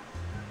up.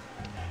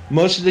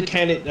 Most of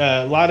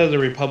a lot of the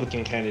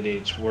Republican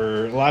candidates a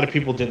lot of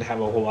people didn't have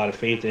a whole lot of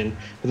faith in.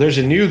 But there's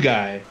a new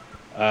guy,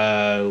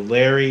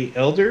 Larry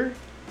Elder.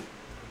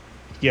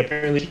 Yeah,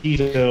 apparently he's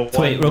the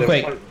one. Wait, real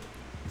quick.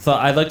 So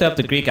I looked up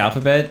the Greek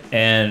alphabet,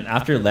 and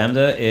after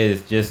lambda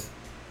is just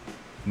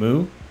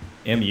mu,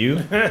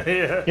 M-U.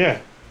 Yeah.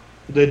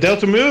 The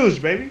Delta Mu's,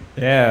 baby.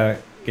 Yeah,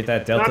 get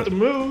that Delta. Not the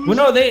Mu's. Well,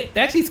 no, they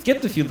actually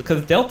skipped a few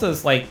because Delta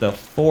is like the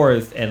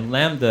 4th, and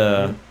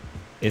lambda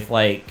is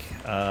like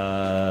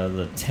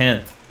the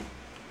 10th.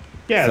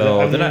 Yeah,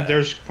 so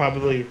there's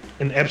probably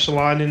an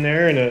epsilon in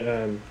there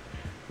and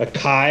a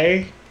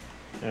chi.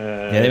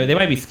 Yeah, they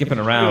might be skipping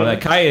around.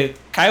 Kai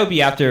would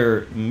be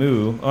after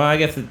mu. Well, I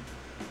guess it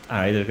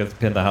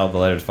depends on how the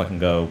letters fucking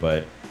go,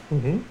 but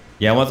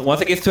yeah,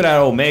 once it gets to that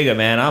omega,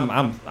 man, I'm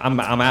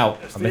out.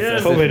 I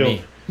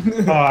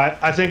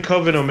think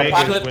COVID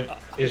omega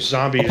is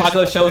zombies.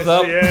 Apocalypse shows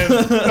up.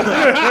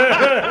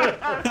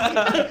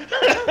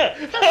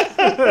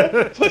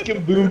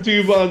 Fucking boom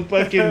tube on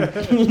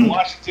fucking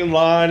Washington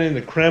lawn and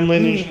the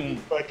Kremlin and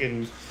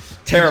fucking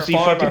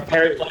Terraform.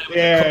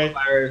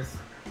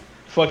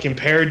 Fucking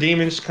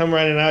parademons come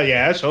running out.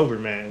 Yeah, it's over,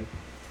 man.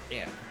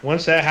 Yeah.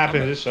 Once that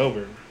happens, it's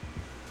over.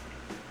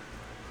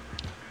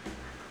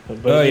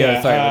 But, sorry,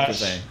 what you're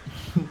saying.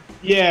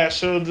 Yeah,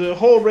 so the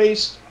whole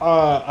race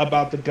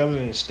about the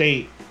governor and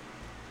state,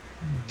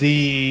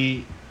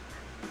 I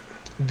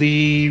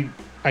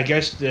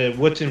guess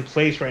what's in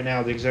place right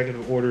now, the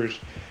executive orders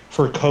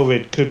for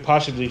COVID could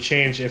possibly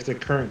change if the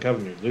current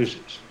governor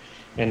loses.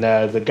 And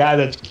the guy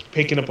that's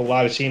picking up a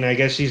lot of steam, I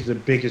guess he's the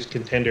biggest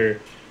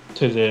contender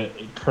to the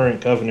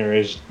current governor,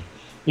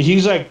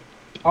 he's like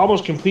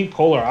almost complete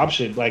polar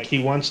opposite. Like he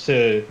wants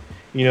to,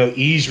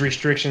 ease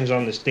restrictions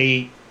on the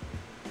state,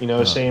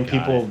 saying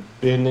people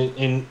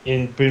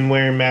been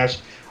wearing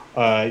masks,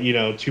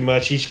 too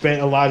much. He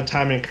spent a lot of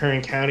time in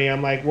Kern County.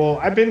 I'm like, well,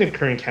 I've been to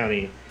Kern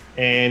County,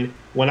 and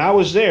when I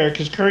was there,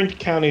 because Kern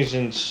County is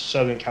in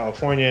Southern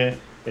California,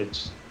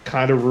 it's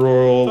kind of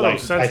rural. I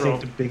think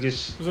the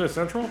biggest. Is it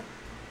central?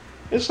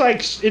 It's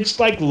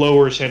like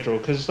lower central,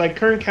 because like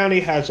Kern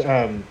County has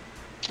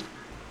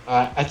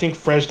I think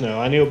Fresno.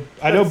 I know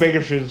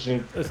Bakersfield's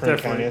in Kern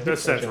County.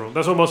 That's central.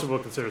 That's what most people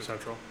consider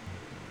central.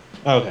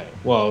 Okay,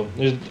 well,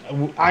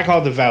 I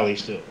call it the valley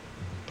still,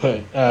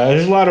 but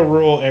there's a lot of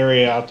rural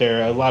area out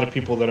there. A lot of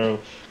people that are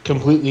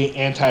completely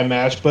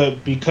anti-mask,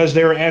 but because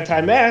they were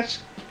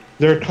anti-mask,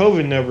 their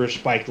COVID numbers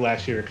spiked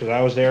last year. Because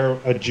I was there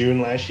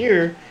June last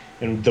year,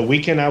 and the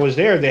weekend I was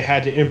there, they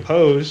had to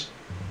impose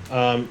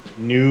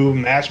new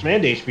mask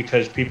mandates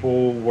because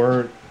people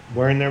weren't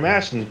wearing their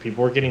masks, and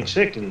people were getting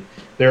sick, and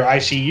their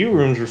ICU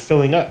rooms were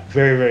filling up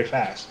very, very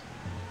fast.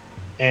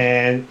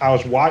 And I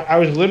was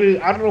literally,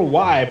 I don't know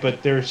why,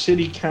 but their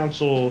city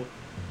council,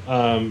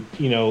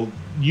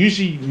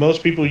 usually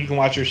most people, you can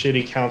watch your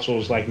city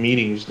council's like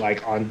meetings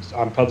like on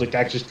public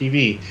access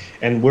TV,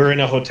 and we're in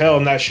a hotel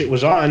and that shit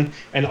was on,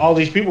 and all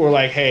these people were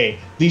like, hey,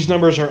 these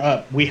numbers are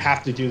up, we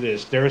have to do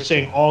this. They were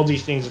saying all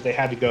these things that they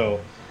had to go.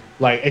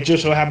 Like, it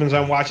just so happens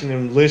I'm watching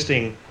them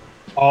listing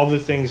all the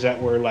things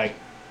that were like,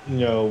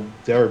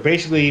 there were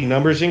basically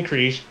numbers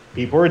increased,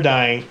 people are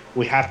dying,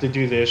 we have to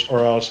do this, or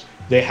else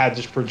they had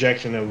this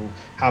projection of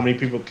how many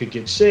people could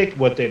get sick,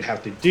 what they'd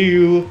have to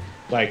do,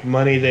 like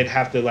money they'd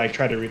have to like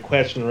try to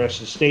request from the rest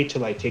of the state to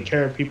like take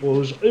care of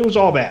people. It was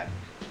all bad.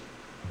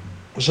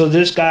 So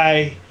this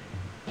guy,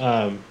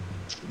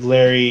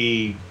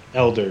 Larry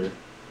Elder,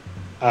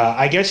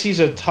 I guess he's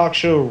a talk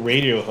show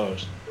radio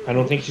host. I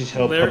don't think he's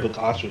held public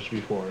office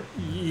before.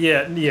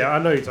 Yeah, I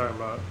know you're talking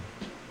about.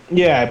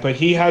 Yeah, but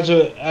he has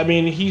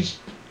he's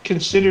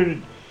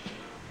considered,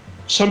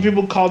 some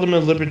people call him a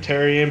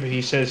libertarian, but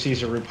he says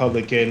he's a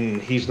Republican.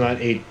 He's not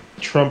a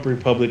Trump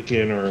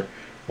Republican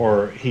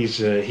or he's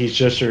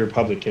just a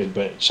Republican.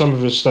 But some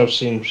of his stuff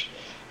seems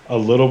a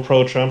little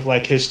pro-Trump,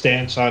 like his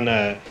stance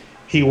on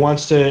he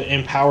wants to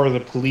empower the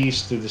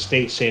police through the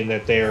state, saying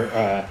that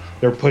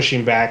they're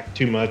pushing back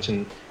too much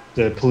and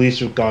the police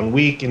have gone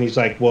weak. And he's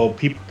like, well,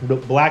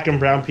 black and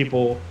brown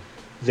people,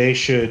 they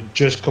should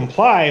just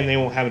comply and they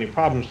won't have any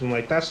problems. And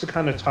like, that's the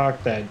kind of talk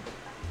that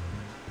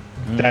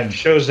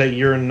shows that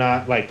you're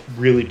not like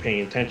really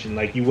paying attention.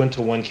 Like, you went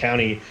to one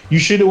county, you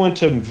should have went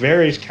to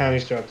various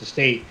counties throughout the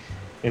state,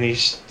 and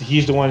he's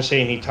the one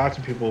saying he talked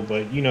to people,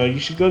 but you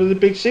should go to the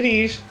big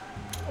cities.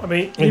 I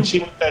mean, and see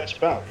what that's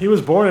about. He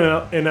was born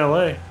in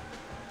L.A.,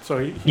 so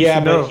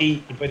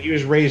he but he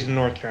was raised in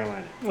North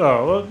Carolina.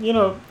 Oh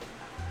well,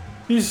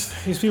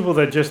 these people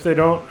that just they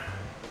don't.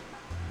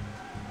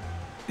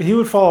 He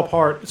would fall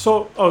apart.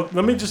 So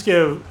let me just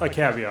give a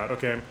caveat,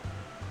 okay?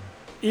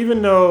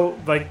 Even though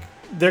like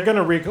there's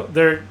gonna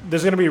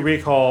be a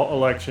recall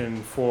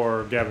election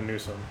for Gavin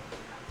Newsom.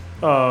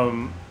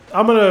 I'm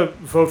gonna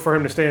vote for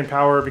him to stay in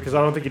power because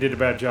I don't think he did a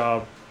bad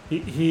job.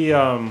 He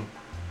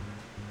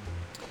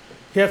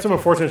had some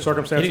unfortunate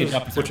circumstances,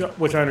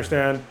 which I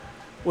understand.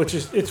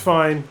 It's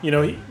fine.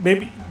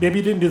 Maybe he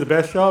didn't do the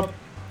best job,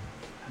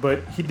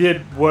 but he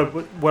did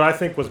what I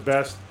think was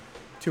best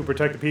to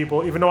protect the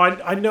people. Even though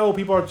I know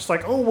people are just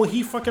like, oh well,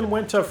 he fucking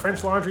went to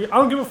French Laundry. I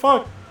don't give a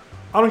fuck.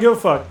 I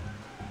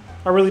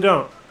really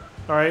don't.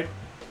 All right,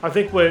 I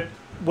think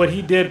what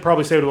he did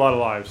probably saved a lot of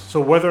lives. So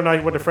whether or not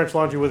he went to French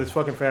Laundry with his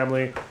fucking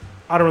family,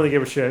 I don't really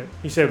give a shit.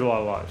 He saved a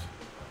lot of lives.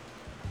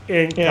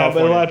 In California.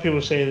 But a lot of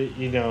people say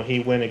that he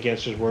went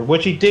against his word,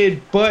 which he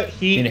did, but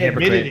he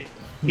admitted it.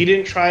 He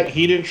didn't try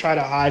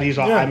to hide. He's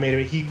all, I made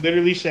it. He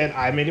literally said,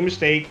 I made a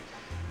mistake.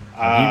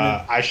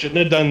 I shouldn't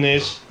have done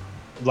this.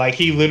 Like,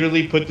 he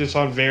literally put this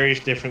on various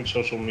different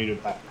social media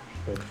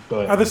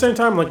platforms. At the same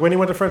time, like when he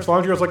went to French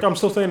Laundry, I was like, I'm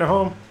still staying at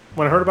home.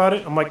 When I heard about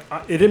it, I'm like,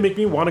 it didn't make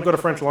me want to go to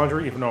French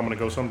Laundry, even though I'm gonna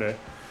go someday.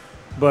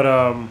 But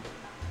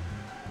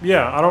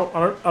yeah, I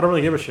don't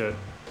really give a shit.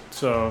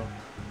 So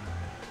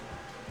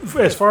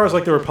as far as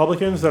like the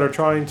Republicans that are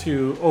trying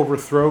to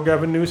overthrow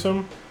Gavin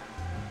Newsom,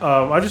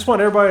 I just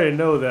want everybody to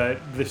know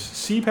that the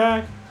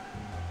CPAC,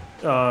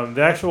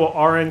 the actual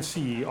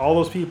RNC, all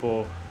those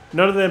people,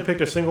 none of them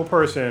picked a single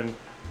person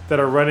that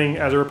are running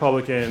as a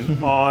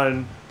Republican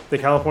on the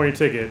California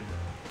ticket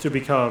to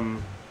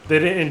become. They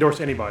didn't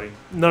endorse anybody,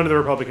 none of the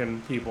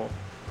Republican people,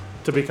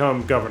 to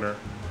become governor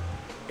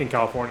in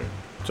California.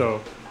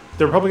 So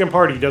the Republican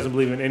Party doesn't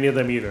believe in any of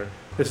them either.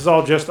 This is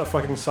all just a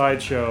fucking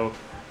sideshow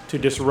to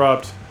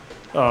disrupt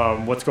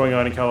what's going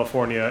on in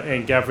California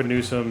and Gavin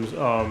Newsom's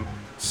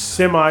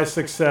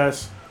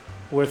semi-success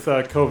with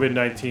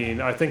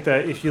COVID-19. I think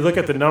that if you look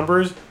at the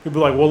numbers, you'll be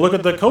like, well, look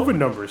at the COVID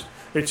numbers.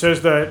 It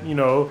says that,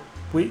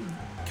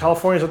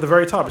 California's at the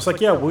very top. It's like,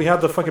 yeah, we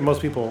have the fucking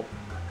most people,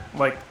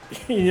 like,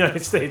 in the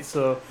United States.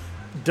 So,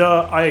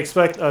 I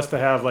expect us to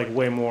have, like,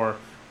 way more.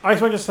 I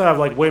expect us to have,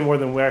 like, way more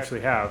than we actually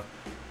have.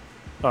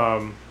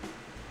 But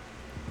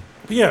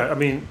yeah, I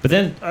mean, but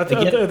then I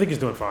think he's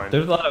doing fine.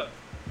 There's a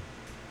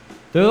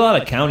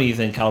lot of counties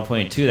in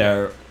California too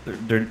that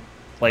they're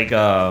like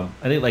I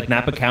think like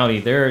Napa County,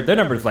 their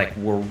numbers like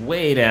were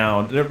way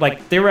down.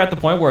 They were at the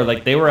point where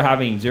like they were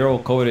having zero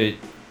COVID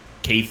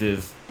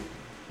cases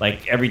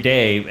like every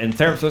day. In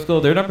San Francisco,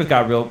 their numbers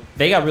got real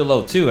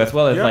low too, as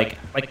well as like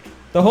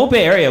the whole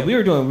Bay Area. We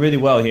were doing really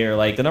well here.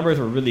 Like the numbers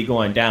were really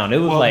going down. It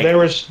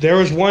was there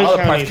was one all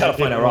county the parts of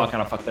California were all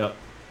kind of fucked up.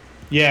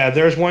 Yeah,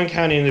 there's one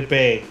county in the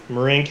Bay,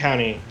 Marin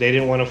County. They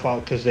didn't want to follow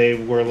because they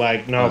were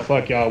like, no,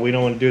 fuck y'all, we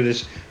don't want to do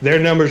this. Their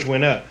numbers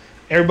went up.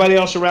 Everybody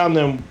else around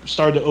them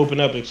started to open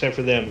up except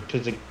for them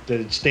because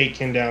the state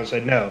came down and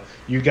said, no,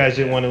 you guys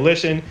didn't want to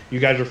listen.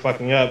 You guys are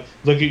fucking up.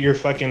 Look at your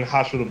fucking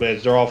hospital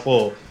beds. They're all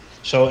full.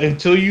 So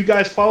until you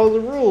guys follow the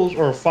rules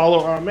or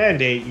follow our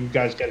mandate, you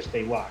guys got to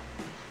stay locked.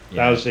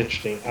 Yeah. That was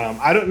interesting.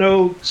 I don't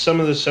know some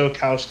of the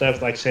SoCal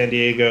stuff like San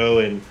Diego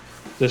and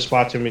the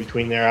spots in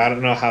between there. I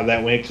don't know how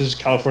that went because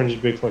California's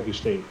a big fucking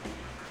state.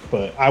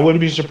 But I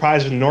wouldn't be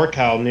surprised if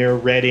NorCal near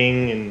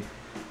Redding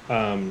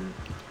and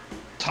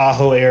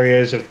Tahoe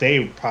areas if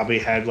they probably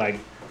had like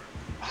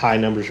high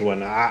numbers or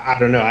whatnot. I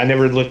don't know. I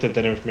never looked at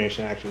that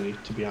information actually,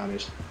 to be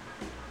honest.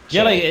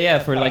 Yeah,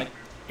 for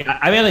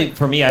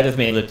me, I just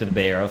mainly looked in the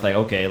Bay Area. I was like,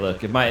 okay,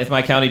 look, if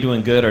my county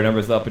doing good or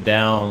numbers up or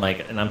down,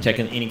 like, and I'm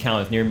checking any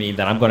counties near me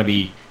that I'm going to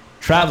be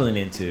traveling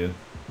into.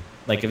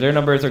 Like, if their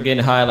numbers are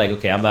getting high, like,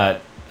 okay, I'm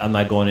not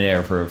going in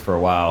there for a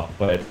while,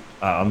 but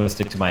I'm going to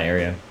stick to my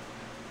area.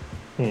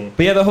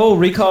 But yeah, the whole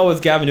recall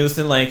with Gavin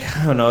Newsom, like,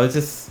 I don't know,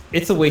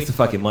 it's a waste of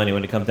fucking money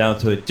when it comes down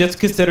to it. Just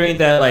considering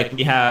that, like,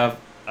 we have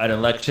an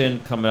election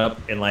coming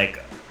up in like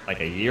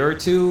a year or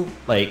two,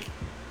 like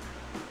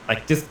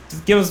just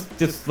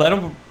let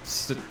them.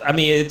 I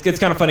mean, it's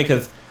kind of funny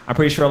because I'm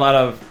pretty sure a lot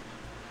of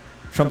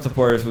Trump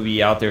supporters will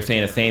be out there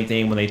saying the same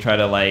thing when they try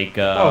to like.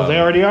 They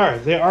already are.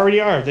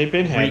 They've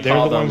been had. They're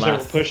the ones that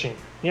were pushing.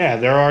 Yeah,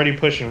 they're already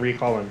pushing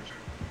recalling.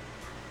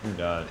 Oh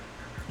God.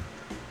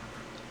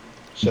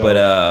 So.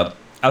 But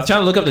I was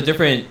trying to look up the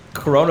different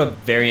corona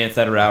variants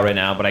that are out right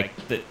now, but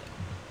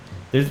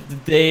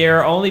there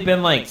are only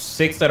been like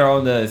 6 that are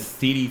on the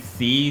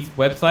CDC's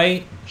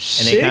website, and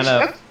 6? they kind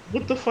of.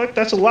 What the fuck?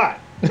 That's a lot.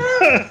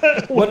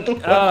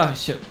 What?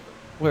 Shit.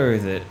 Where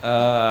is it?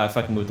 I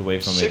fucking moved away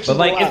from it. But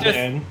like, it's just.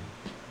 Man.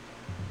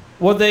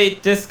 Well, they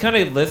just kind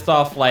of list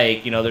off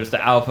like, you know, there's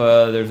the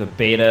alpha, there's a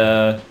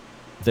beta,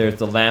 there's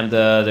the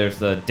lambda, there's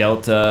the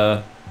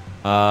delta,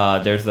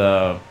 there's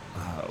the.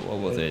 What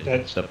was it?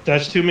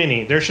 That's too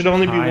many. There should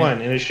only be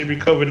one, and it should be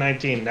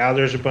COVID-19. Now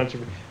there's a bunch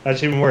of.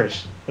 That's even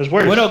worse. That's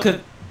worse. Well, no, because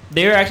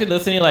they were actually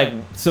listening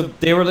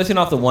they were listing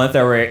off the ones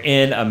that were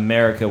in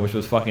America, which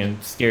was fucking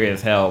scary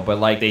as hell. But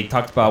like they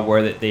talked about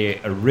where they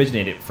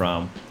originated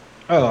from.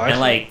 Oh, I see.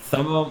 Like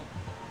some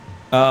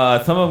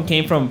of them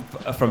came from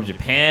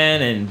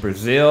Japan and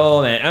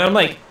Brazil, and I'm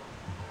like,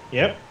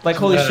 yep, like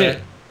holy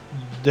shit.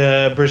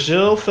 The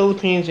Brazil,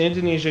 Philippines,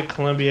 Indonesia,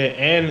 Colombia,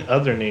 and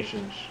other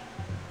nations.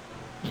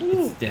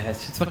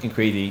 It's fucking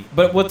crazy.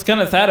 But what's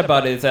kind of sad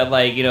about it is that,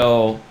 like, you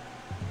know,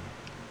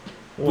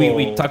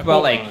 we talk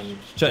about like,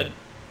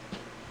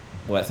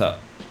 what's up?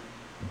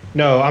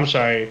 No, I'm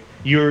sorry.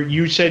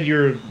 You said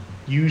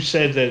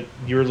that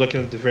you were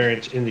looking at the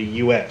variants in the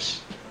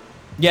U.S.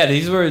 Yeah,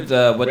 these were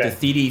the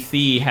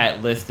CDC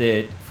had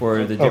listed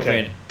for the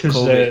different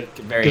COVID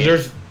variants.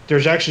 Because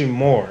there's actually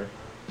more.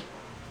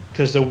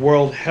 Because the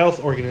World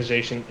Health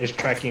Organization is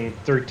tracking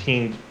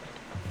 13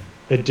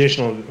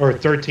 additional, or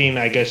 13,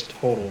 I guess,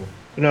 total.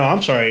 No,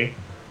 I'm sorry.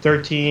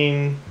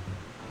 17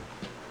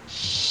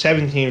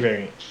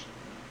 variants.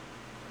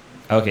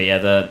 Okay, yeah,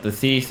 the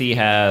CDC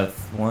has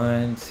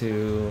 1,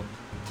 2,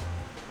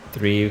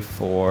 3,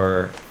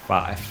 4,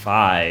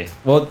 5.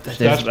 Well, I think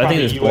there's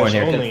more in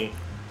here. Only.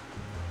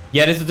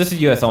 Yeah, this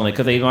is U.S. only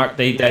because they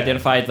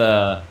identified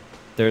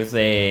there's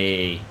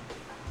an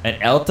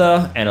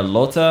ELTA and a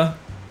LOTA.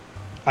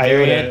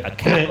 Iota, a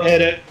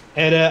Kappa.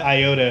 Eta,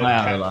 Iota.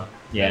 Kappa.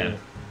 Yeah.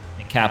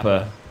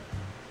 Kappa.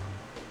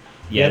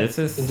 Yeah, this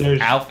is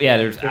alpha. Yeah,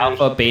 there's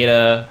alpha,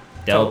 beta,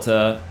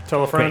 delta,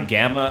 tell a friend,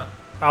 gamma.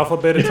 Alpha,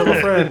 beta, tell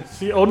a friend.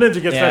 See, old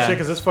Ninja gets that shit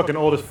because it's fucking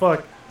old as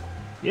fuck.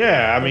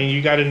 Yeah, I mean,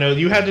 you got to know.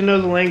 You had to know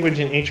the language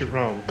in ancient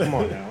Rome. Come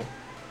on now.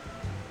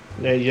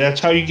 That's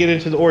how you get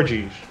into the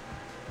orgies.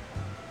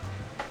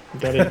 You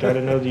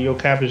gotta know the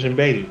kappas and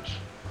betas.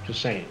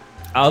 Just saying.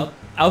 I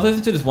was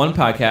listening to this one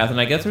podcast,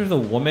 and I guess there's a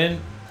woman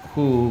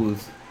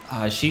who's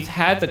she's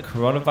had the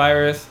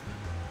coronavirus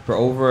for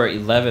over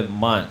 11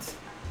 months,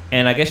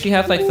 and I guess she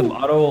has like an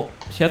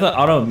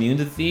autoimmune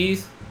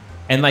disease,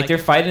 and like they're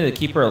fighting to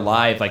keep her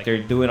alive. Like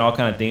they're doing all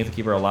kind of things to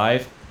keep her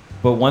alive.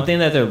 But one thing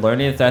that they're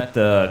learning is that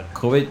the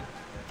COVID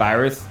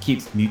virus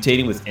keeps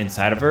mutating what's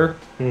inside of her,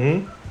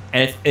 and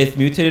it's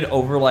mutated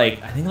over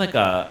like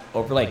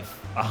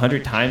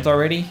 100 times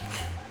already.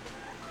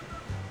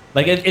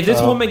 Like if this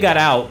woman got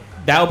out,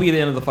 that would be the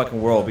end of the fucking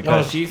world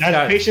because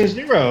that's patient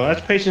zero.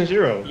 That's patient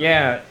zero.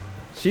 Yeah,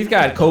 she's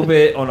got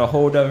COVID on a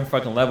whole different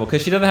fucking level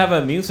because she doesn't have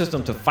an immune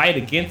system to fight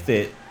against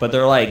it. But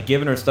they're like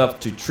giving her stuff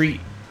to treat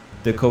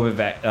the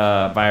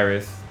COVID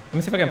virus. Let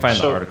me see if I can find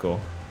the article.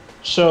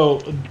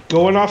 So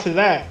going off of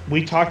that,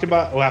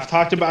 I've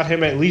talked about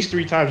him at least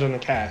 3 times on the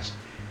cast,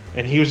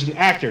 and he was an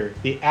actor.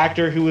 The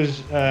actor who was,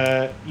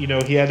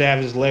 he had to have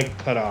his leg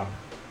cut off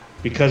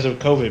because of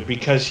COVID,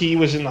 because he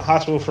was in the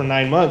hospital for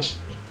 9 months.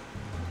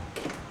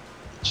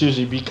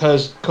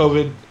 Because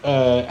COVID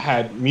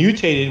had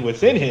mutated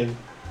within him,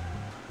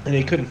 and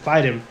they couldn't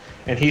fight him,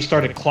 and he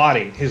started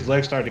clotting. His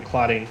leg started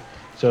clotting,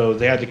 so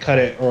they had to cut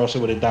it, or else it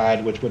would have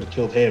died, which would have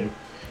killed him.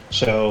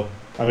 So,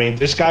 I mean,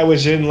 this guy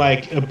was in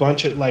like a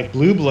bunch of like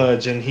Blue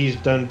Bloods, and he's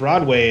done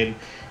Broadway,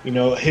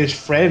 and his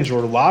friends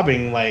were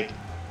lobbying like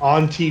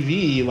on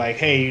TV, like,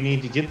 "Hey, you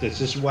need to get this.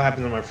 This is what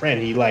happened to my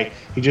friend.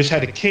 He just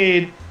had a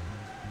kid,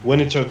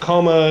 went into a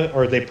coma,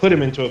 or they put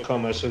him into a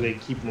coma so they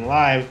keep him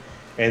alive,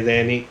 and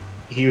then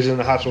he was in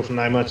the hospital for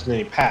 9 months, and then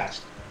he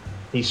passed.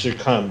 He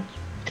succumbed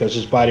because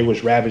his body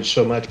was ravaged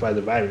so much by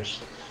the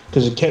virus,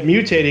 because it kept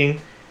mutating,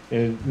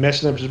 and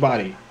messing up his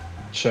body.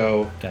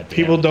 So Goddamn.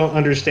 people don't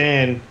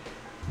understand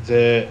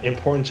the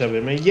importance of it.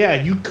 I mean,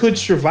 yeah, you could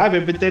survive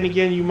it, but then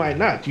again, you might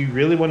not. Do you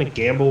really want to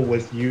gamble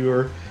with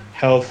your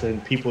health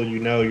and people you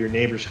know, your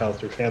neighbor's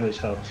health or family's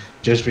health,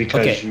 just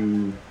because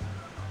you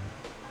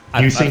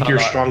think you're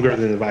stronger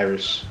than the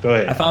virus? Go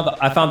ahead. I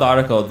found the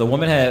article. The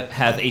woman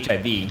has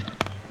HIV,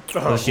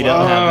 so she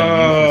doesn't have an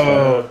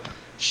immune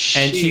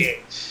system.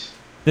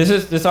 And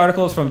this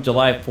article is from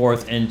July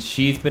 4th, and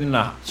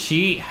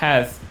she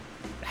has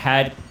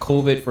had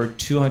COVID for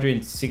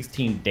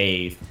 216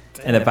 days,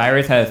 and the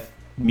virus has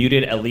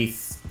muted at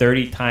least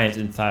 30 times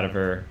inside of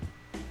her.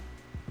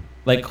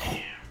 Like,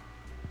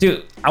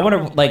 dude, I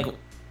wonder, like,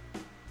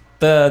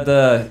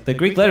 the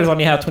Greek letters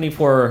only have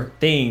 24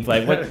 things.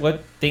 Like,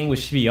 what thing would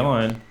she be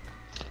on?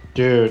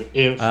 Dude,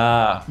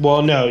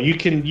 well, no, you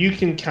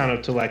can count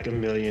up to like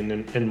 1 million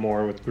and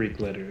more with Greek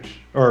letters.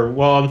 Or,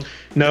 well,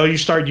 no, you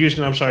start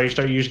using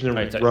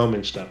the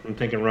Roman stuff. I'm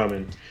thinking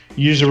Roman.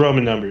 Use the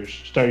Roman numbers.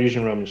 Start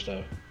using Roman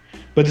stuff.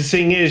 But the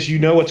thing is, you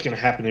know what's gonna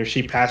happen. If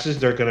she passes,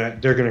 they're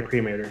gonna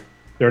cremate her.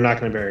 They're not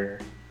gonna bury her.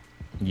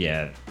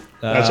 Yeah,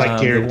 that's like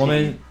guaranteed. The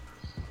woman,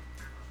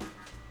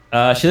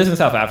 she lives in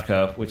South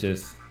Africa, which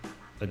is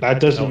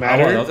that doesn't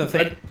matter. I was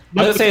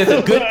gonna say it's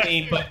a good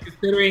thing, but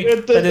considering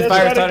that this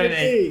virus started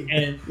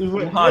in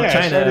Wuhan,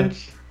 China,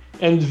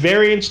 and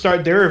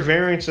there are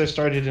variants that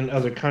started in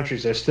other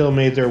countries that still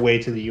made their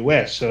way to the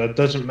U.S. So it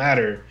doesn't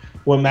matter.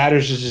 What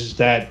matters is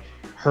that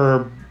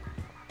her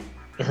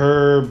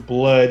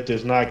blood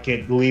does not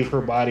leave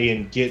her body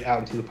and get out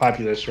into the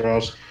populace, or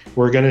else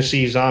we're gonna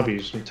see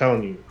zombies. I'm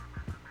telling you,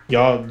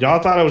 y'all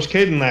thought I was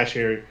kidding last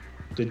year.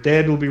 The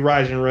dead will be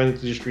rising, running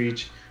through the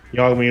streets.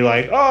 Y'all gonna be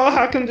like, oh,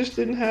 how come this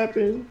didn't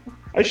happen?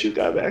 I should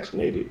got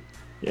vaccinated.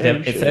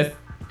 Yeah, it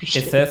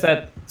says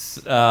that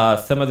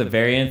some of the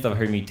variants of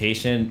her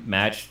mutation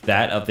match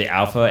that of the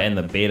alpha and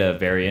the beta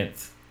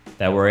variants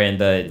that were in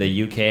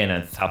the UK and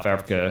in South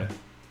Africa.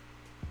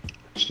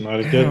 That's not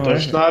a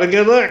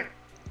good look.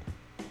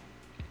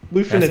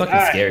 We finna That's fucking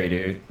die. Scary,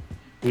 dude.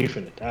 We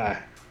finna die.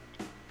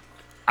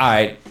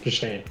 Alright. Just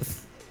saying.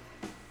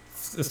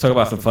 Let's talk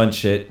about some fun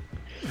shit.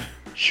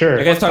 Sure.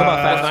 You guys talk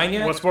about Fast 9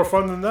 yet? What's more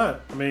fun than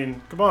that? I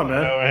mean, come on,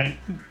 man. No, right?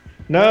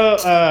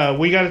 No,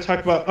 we gotta talk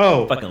about...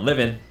 Fucking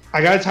living.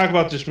 I gotta talk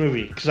about this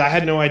movie, because I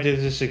had no idea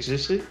this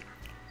existed.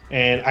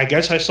 And I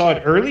guess I saw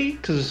it early,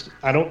 because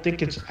I don't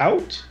think it's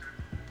out,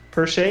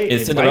 per se.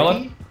 Is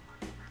Cinderella?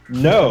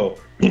 No.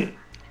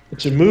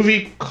 It's a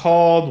movie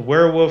called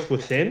Werewolf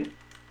Within.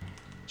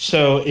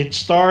 So it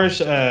stars,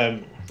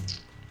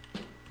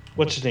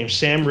 what's his name?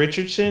 Sam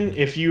Richardson.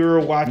 If you were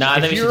watching, I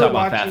think we should talk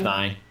about Fast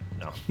 9.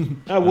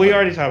 No. We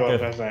already talked about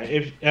Fast 9.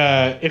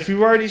 If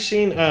you've already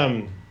seen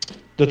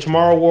the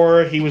Tomorrow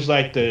War, he was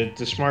like the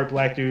smart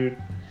black dude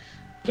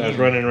that was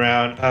running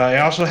around.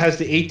 It also has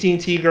the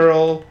AT&T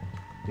girl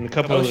and a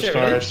couple of the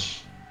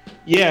stars.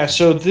 Really? Yeah.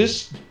 So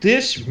this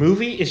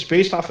movie is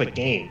based off a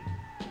game,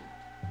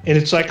 and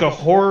it's like a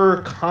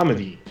horror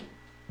comedy.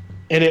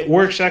 And it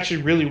works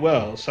actually really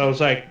well. So I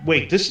was like,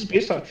 wait, this is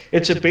based off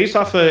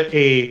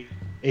a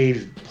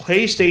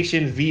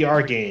PlayStation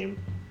VR game.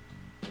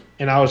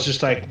 And I was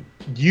just like,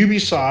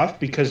 Ubisoft,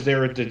 because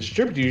they're the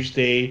distributors,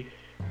 they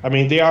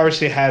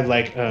obviously had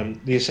like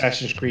the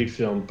Assassin's Creed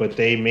film, but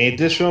they made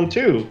this film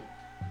too.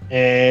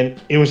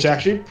 And it was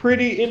actually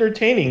pretty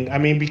entertaining. I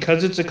mean,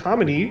 because it's a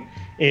comedy,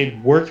 it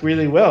worked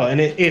really well. And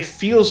it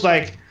feels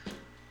like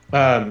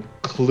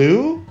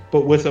Clue,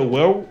 but with a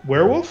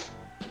werewolf.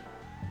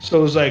 So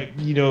it was like,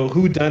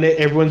 who done it?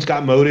 Everyone's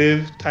got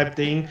motive type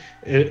thing.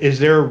 Is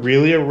there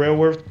really a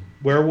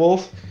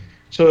werewolf?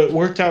 So it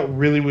worked out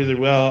really, really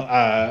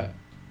well.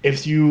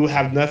 If you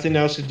have nothing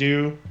else to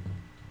do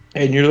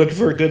and you're looking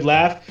for a good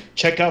laugh,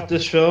 check out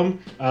this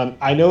film.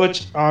 I know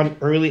it's on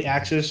early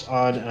access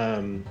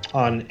on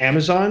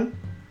Amazon,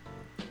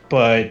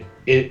 but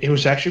it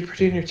was actually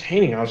pretty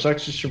entertaining. I was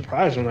actually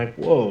surprised. I'm like,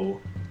 whoa,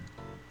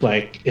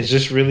 like, is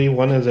this really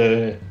one of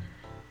the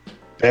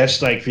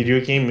best like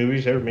video game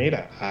movies ever made?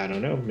 I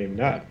don't know, maybe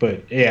not,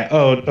 but yeah.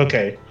 Oh,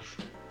 okay.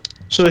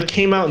 So it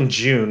came out in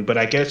June, but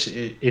I guess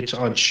it's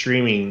on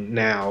streaming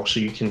now, so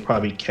you can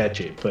probably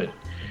catch it. But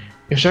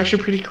it's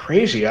actually pretty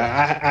crazy.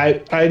 I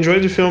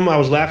enjoyed the film. I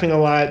was laughing a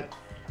lot.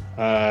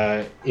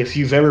 If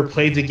you've ever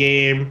played the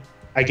game,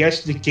 I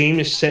guess the game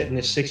is set in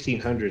the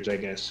 1600s, I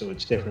guess, so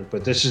it's different.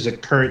 But this is a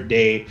current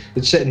day.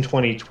 It's set in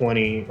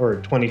 2020 or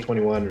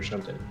 2021 or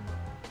something.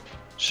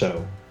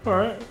 So, all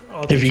right.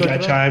 If you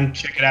got time,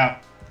 check it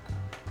out.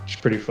 It's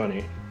pretty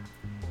funny.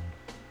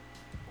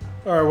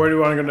 All right, where do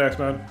you want to go next,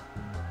 man?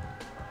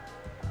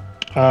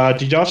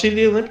 Did y'all see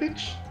the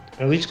Olympics?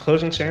 At least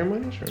closing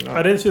ceremonies or not?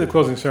 I didn't see the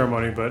closing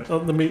ceremony, but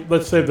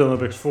let's save the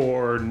Olympics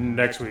for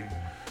next week.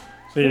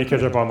 So you need to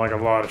catch up on like a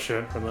lot of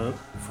shit from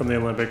the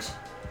Olympics.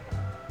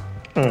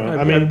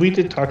 I mean, we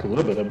did talk a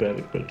little bit about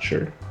it, but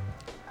sure.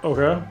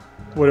 Okay.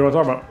 What do you want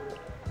to talk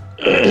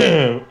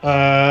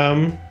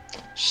about?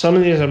 Some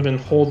of these I've been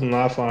holding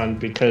off on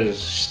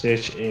because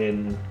Stitch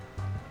and...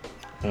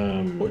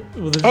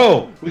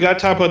 we got to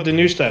talk about the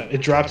new stuff.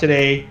 It dropped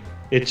today.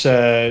 It's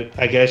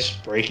I guess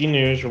breaking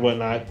news or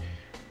whatnot.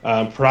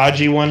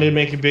 Prodigy wanted to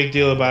make a big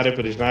deal about it,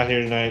 but he's not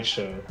here tonight.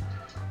 So,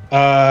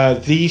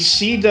 the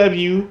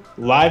CW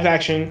live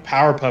action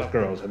Powerpuff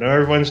Girls. I know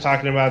everyone's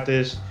talking about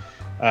this.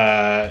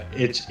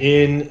 It's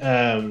in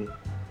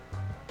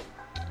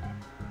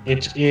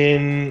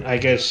I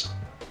guess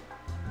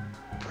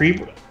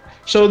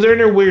so they're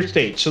in a weird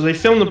state. So they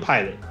filmed the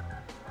pilot.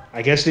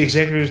 I guess the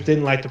executives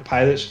didn't like the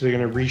pilot, so they're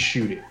gonna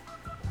reshoot it.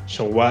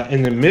 So while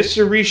in the midst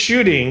of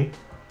reshooting,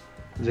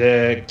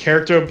 the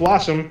character of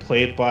Blossom,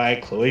 played by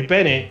Chloe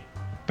Bennett,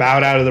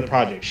 bowed out of the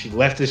project. She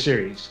left the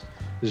series.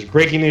 This is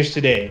breaking news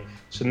today.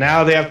 So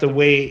now they have to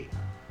wait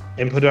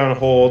and put it on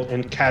hold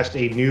and cast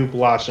a new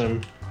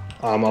Blossom.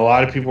 A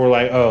lot of people were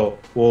like, oh,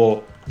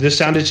 well, this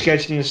sounded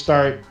sketchy in the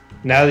start.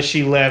 Now that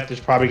she left, it's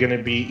probably going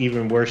to be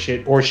even worse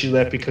shit. Or she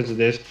left because of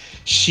this.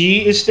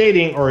 She is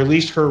stating, or at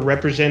least her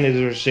representatives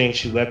are saying,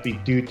 she left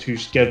due to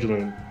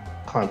scheduling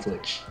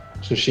conflicts.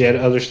 So she had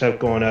other stuff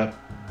going up.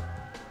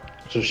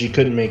 So she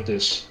couldn't make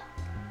this.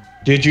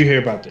 Did you hear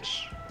about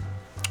this?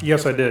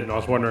 Yes, I did. And I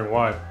was wondering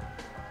why.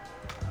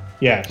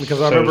 Yeah.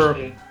 Because I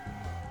remember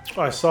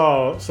I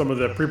saw some of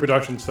the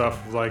pre-production stuff,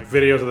 like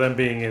videos of them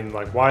being in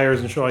like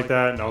wires and shit like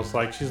that. And I was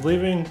like, she's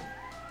leaving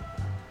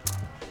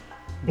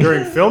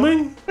during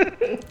filming?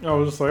 I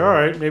was just like, all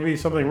right, maybe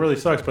something really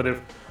sucks. But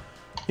if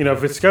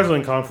it's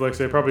scheduling conflicts,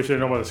 they probably should have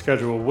known about the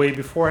schedule way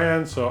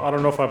beforehand. So I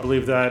don't know if I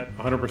believe that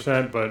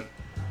 100%, but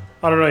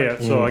I don't know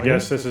yet. So I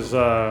guess this is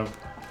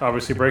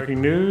obviously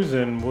breaking news,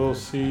 and we'll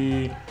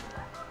see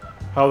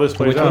how this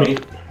plays out.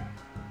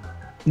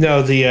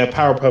 No, the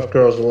Powerpuff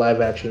Girls, the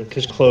live action,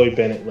 because Chloe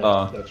Bennett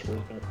left. That's what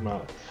we're talking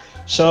about.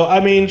 So, I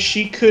mean,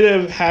 she could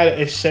have had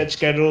a set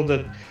schedule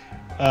that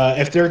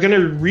if they're going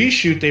to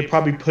reshoot, they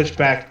probably pushed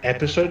back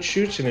episode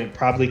shoots, and it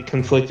probably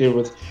conflicted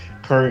with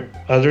current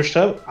other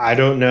stuff. I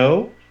don't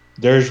know.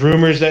 There's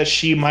rumors that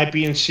she might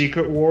be in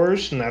Secret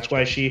Wars, and that's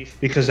why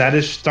because that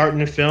is starting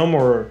to film,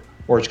 or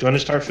it's going to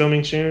start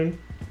filming soon.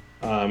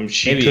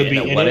 She Maybe could be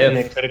in it, and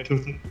it could have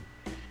conflicted.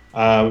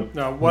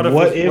 No, what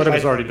if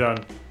it's already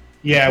done?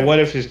 Yeah, what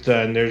if it's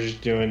done? They're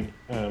just doing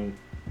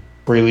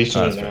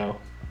releasing it now.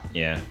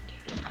 Yeah.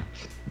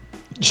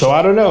 So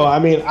I don't know. I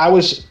mean, I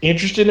was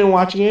interested in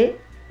watching it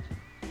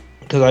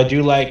because I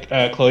do like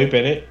Chloe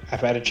Bennett. I've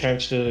had a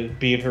chance to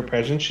be in her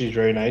presence. She's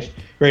very nice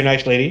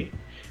lady,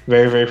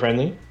 very very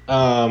friendly.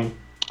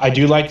 I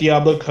do like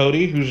Diablo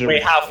Cody, who's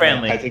how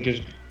friendly? I think is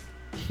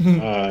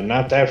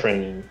not that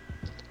friendly.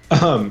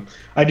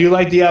 I do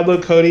like Diablo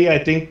Cody.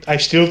 I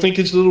still think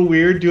it's a little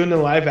weird doing the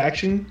live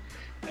action.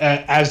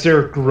 As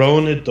they're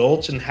grown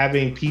adults and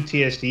having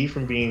PTSD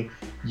from being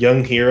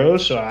young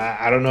heroes. So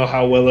I don't know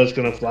how well that's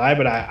going to fly,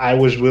 but I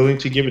was willing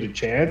to give it a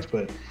chance.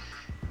 But,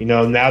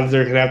 now that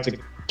they're going to have to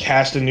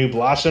cast a new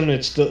Blossom,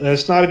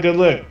 that's not a good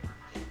look.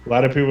 A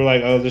lot of people are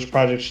like, oh, this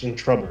project's in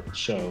trouble.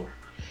 So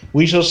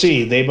we shall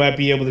see. They might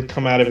be able to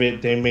come out of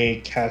it. They may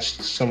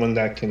cast someone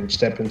that can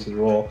step into the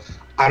role.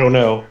 I don't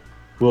know.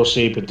 We'll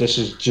see. But this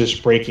is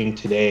just breaking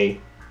today.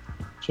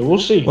 So we'll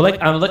see. Well,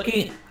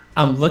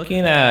 I'm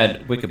looking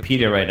at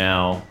Wikipedia right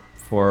now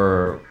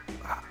for.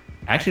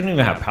 Actually, don't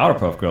even have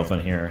Powerpuff Girls on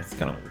here. It's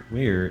kind of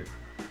weird.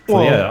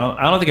 So yeah,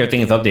 I don't think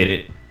everything is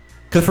updated.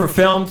 Because for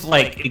films,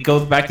 like, it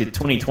goes back to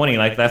 2020.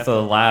 Like, that's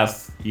the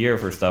last year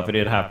for stuff. It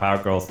didn't have Power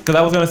Girls. Because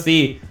I was going to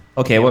see,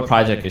 okay, what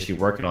project is she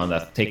working on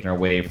that's taking her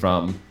away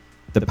from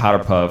the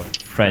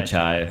Powerpuff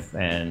franchise?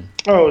 And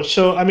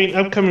so I mean,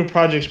 upcoming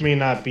projects may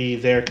not be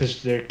there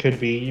because there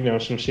could be,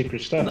 some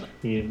secret stuff.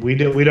 We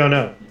don't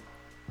know.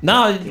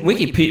 No,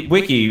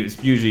 Wiki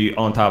is usually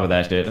on top of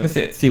that shit. Let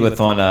me see what's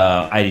on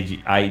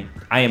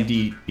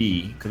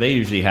IMDb, because they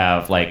usually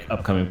have like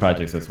upcoming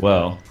projects as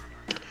well.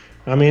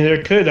 I mean,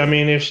 there could. I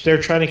mean, if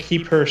they're trying to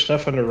keep her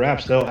stuff under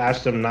wraps, they'll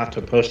ask them not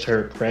to post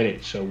her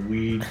credits. So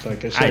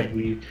like I said,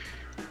 we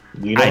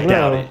don't know.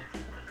 Doubt it.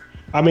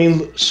 I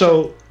mean,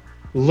 so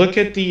look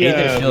at the.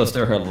 She'll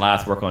still her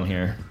last work on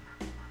here.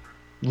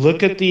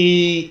 Look at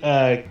the,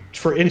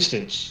 for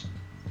instance,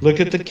 look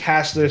at the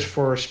cast list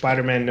for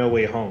Spider-Man: No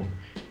Way Home.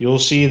 You'll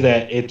see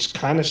that it's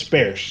kind of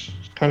sparse.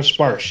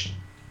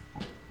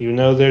 Even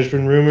though there's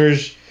been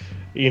rumors,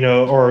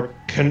 or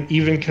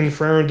even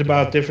confirmed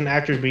about different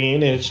actors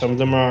being in it, some of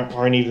them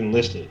aren't even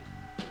listed.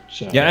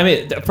 So yeah, I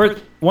mean, for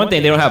one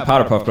thing, they don't have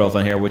Powerpuff Girls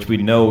on here, which we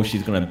know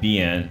she's gonna be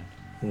in.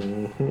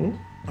 Mm-hmm.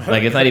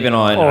 Like, it's not even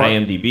on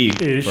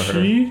IMDb. Is for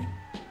her. She?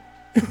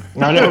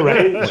 I know,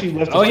 right? She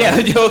left. Oh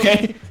yeah,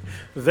 okay.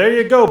 There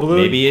you go, Blue.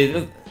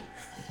 Maybe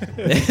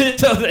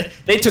so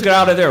they took it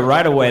out of there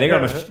right away. They're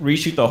gonna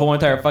reshoot the whole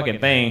entire fucking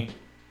thing.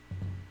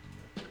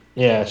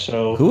 Yeah.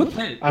 So who would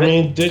play?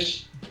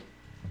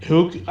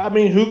 Who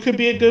could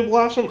be a good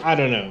Blossom? I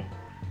don't know.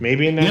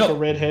 Maybe a natural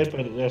redhead,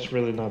 but that's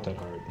really not that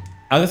hard.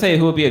 I was gonna say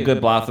who would be a good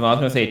Blossom. I was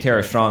gonna say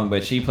Tara Strong,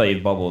 but she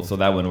plays Bubbles, so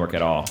that wouldn't work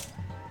at all.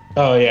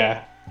 Oh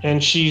yeah,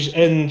 and she's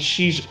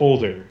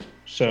older,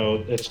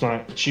 so it's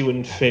not. She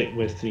wouldn't fit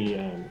with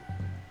the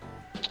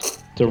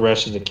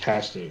rest of the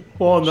casting.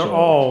 Well, and they're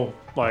all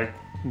like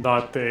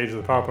not the age of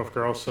the Powerpuff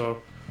Girls, so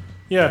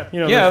yeah,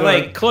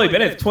 like Chloe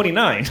Bennett's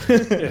 29.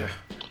 Yeah.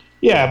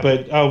 Yeah,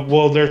 but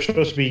well, they're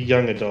supposed to be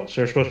young adults.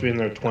 They're supposed to be in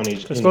their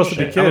 20s. They're supposed to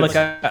be kids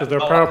because they're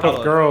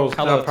Powerpuff Girls.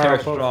 Hello, Not Tara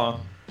Powerpuff.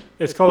 Strong.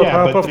 It's called the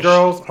Powerpuff but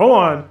Girls. Hold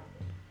on.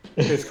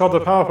 It's called the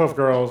Powerpuff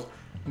Girls,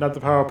 not the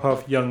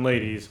Powerpuff Young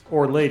Ladies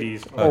or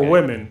or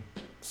women.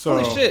 So,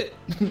 Holy shit!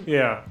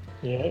 Yeah.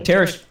 Yeah.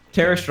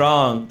 Tara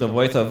Strong, the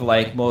voice of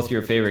like most of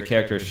your favorite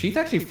characters, she's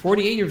actually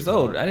 48 years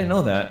old. I didn't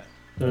know that.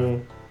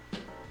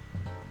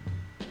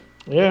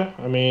 Yeah,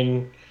 I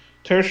mean,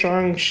 Tara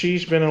Strong,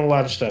 she's been in a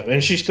lot of stuff,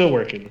 and she's still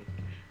working.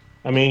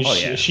 I mean,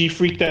 she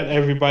freaked out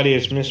everybody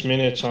as Miss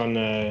Minutes on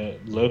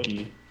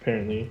Loki,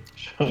 apparently.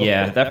 So,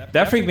 yeah,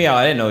 that freaked me out.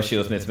 I didn't know she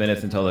was Miss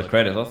Minutes until the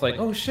credits. I was like,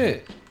 oh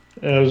shit.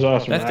 It was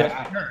awesome. That's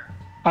definitely her.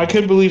 I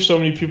couldn't believe so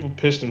many people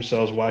pissed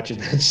themselves watching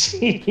that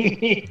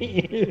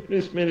scene.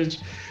 Miss Minutes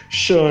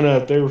showing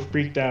up, they were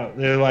freaked out.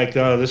 They're like,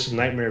 "Oh, this is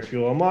nightmare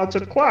fuel." I'm like, "It's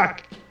a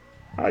clock.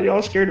 How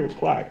y'all scared of a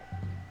clock?"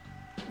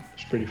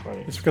 It's pretty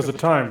funny. It's because of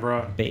time,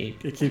 bro. Babe.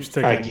 It keeps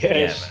ticking. I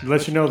guess. It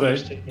lets you know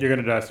that you're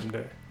gonna die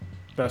someday.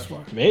 That's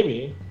why.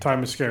 Maybe.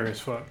 Time is scary as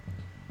fuck.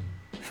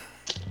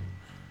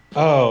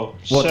 Oh,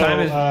 well, so,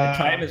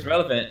 time is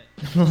relevant,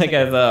 like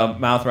as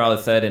Miles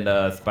Morales said in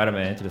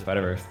Spider-Man Into the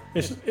Spider-Verse.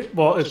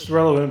 It's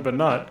relevant, but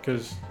not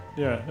because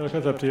it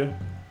comes up to you.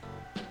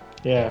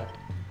 Yeah.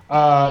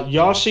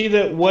 Y'all see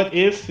that What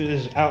If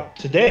is out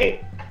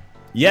today?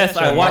 Yes,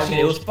 I watched it.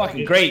 It was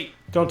fucking great.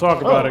 Don't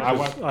talk about it. I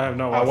have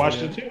not watched it. I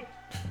watched it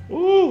too.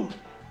 Ooh.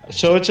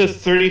 So it's a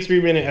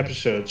 33-minute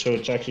episode, so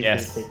it's actually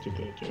pretty quick to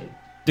go to.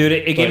 Dude,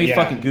 it gave me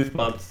fucking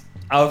goosebumps.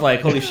 I was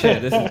like, holy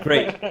shit, this is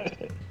great.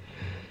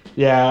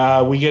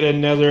 Yeah, we get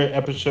another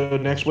episode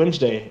next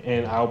Wednesday,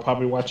 and I'll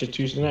probably watch it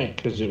Tuesday night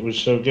because it was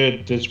so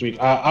good this week.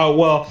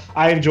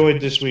 I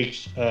enjoyed this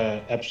week's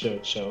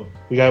episode, so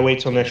we gotta wait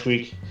till next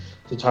week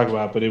to talk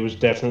about it, but it was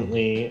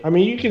definitely... I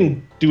mean, you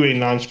can do a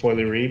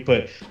non-spoilery,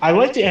 but I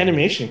like the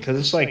animation because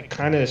it's like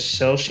kind of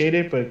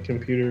cel-shaded, but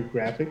computer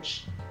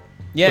graphics.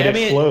 Yeah, but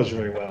it flows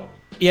very well.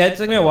 Yeah, it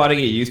took me a while to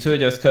get used to it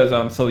just because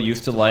I'm so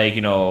used to I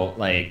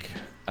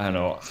don't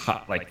know,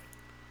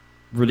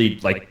 really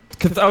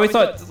because I always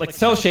thought like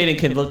cell shading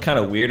can look kind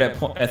of weird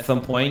at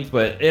some points,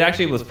 but it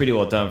actually was pretty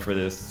well done for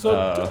this.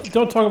 So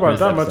don't talk about it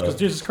that much because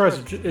Jesus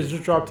Christ is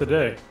just dropped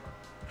today.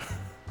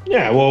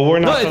 Yeah, well, we're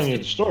not telling you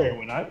the story,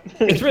 we're not.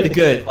 It's really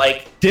good.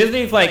 Like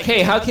Disney's like,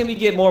 hey, how can we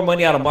get more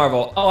money out of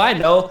Marvel? Oh, I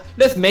know.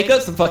 Let's make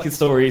up some fucking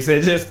stories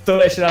and just throw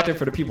that shit out there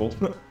for the people.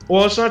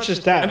 Well, it's not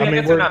just that. I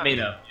mean they're not made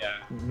up. Yeah.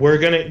 We're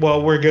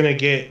gonna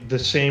get the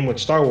same with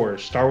Star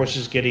Wars. Star Wars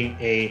is getting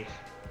a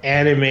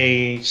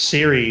anime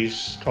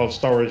series called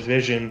Star Wars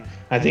Vision.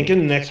 I think in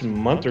the next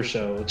month or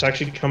so. It's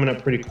actually coming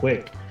up pretty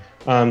quick.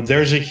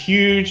 There's a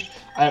huge.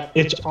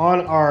 It's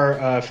on our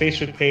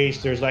Facebook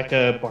page. There's like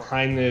a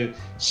behind the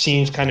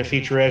scenes kind of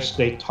featurette.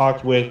 They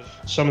talked with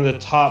some of the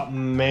top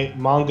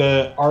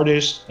manga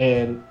artists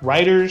and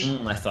writers.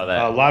 I saw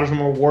that. A lot of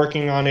them are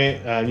working on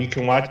it. You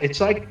can watch. It's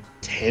like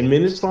 10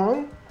 minutes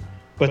long,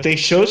 but they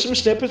show some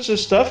snippets of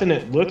stuff, and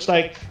it looks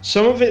like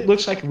some of it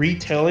looks like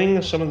retelling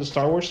of some of the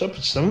Star Wars stuff,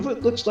 but some of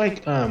it looks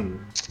like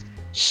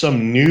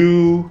some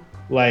new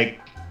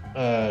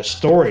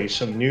stories,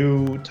 some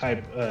new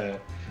type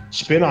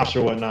spin-offs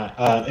or whatnot.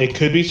 It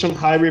could be some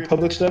High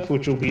Republic stuff,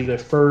 which will be the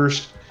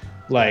first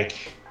I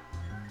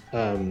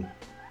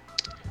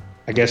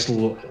guess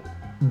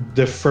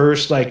the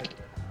first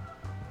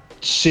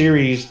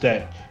series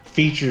that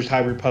features High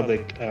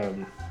Republic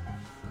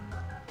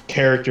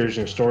characters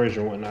and stories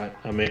or whatnot.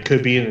 It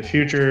could be in the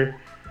future.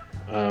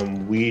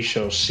 We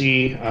shall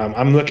see.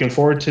 I'm looking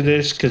forward to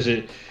this because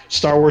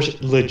Star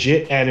Wars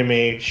legit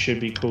anime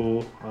should be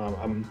cool.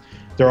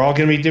 They're all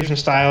going to be different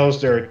styles.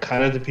 They're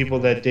kind of the people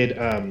that did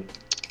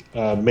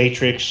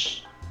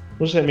Matrix.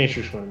 What's that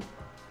Matrix one?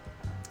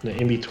 The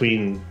in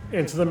between.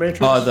 Into the Matrix.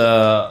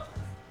 Oh,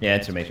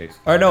 Into the Matrix.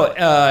 Or no,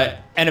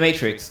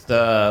 Animatrix.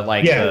 The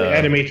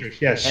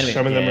Animatrix. Yes,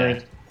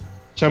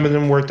 some of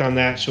them worked on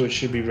that, so it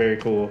should be very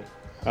cool.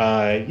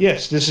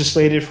 Yes, this is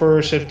slated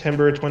for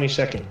September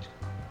 22nd,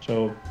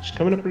 so it's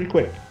coming up pretty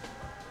quick.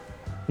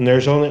 And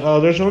there's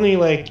only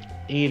like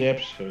 8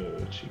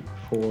 episodes.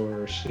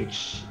 4,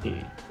 6, 8.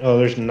 Oh,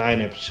 there's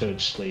 9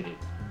 episodes slated,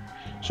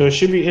 so it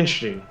should be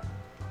interesting.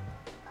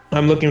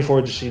 I'm looking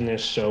forward to seeing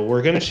this. So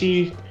we're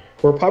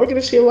probably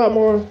gonna see a lot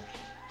more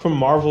from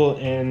Marvel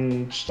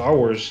and Star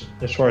Wars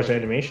as far as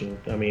animation.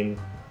 I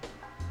mean,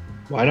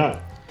 why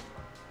not?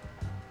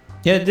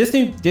 Yeah,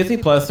 Disney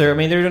Plus. They're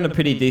doing a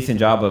pretty decent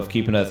job of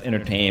keeping us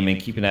entertained and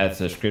keeping that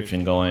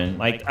subscription going.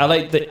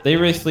 They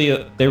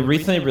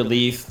recently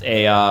released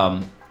a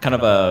kind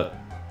of a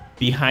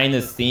behind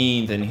the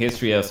scenes and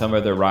history of some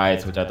of their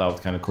rides, which I thought was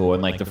kind of cool.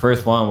 And the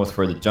first one was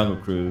for the Jungle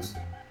Cruise,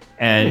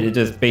 and it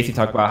just basically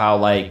talked about how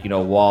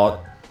Walt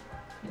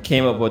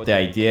came up with the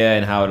idea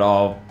and how it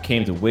all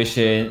came to wish.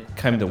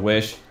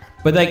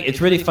 But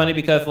it's really funny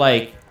because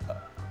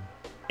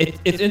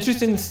it's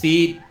interesting to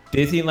see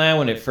Disneyland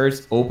when it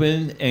first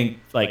opened and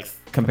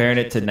comparing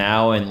it to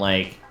now and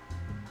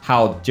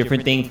how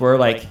different things were.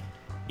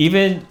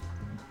 Even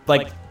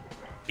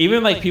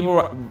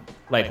people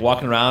like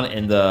walking around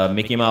in the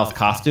Mickey Mouse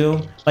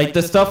costume, like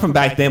the stuff from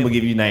back then would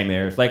give you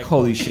nightmares. Like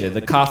holy shit,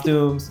 the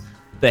costumes,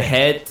 the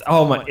heads.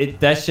 Oh my,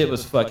 that shit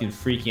was fucking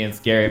freaky and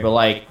scary. But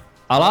like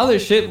a lot of the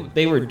shit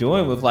they were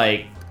doing was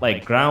like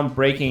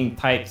groundbreaking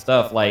type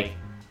stuff. Like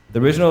the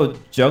original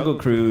Jungle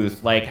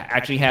Cruise, like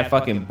actually had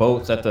fucking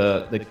boats that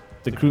the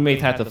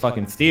crewmates had to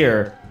fucking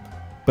steer.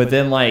 But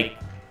then like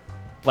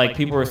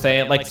people were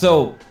saying like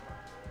so.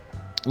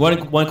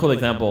 One cool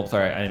example.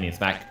 Sorry, I didn't mean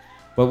smack.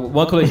 But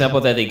one cool example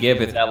that they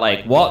give is that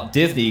like Walt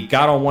Disney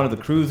got on one of the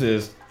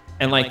cruises,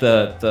 and like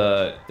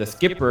the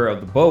skipper of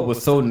the boat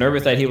was so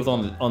nervous that he was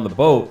on the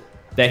boat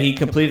that he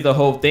completed the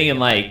whole thing in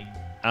like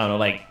I don't know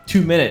like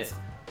 2 minutes,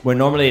 when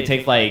normally it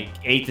takes like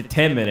 8 to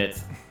 10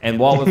 minutes. And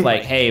Walt was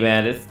like, "Hey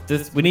man,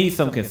 this we need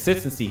some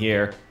consistency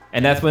here."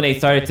 And that's when they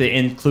started to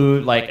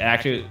include like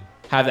actually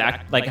have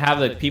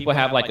the people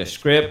have like a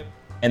script,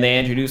 and they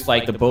introduced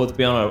like the boats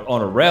being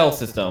on a rail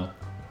system.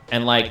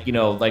 And like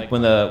like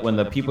when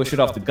the people shoot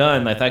off the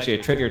gun, that's actually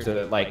a trigger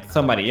to like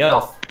somebody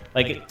else.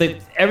 Like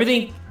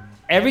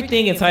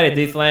everything inside of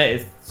Disneyland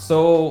is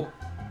so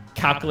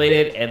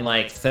calculated and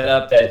like set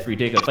up that it's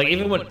ridiculous. Like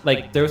even when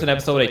like there was an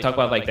episode where they talk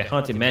about like the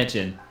Haunted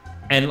Mansion,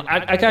 and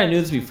I kind of knew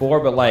this before,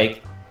 but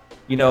like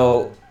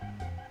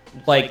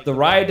like the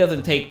ride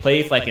doesn't take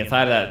place like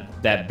inside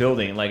of that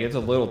building. Like it's a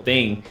little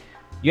thing.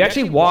 You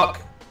actually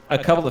walk a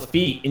couple of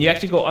feet and you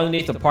actually go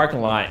underneath the parking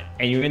lot,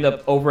 and you end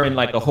up over in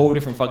like a whole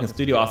different fucking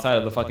studio outside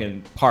of the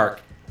fucking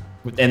park,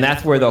 and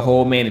that's where the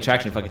whole main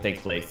attraction fucking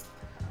takes place,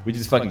 which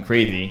is fucking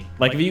crazy.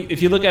 Like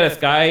if you look at a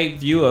sky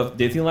view of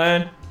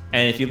Disneyland,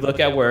 and if you look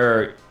at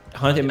where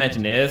Haunted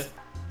Mansion is,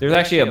 there's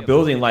actually a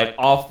building like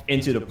off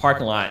into the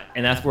parking lot,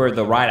 and that's where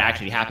the ride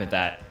actually happens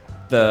at.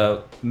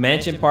 The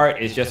mansion part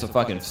is just a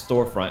fucking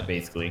storefront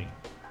basically,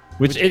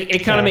 which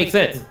it kind of makes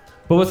sense.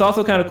 But what's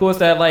also kind of cool is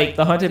that like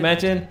the Haunted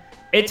Mansion,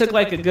 it took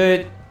like a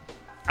good,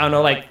 I don't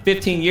know, like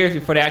 15 years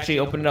before they actually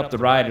opened up the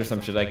ride or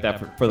some shit like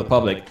that for the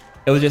public.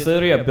 It was just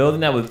literally a building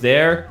that was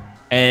there,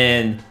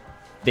 and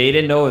they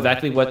didn't know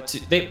exactly what to,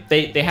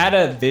 they had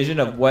a vision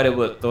of what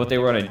they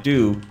were gonna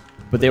do,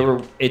 but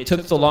it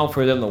took so long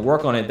for them to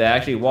work on it that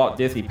actually Walt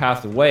Disney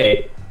passed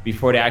away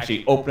before they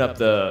actually opened up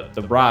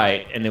the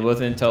ride. And it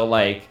wasn't until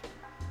like,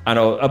 I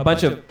don't know, a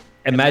bunch of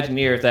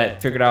Imagineers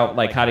that figured out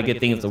like how to get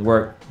things to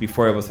work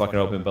before it was fucking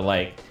open. But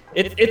like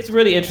it's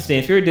really interesting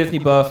if you're a Disney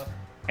buff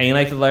and you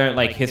like to learn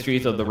like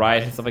histories of the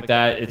rides and stuff like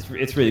that. It's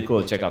really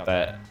cool to check out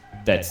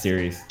that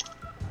series.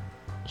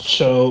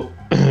 So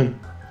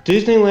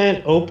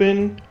Disneyland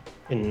opened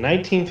in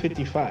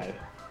 1955.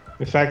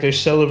 In fact, they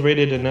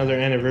celebrated another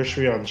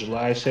anniversary on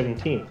July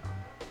 17th.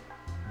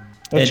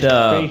 That's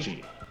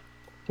crazy.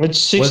 It's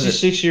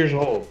 66 years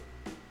old.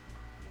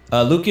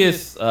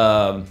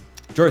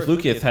 George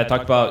Lucas had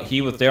talked about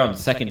he was there on the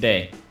second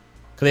day.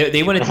 Cause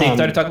they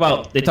started talking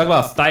about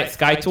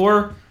Sky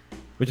Tour,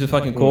 which is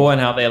fucking cool,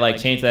 and how they like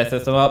changed that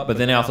system up. But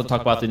then they also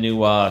talk about the new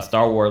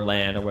Star Wars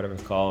Land or whatever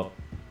it's called,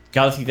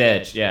 Galaxy's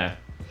Edge. Yeah.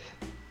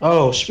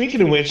 Oh,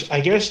 speaking of which, I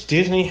guess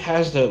Disney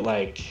has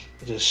the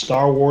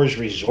Star Wars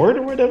Resort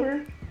or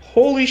whatever.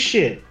 Holy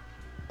shit,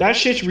 that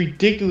shit's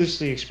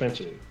ridiculously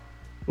expensive.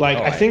 Like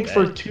I think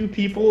for 2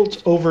 people,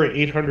 it's over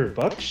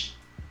 $800.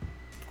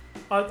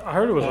 I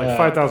heard it was like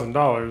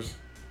 $5,000.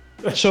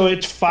 So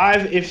it's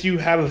 5 if you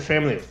have a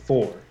family of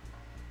 4,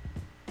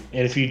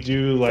 and if you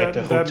do like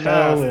the hotel, that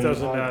math and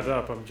doesn't add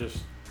up. I'm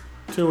just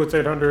 2. It's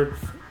 800.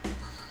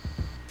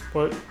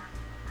 But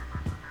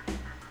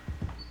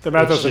the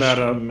math doesn't add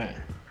up.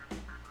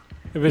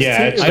 If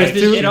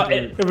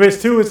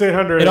it's 2, it's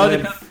 800,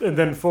 and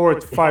then 4,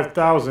 it's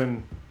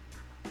 5,000.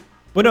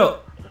 Well, no.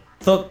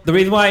 So the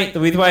reason why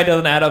it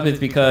doesn't add up is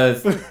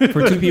because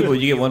for 2 people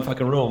you get 1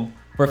 fucking room.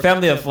 For a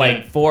family of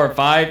like 4 or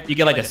 5, you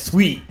get like a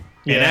suite.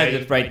 Yeah, and that's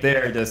just right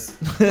there. Just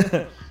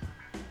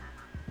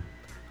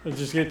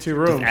just get 2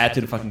 rooms. Just add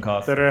to the fucking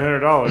cost. That are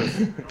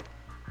 $100.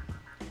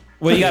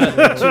 Well, you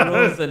got 2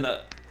 rooms in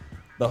the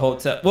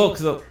hotel. Well,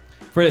 because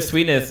for the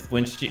sweetness,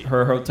 when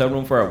her hotel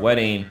room for her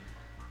wedding,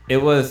 it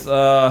was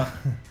a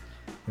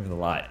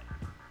lot.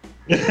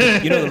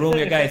 You know the room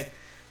your guys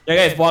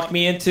walked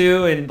me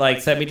into and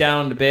like set me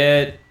down on the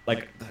bed,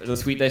 like the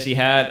suite that she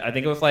had. I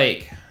think it was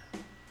like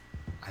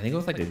a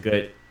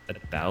good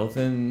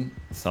 1,000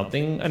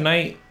 something a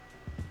night,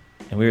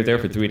 and we were there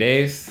for 3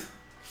 days.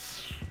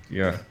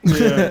 Yeah.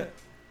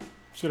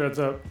 Shit adds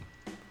up.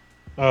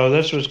 Oh,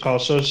 that's what it's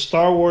called. So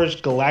Star Wars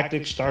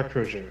Galactic Star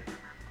Cruiser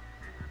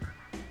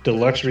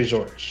Deluxe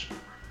Resorts.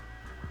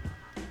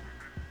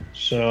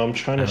 So I'm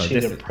trying to see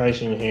the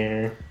pricing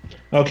here.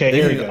 Okay,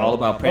 here we go. All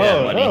about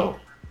paying money.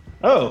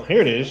 Oh,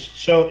 here it is.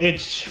 So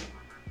it's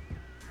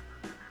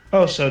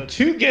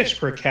 2 guests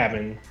per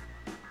cabin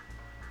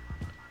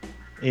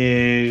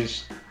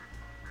is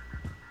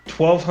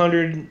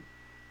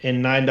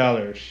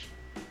 $1,209,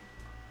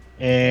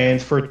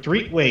 and for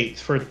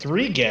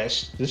 3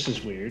 guests, this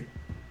is weird.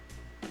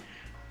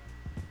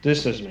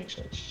 This doesn't make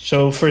sense.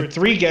 So for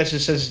 3 guests, it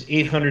says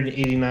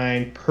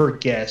 $889 per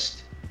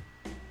guest.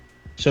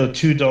 So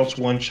 2 adults,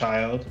 1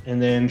 child,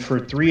 and then for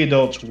 3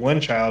 adults, 1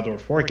 child, or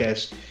 4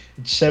 guests,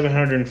 it's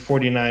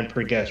 $749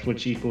 per guest,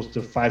 which equals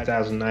to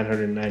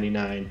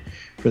 $5,999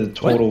 for the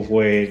total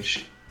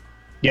voyage.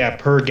 Yeah,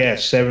 per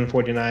guest,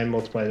 $749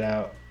 multiplied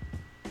out.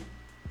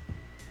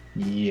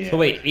 Yeah. So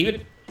wait,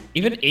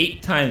 even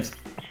 8 times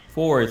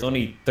 4 is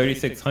only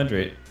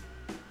 3,600.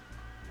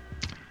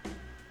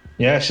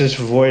 Yeah, it says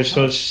for voyage,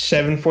 so it's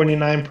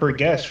 $749 per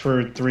guest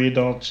for 3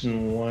 adults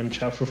and 1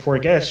 child for 4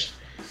 guests.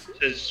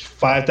 It's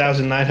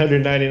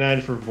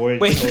 $5,999 for voyage.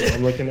 Wait. So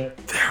I'm looking at.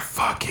 They're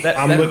fucking.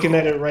 I'm looking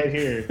at it right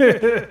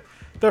here.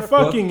 They're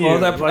fucking you.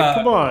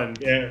 Come on.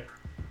 Yeah.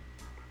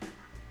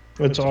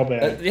 It's all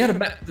bad. Yeah,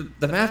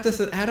 the math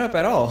doesn't add up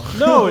at all.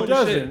 No, it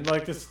doesn't.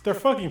 Like they're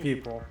fucking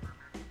people.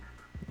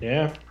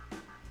 Yeah.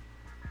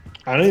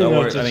 I don't even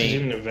know if this is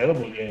even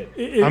available yet.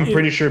 I'm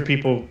pretty sure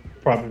people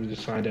probably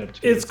just signed up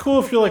to it. It's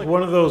cool if you're like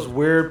one of those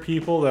weird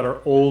people that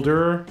are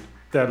older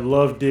that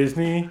love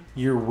Disney.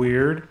 You're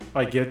weird.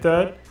 I get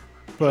that.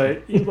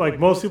 But like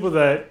most people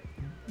that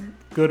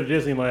go to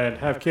Disneyland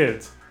have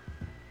kids.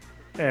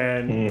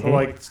 And to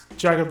like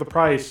jack up the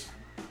price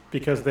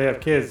because they have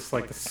kids,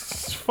 like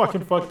it's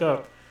fucking fucked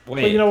up.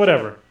 Wait. But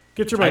whatever.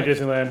 Get your money,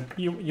 Disneyland.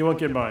 You won't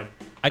get mine.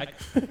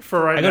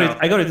 For right now.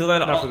 I go to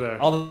Disneyland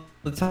all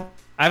the time.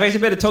 I've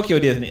actually been to Tokyo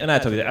Disney.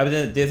 Not Tokyo. I was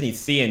in Disney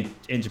Sea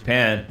in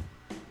Japan,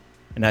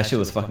 and that shit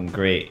was fucking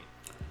great.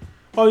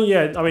 Oh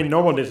yeah, I mean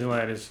normal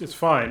Disneyland is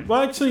fine.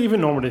 Well, actually,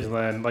 even normal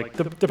Disneyland, like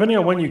depending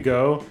on when you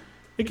go,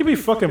 it can be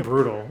fucking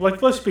brutal.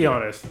 Like let's be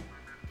honest,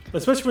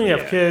 especially when you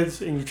have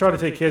kids and you try to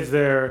take kids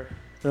there, and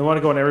they want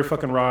to go on every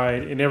fucking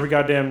ride, and every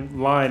goddamn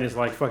line is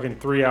like fucking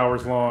 3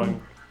 hours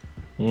long.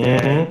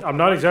 And I'm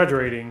not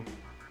exaggerating.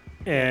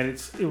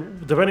 And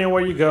depending on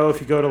where you go.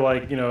 If you go to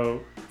like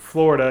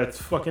Florida,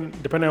 it's fucking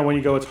depending on when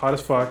you go, it's hot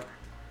as fuck.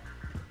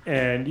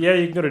 And yeah,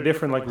 you can go to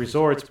different like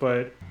resorts,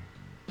 but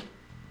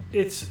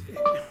it's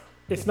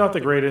not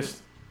the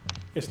greatest.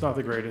 It's not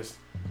the greatest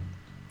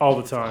all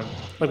the time.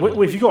 Like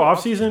if you go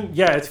off season,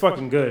 yeah, it's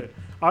fucking good.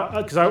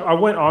 Because I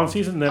went on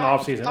season, then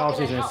off season. Off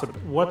season,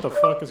 what the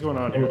fuck is going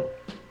on here?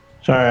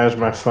 Sorry, that was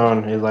my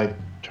phone. It like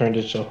turned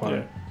itself on.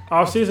 Yeah.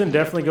 Off season,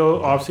 definitely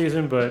go off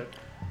season, but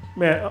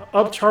man,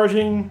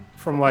 upcharging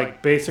from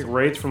like basic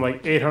rates from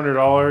like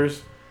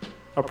 $800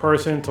 a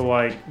person to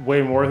like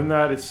way more than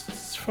that,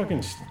 it's fucking,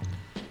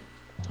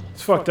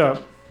 it's fucked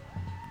up.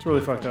 It's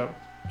really fucked up,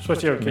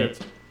 especially if you have kids.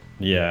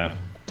 Yeah.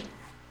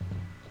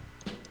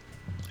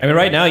 I mean,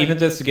 right now, even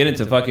just to get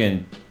into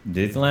fucking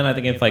Disneyland, I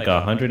think it's like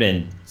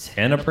 $110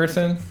 a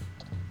person,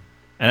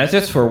 and that's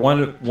just for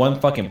one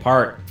fucking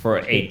park for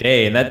a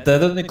day, and that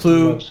doesn't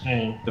include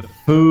the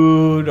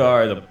food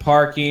or the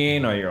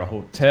parking or your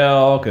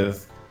hotel,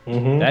 because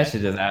that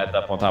shit just adds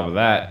up on top of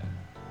that.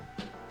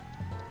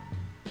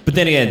 But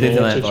then again,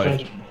 Disneyland's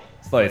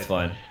always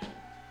fun.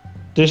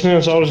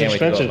 Disneyland's always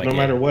expensive, no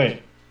matter what.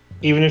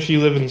 Even if you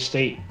live in the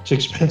state, it's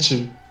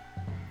expensive.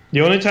 The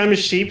only time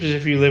it's cheap is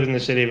if you live in the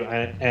city of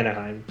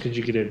Anaheim, because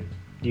you get a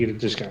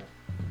discount.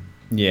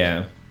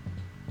 Yeah.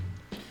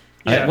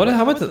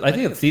 How much? I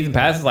think the season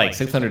pass is like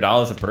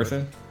 $600 a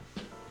person.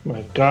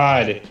 My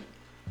God.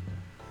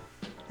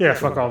 Yeah,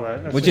 fuck all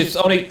that. Which is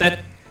only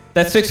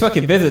that's 6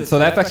 fucking visits, so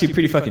that's actually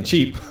pretty fucking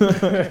cheap.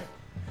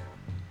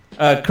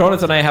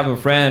 Cronus and I have a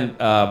friend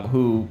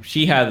who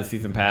she has a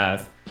season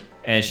pass,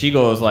 and she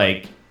goes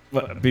like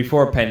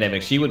before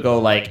pandemic, she would go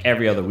like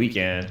every other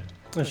weekend.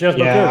 And she has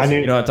no kids.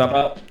 You know what I'm talking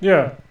about?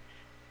 Yeah.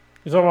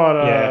 You're talking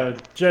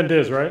about Jen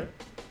Diz, right?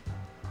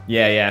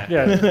 Yeah.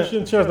 Yeah, she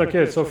has no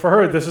kids, so for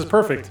her this is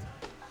perfect.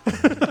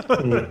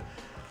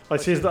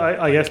 Like she's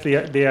I guess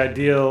the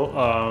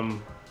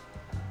ideal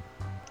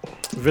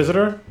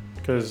visitor,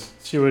 because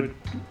she would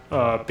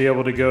be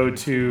able to go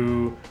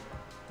to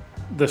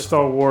the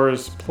Star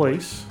Wars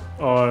place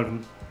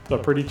on a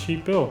pretty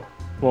cheap bill.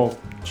 Well,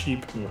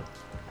 cheap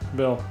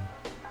bill.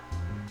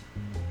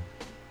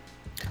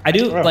 I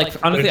do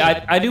honestly.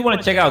 I do want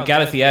to check out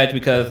Galaxy Edge,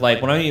 because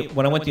like when I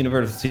went to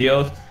Universal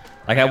Studios,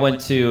 like I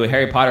went to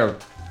Harry Potter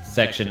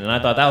section, and I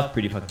thought that was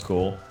pretty fucking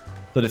cool.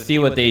 So to see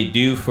what they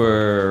do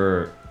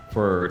for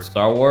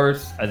Star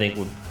Wars, I think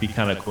would be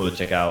kind of cool to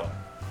check out.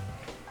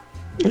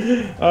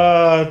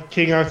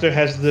 King Arthur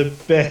has the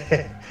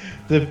best.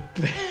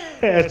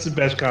 That's the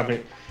best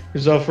comment.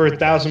 So for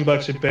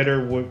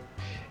 $1,000,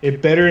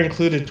 it better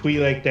include a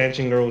Twi'lek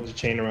dancing girl with a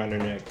chain around her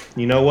neck.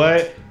 You know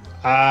what?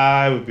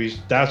 I would be.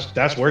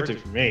 That's worth it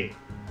for me.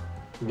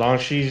 As long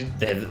as she's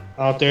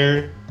out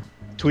there,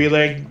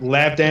 Twi'lek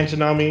lap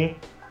dancing on me,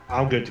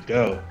 I'm good to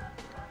go.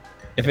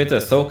 If it's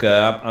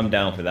Ahsoka, I'm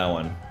down for that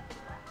one.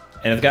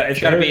 And it's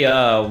got to be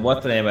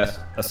what's the name of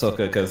Ahsoka,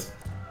 because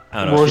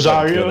I don't know.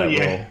 Rosario,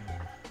 yeah.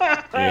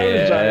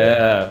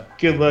 Yeah.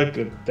 Good luck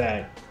with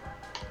that.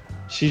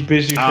 She's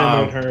busy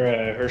filming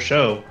her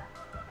show.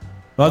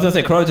 Well, I was gonna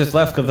say Crow just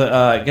left because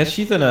I guess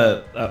she's in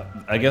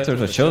I guess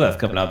there's a show that's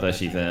coming out that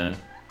she's in.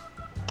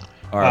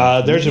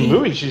 There's a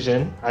movie she's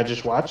in. I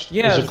just watched.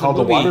 Yeah, is it called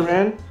The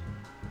Waterman?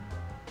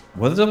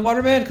 Was it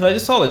Waterman? Because I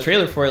just saw the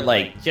trailer for it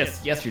like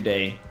just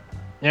yesterday.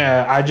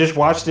 Yeah, I just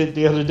watched it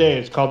the other day.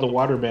 It's called The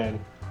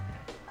Waterman.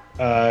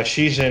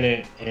 She's in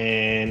it,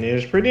 and it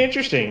was pretty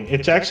interesting.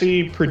 It's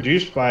actually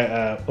produced by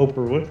Oprah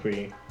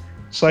Winfrey.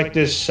 It's like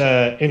this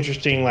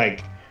interesting,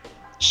 like,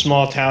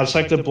 small town. It's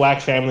like the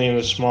black family in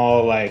a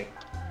small, like,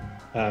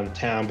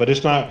 town, but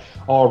it's not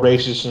all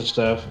racist and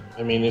stuff.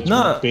 I mean, it's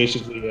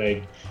basically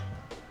like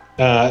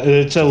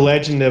it's a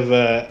legend of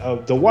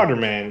the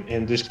Waterman,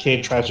 and this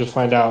kid tries to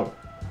find out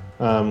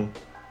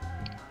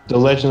the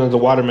legend of the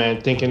Waterman,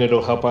 thinking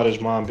it'll help out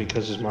his mom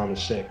because his mom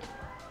is sick.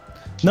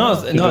 So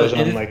he goes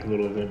on like a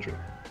little adventure.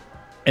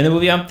 In the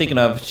movie I'm thinking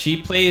of,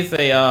 she plays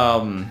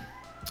a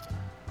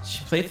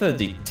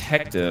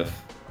detective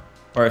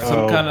or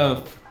some kind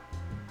of.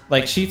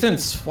 Like, she's in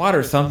SWAT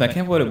or something. I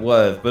can't remember what it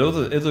was, but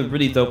it was a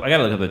really dope. I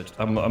gotta look up it.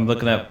 I'm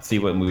looking up see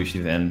what movie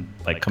she's in,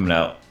 like, coming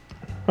out.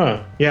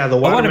 Huh? Yeah, The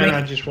Waterman.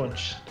 I just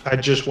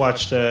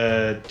watched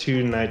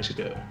 2 nights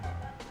ago.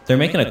 They're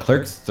making a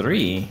Clerks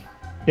 3.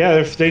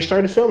 Yeah, they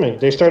started filming.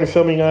 They started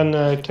filming on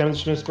Kevin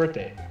Smith's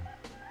birthday.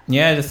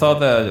 Yeah, I just saw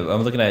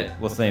I'm looking at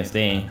what's the name's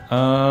thing.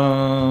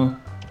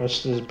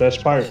 That's the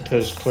best part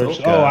because Clerks.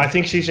 Oh, I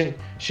think she's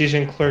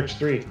in Clerks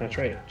 3. That's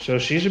right. So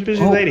she's a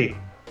busy lady.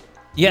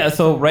 Yeah,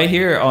 so right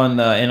here on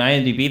in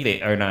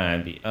IMDb,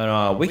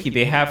 on Wiki,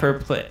 they have her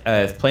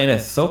playing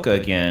Ahsoka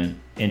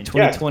again in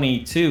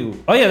 2022. Yeah.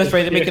 Oh yeah, that's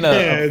right. They're making the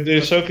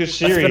Ahsoka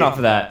series. A spin-off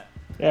of that.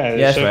 Yeah,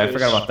 that's right. I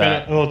forgot about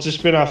that. Well, it's a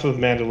spin-off of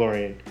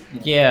Mandalorian.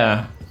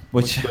 Yeah,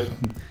 which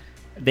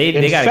they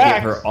gotta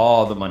give her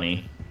all the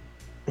money.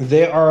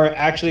 They are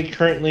actually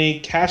currently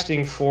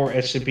casting for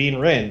a Sabine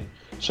Wren.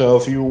 So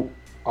if you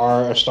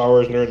are a Star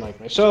Wars nerd like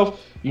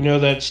myself, you know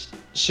that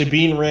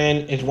Sabine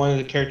Wren is one of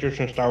the characters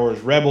from Star Wars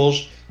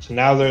Rebels. So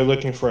now they're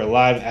looking for a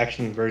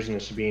live-action version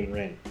of Sabine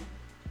Wren,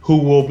 who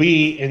will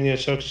be in the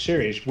Ahsoka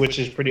series, which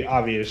is pretty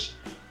obvious.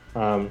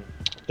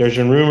 There's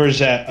been rumors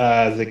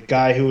that the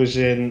guy who was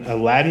in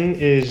Aladdin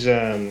is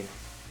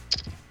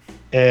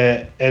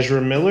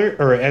Ezra Miller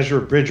or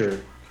Ezra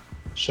Bridger.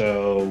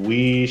 So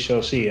we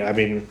shall see. I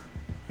mean,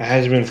 it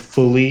hasn't been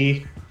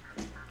fully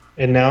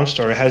announced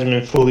or it hasn't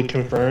been fully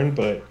confirmed,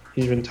 but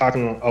he's been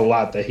talking a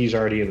lot that he's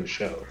already in the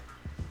show.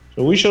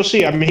 So we shall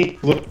see. I mean, he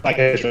looked like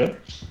Ezra.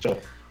 So.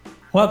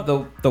 Well,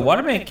 the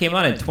Waterman came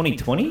out in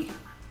 2020?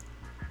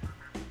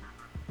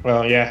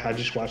 Well, yeah, I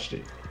just watched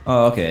it.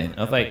 Oh, okay.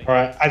 I was like, all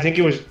right. I think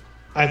it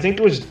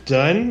was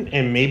done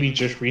and maybe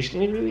just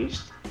recently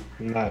released.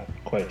 I'm not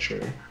quite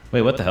sure.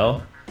 Wait, what the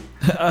hell?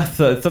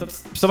 So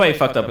somebody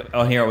fucked up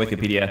on here on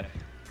Wikipedia.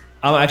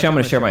 I'm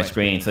going to share my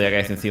screen so you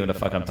guys can see what the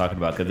fuck I'm talking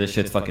about because this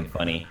shit's fucking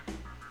funny.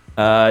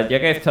 You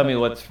guys tell me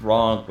what's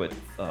wrong with...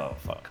 Oh,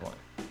 fuck, come on.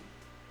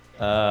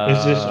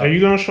 Are you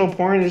gonna show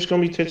porn? Is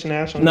gonna be tits and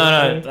ass on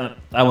No,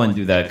 I wouldn't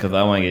do that because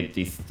I want to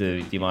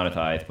get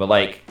demonetized. But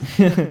like,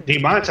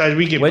 demonetized,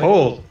 we get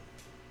pulled.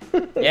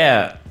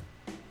 Yeah.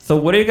 So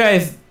what do you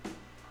guys?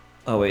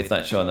 Oh wait, it's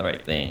not showing the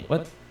right thing.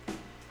 What?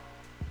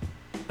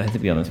 I have to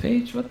be on this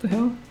page. What the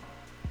hell?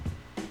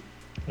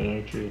 I don't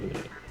agree with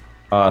it.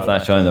 Oh, it's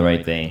not showing the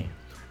right thing.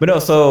 But no,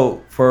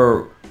 so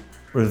for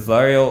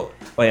Rosario.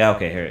 Oh yeah,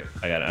 okay. Here,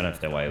 I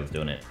understand why I was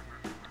doing it.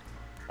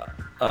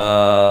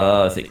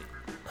 Let's see.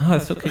 Oh,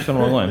 it still keeps on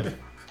the wrong one.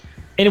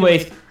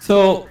 Anyways,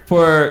 so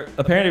for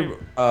apparently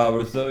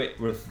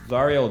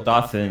Rosario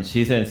Dawson,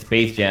 she's in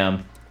Space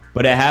Jam,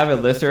 but I have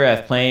it listed her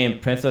as playing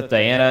Princess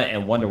Diana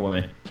and Wonder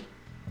Woman.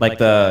 She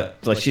does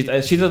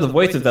the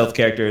voice of those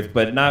characters,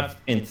 but not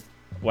in.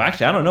 Well,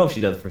 actually, I don't know if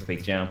she does it for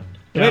Space Jam.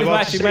 She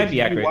might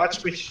be accurate.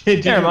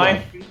 Never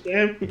mind.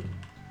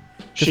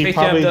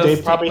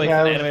 They probably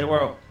have the animated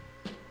world.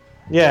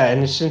 Yeah,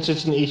 and since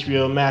it's an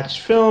HBO Max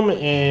film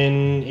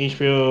and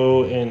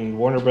HBO and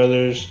Warner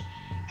Brothers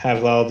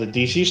have all the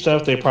DC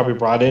stuff, they probably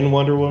brought in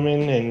Wonder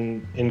Woman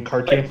in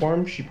cartoon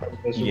form. She probably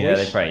does the voice. Yeah,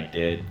 they probably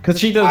did. Because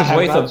she does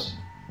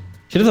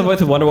the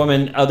voice of Wonder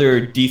Woman,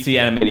 other DC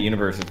animated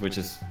universes, which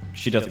is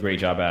she does a great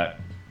job at.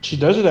 She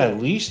does it at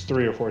least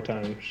 3 or 4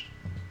 times.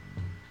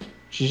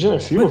 She's in a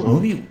few of them.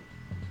 Movie?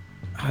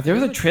 There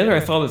was a trailer I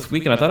saw this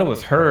week, and I thought it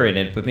was her in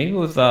it, but maybe it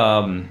was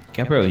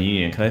Gabrielle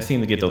Union, because I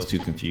seem to get those two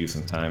confused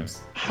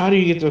sometimes. How do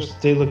you get those?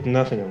 They look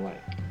nothing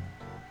alike.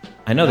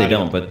 I know they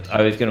don't, but I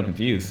always get them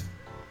confused.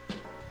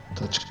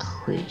 That's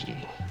crazy.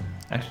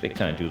 Actually, they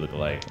kind of do look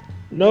alike.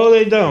 No,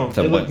 they don't.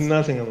 They look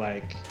nothing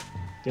alike.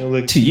 They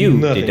look to you,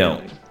 they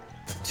don't.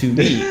 Alike. To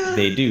me,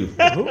 they do.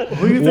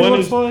 Who do you think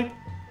looks like?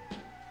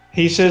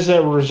 He says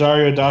that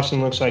Rosario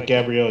Dawson looks like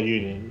Gabrielle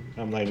Union.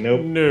 I'm like,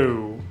 nope.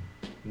 No.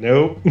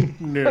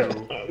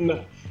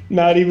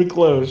 Not even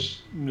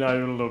close. Not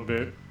even a little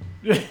bit.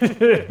 Yeah,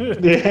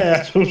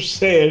 that's what I'm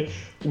saying.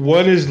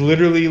 One is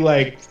literally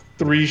like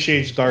 3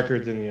 shades darker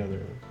than the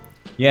other.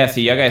 Yeah,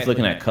 see, y'all guys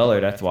looking at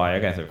color. That's why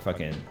y'all guys are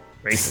fucking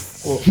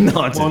racist.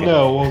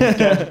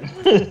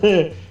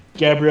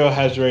 Gabrielle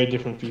has very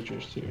different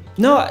features too.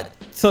 No,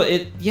 so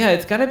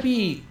it's gotta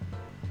be.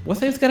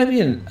 It's gotta be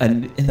in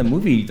the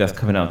movie that's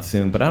coming out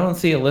soon, but I don't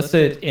see it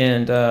listed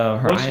in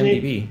her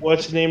IMDb.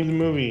 What's the name of the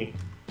movie?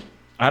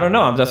 I don't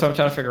know. That's what I'm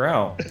trying to figure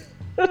out.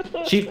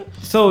 She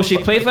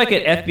plays like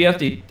an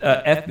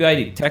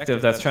FBI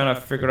detective that's trying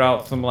to figure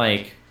out some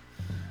like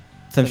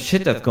some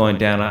shit that's going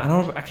down.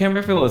 I can't remember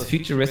if it was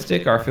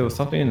futuristic or if it was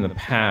something in the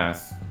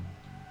past.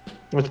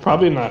 It's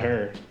probably not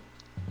her.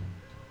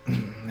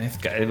 This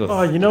guy, it was,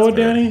 Oh, you know what,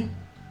 Danny?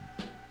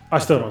 I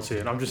still don't see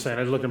it. I'm just saying.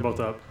 I looked them both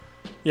up.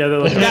 Yeah, they're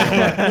looking.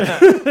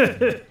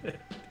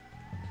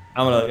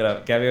 I'm gonna look it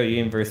up. Gabrielle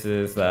Union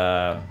versus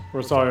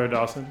Rosario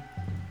Dawson.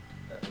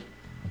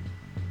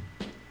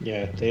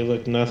 Yeah, they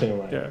look nothing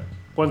alike. Yeah,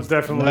 one's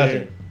definitely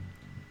Nothing.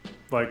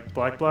 like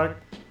black, and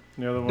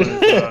the other one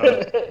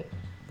is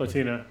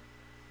Latina.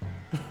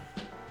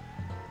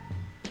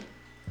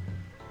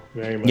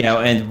 Very much. Yeah,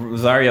 and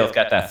Rosario's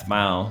got that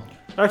smile.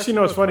 Actually,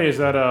 no. What's funny is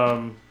that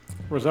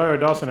Rosario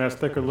Dawson has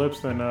thicker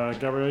lips than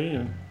Gabrielle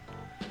Union.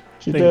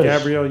 She does.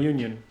 Gabrielle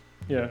Union.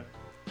 Yeah,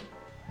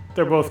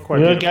 they're both quite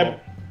You know, beautiful.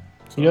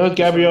 You know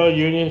Gabrielle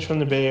Union's from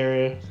the Bay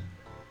Area?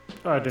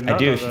 I did not I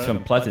do. know She's that.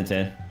 from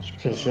Pleasanton.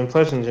 She's from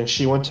Pleasanton.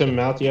 She went to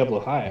Mount Diablo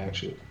High,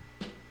 actually.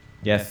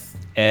 Yes,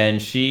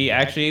 and she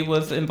actually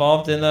was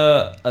involved in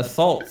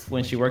assaults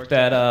when she worked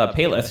at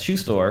Payless shoe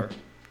store.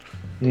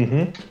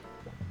 Mm-hmm.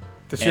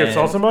 Did she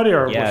assault somebody,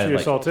 or yeah, was she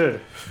like-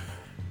 assalted?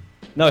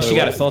 No, she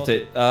got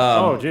assaulted.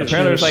 Oh, Jesus.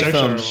 Apparently, there was like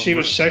some. She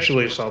was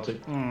sexually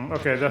assaulted.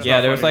 Okay, that's Yeah,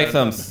 not there was funny like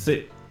then.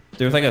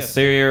 there was like a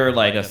serial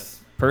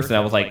person that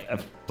was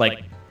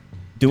like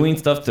doing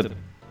stuff to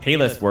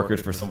Payless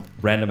workers for some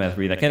random ass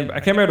reason. I can't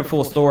remember the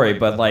full story,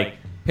 but like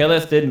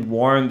Payless didn't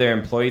warn their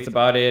employees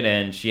about it,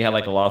 and she had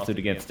like a lawsuit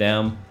against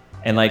them.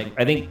 And like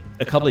I think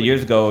a couple of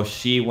years ago,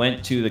 she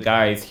went to the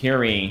guy's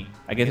hearing.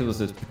 I guess it was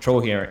his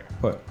parole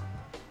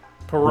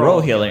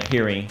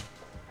hearing.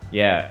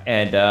 Yeah,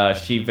 and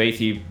she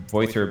basically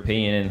voiced her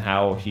opinion and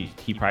how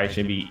he probably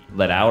should be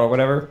let out or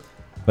whatever.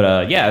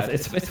 But yeah,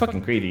 it's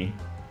fucking crazy.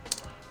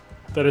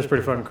 That is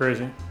pretty fucking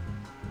crazy.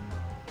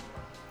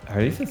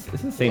 Is this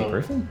the same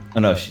person? Oh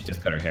no, she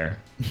just cut her hair.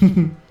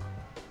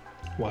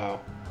 Wow.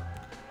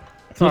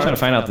 I'm trying to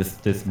find out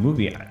this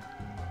movie.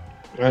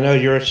 I know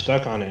you're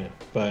stuck on it,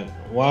 but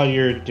while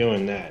you're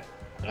doing that,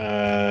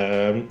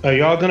 are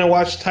y'all gonna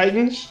watch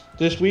Titans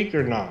this week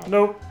or not?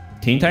 Nope.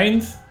 Teen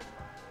Titans?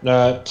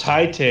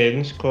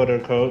 Titans, quote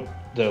unquote,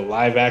 the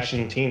live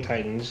action Teen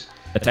Titans.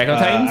 Attack on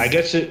Titans? I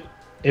guess it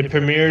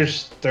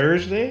premieres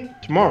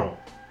tomorrow.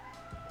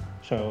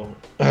 So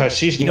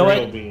season 3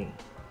 will be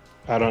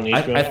out on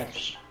HBO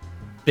Max.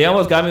 They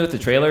almost got me with the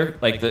trailer.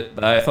 Like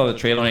I saw the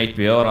trailer on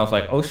HBO and I was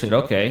like, oh shit,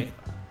 okay,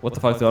 what the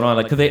fuck's going on?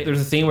 Like, cause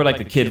there's a scene where like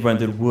the kid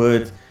runs in the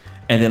woods,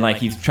 and then like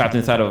he's trapped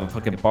inside of a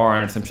fucking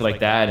barn or some shit like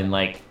that, and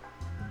like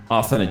all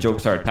of a sudden a joke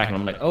started attacking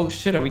him. I'm like, oh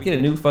shit, are we getting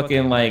a new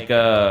fucking like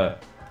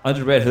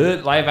Under Red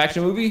Hood live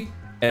action movie?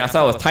 And I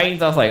saw it was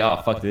Titans. I was like,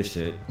 oh fuck this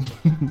shit.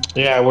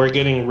 Yeah, we're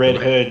getting Red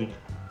Hood.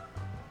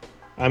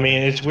 I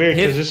mean, it's weird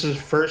because this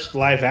is first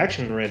live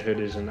action Red Hood,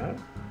 isn't it?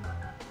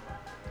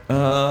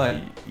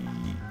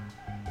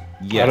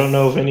 Yes. I don't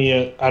know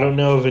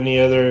of any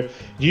other.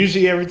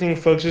 Usually, everything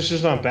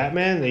focuses on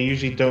Batman. They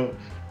usually don't.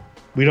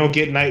 We don't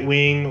get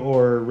Nightwing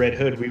or Red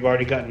Hood. We've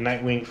already gotten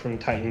Nightwing from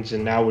Titans,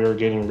 and now we're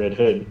getting Red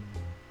Hood.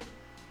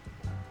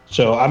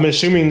 So I'm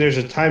assuming there's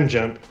a time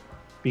jump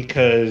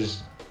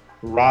because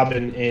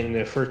Robin in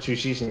the first 2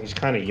 seasons he's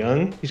kind of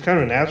young. He's kind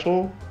of an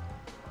asshole.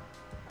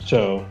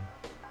 So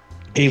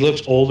he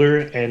looks older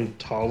and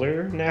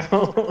taller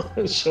now.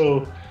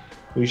 So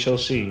we shall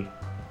see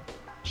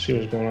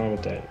what's going on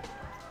with that.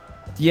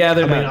 Yeah,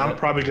 I'm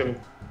probably gonna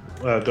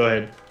go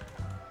ahead.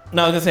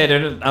 No, I was gonna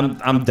say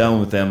I'm done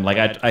with them. Like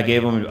I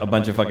gave them a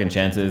bunch of fucking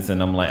chances,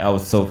 and I'm like I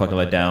was so fucking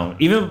let down.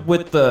 Even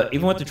with the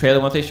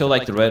trailer, once they showed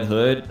like the Red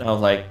Hood, I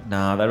was like,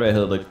 nah, that Red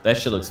Hood that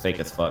shit looks fake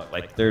as fuck.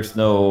 Like there's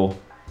nothing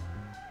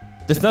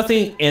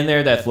in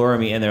there that's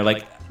luring me in there.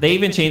 Like they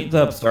even changed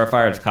up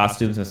Starfire's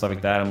costumes and stuff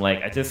like that. I'm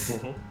like I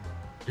just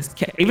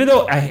can't. Even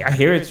though I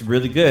hear it's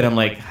really good, I'm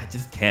like I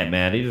just can't,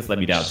 man. They just let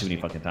me down too many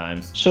fucking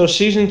times. So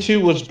season 2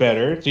 was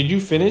better. Did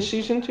you finish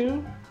season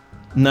 2?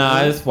 No,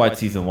 I just watched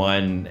season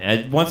 1.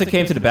 And once it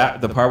came to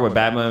the part where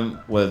Batman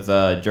was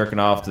jerking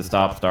off to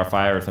stop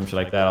Starfire or some shit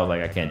like that, I was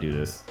like, I can't do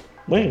this.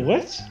 Wait,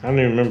 what? I don't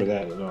even remember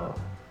that at all.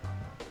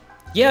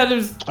 Yeah,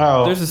 there's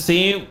a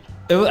scene.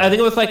 I think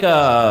it was like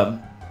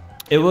a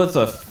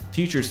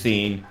future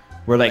scene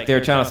where like they're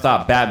trying to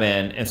stop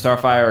Batman, and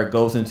Starfire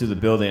goes into the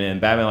building,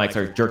 and Batman like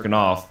starts jerking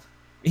off.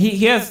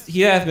 He has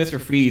Mr.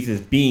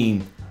 Freeze's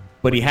beam,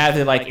 but he has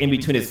it like in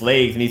between his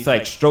legs, and he's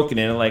like stroking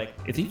it. And like,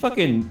 is he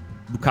fucking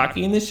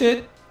Bukaki in this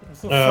shit?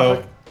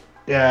 Oh,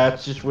 yeah,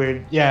 it's just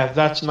weird. Yeah,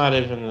 that's not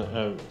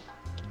even.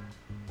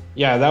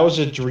 Yeah, that was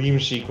a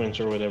dream sequence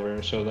or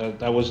whatever, so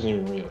that wasn't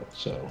even real.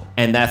 So.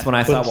 And that's when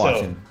I stopped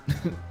watching.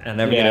 I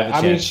never get a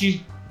chance. I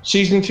mean,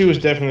 season 2 is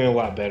definitely a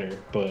lot better,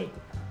 but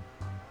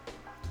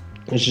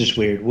it's just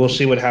weird. We'll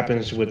see what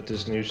happens with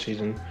this new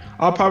season.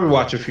 I'll probably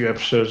watch a few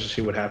episodes to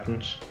see what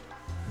happens,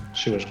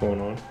 see what's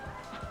going on.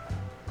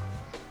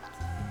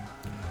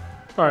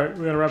 All right,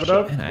 we're gonna wrap it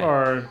up,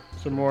 or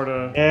some more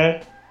to?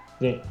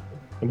 Yeah.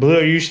 Blue,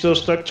 are you still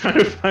stuck trying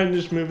to find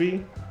this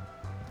movie?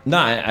 No,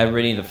 I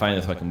really need to find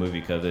this fucking movie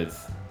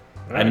because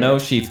I know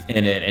she's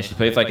in it and she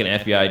plays like an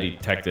FBI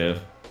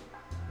detective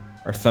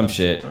or some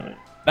shit. Right.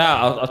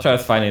 I'll try to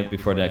find it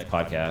before the next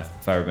podcast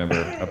if I remember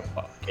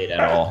it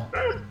at all.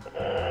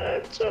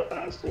 That's so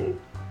awesome.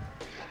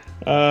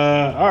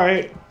 All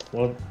right.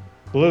 Well,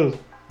 Blue,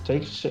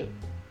 take a shit.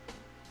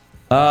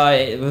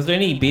 Was there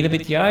any beta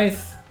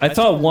BTIs? I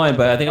saw one,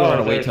 but I think we're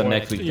gonna wait till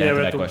next week to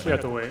answer that question. We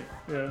have to wait.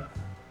 Yeah.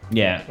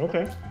 Yeah.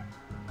 Okay.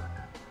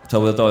 So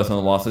we'll throw this on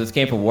the wall. So this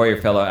came from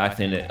Warrior Fellow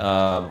asking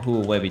who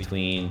will win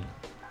between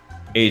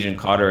Agent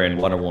Carter and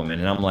Wonder Woman,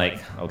 and I'm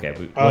like, okay.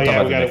 We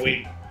gotta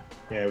wait.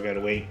 Yeah, we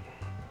gotta wait.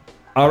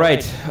 All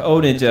right,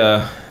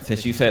 Ninja.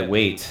 Since you said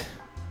wait,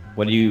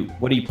 what are you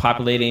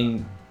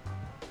populating,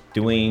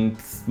 doing,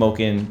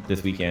 smoking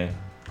this weekend?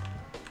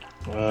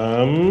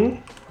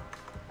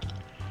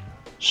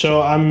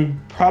 So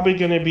I'm probably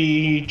gonna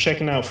be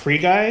checking out Free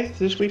Guy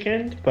this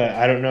weekend, but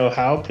I don't know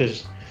how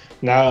because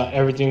now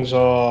everything's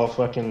all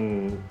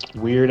fucking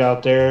weird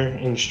out there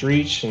in the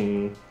streets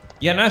and.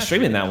 Yeah, I'm not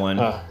streaming that one.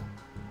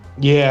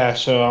 Yeah,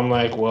 so I'm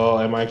like, well,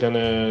 am I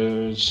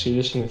gonna see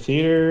this in the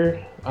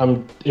theater?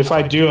 If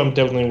I do, I'm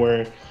definitely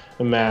wearing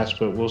a mask,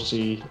 but we'll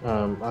see.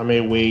 I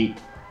may wait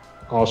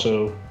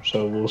also,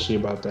 so we'll see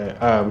about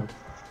that. I'm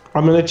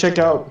gonna check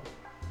out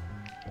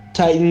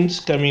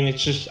Titans. I mean,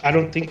 it's just I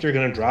don't think they're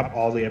gonna drop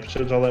all the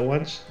episodes all at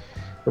once.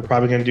 We're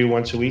probably gonna do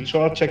once a week,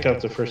 so I'll check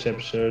out the first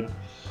episode,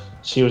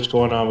 see what's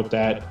going on with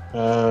that.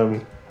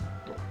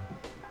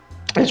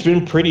 It's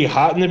been pretty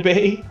hot in the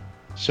Bay.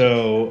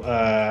 So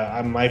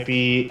I might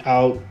be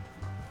out,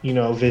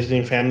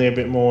 visiting family a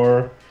bit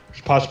more. There's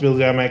a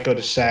possibility I might go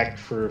to SAC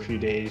for a few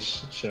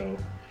days. So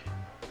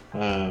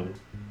other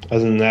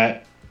than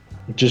that,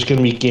 just going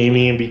to be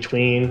gaming in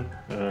between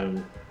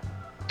on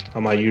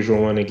my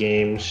usual run of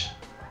games.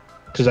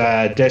 Because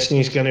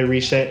Destiny's going to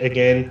reset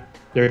again.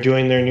 They're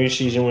doing their new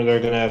season where they're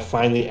going to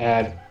finally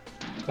add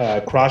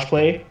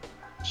crossplay.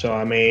 So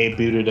I may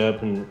boot it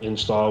up and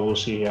install. We'll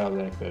see how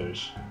that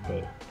goes.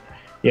 But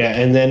yeah,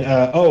 and then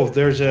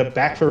there's a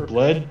Back 4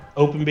 Blood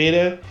open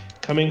beta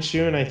coming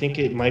soon. I think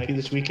it might be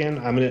this weekend.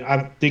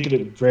 I'm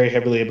thinking very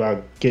heavily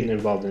about getting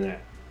involved in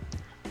that.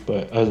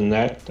 But other than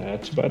that,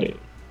 that's about it.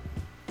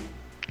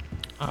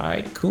 All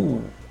right,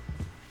 cool.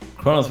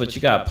 Kronos, what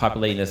you got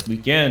populating this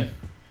weekend?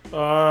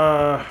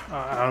 I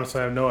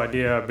honestly have no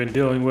idea. I've been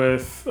dealing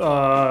with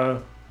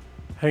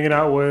hanging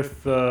out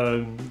with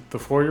the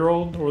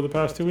 4-year-old over the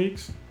past 2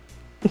 weeks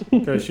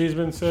because she's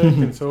been sick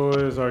and so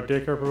is our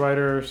daycare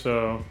provider.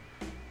 So.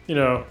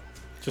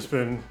 Just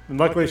been, and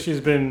luckily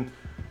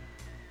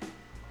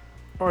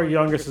our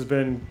youngest has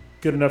been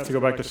good enough to go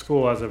back to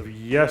school as of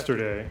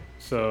yesterday.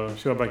 So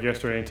she went back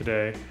yesterday and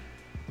today,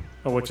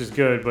 which is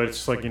good, but it's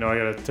just like, I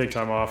gotta take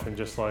time off and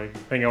just like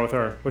hang out with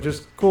her, which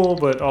is cool,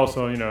 but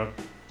also,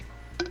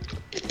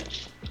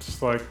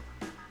 just like,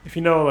 if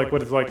you know like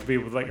what it's like to be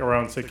with like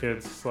around sick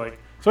kids, it's like,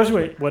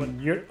 especially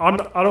when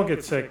I don't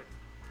get sick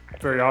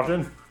very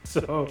often.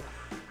 So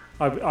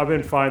I've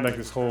been fine like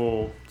this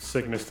whole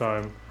sickness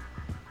time.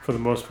 For the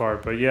most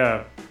part, but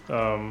yeah,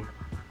 having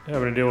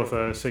to deal with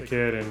a sick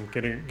kid and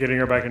getting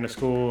her back into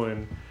school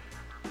and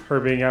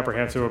her being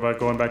apprehensive about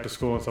going back to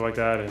school and stuff like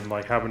that, and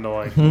like having to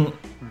like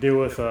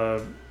deal with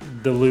a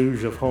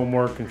deluge of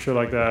homework and shit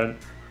like that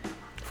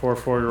for a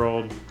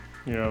 4-year-old,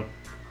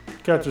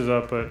 catches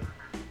up. But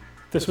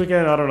this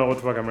weekend, I don't know what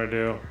the fuck I'm gonna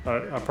do.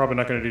 I'm probably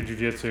not gonna do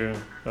jiu-jitsu.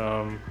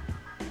 Probably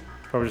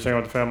just hang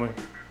out with the family.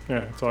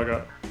 Yeah, that's all I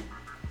got.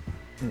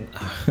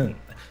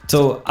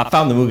 So I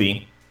found the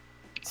movie.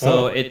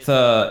 So it's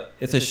a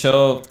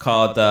show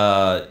called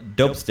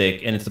Dope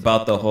Stick, and it's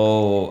about the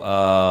whole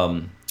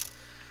oh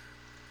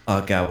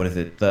god, what is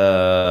it?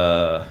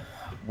 The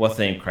what's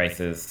the name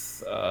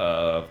crisis?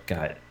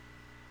 God,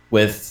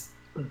 with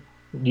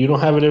you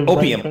don't have it in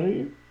opium. Front of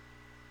you?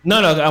 No,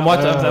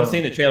 I'm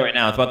seeing the trailer right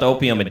now. It's about the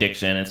opium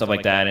addiction and stuff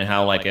like that, and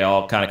how like it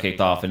all kind of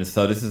kicked off. And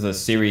so this is a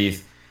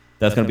series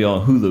that's gonna be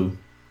on Hulu.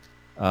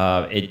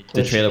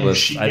 The trailer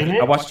was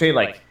I watched the trailer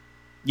like.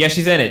 Yeah,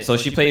 she's in it. So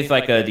she plays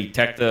like a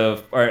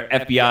detective or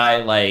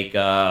FBI, like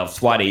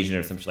SWAT agent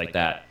or something like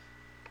that.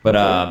 But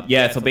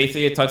yeah, so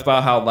basically it talks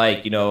about how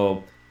like,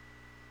 sorry,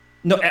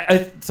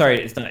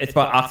 it's not. It's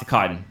about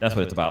Oxycontin. That's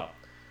what it's about.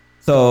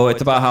 So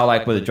it's about how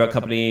like when the drug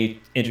company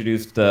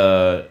introduced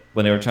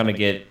when they were trying to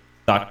get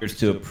doctors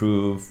to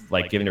approve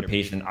like giving their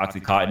patient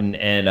Oxycontin,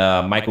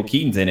 and Michael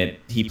Keaton's in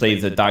it. He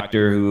plays a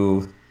doctor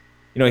who.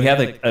 He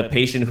has a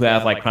patient who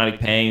has like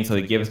chronic pain, so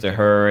he gives it to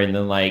her, and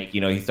then like,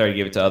 he started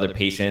giving it to other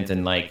patients,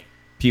 and like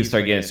people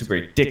started getting super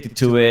addicted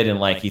to it, and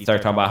like he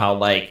started talking about how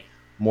like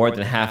more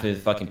than half of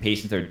his fucking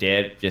patients are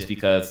dead just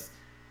because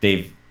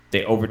they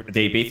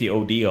basically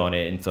OD on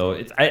it, and so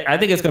I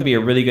think it's gonna be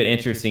a really good,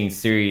 interesting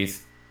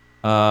series.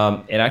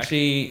 It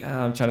actually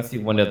I'm trying to see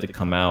when does it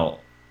come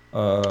out.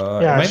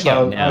 Yeah,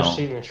 I've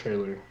seen the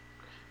trailer.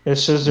 It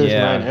says there's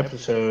 9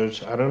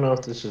 episodes. I don't know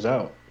if this is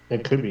out.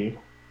 It could be.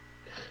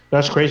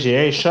 That's crazy.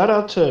 Hey, shout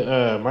out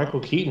to Michael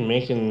Keaton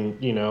making,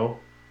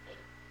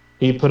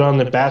 he put on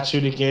the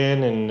Batsuit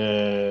again,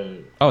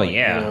 and oh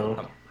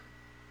yeah,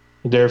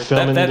 they're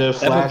filming the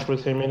Flash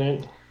with him in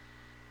it.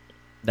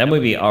 That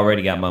movie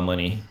already got my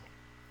money.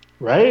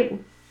 Right?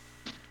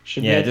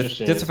 Should be Yeah,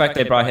 interesting. just the fact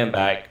they brought him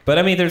back. But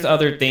I mean, there's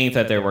other things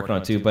that they're working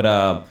on too.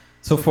 But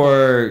so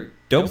for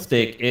Dope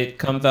Stick, it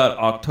comes out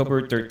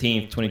October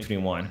 13th,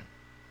 2021.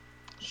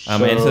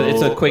 And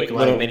it's a quick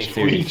little mini 2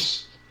 series.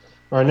 weeks.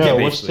 Or no, Yeah,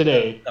 what's basically.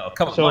 today? No, a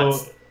couple So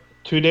months.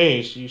 2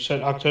 days. You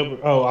said October.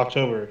 Oh,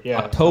 October. Yeah.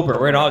 October.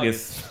 We're in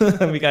August.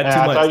 We got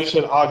Yeah, 2 I thought you months.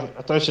 said August.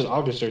 I thought you said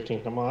August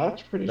 13th. I'm like,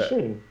 that's pretty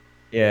soon.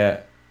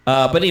 Yeah.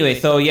 But anyway,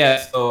 so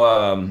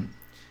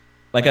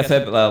like I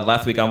said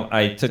last week,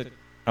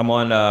 I'm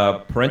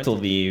on parental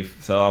leave,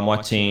 so I'm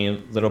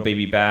watching Little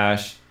Baby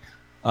Bash.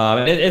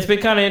 And it's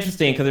been kind of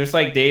interesting because there's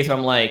like days where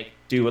I'm like,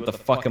 dude, what the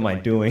fuck am I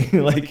doing?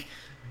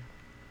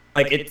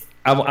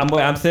 I'm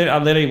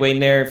literally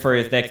waiting there for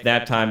his next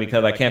nap time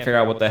because I can't figure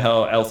out what the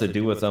hell else to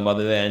do with him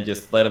other than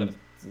just let him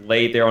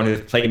lay there on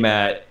his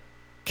playmat,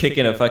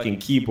 kicking a fucking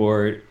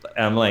keyboard.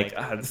 And I'm like,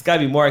 there's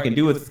gotta be more I can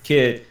do with this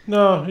kid.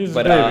 No, he's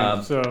But, a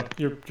baby, so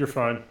you're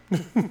fine.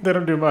 They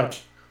don't do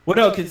much. Well,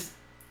 no, cause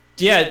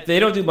yeah, they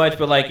don't do much,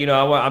 but like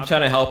I'm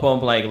trying to help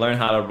him like learn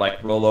how to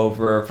like roll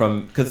over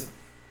cause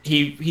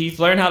he's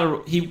learned how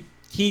to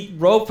he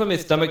rolled from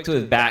his stomach to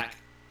his back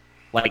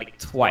like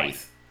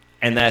twice,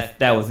 and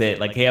that was it.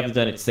 Like he hasn't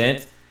done it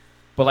since,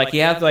 but like he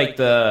has like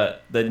the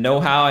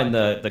know-how and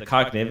the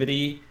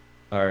cognitivity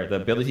or the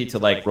ability to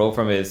like roll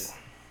from his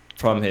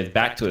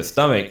back to his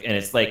stomach, and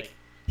it's like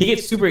he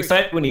gets super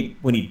excited when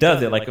he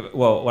does it. Like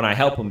when I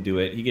help him do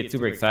it, he gets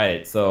super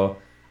excited. So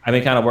I've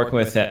been kind of working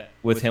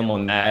with him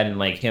on that and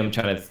like him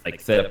trying to like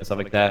set up and stuff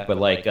like that. But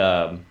like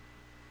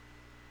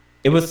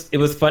it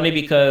was funny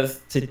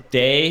because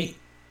today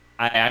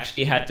I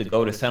actually had to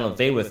go to San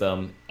Jose with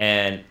him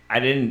and I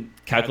didn't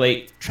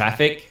calculate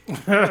traffic,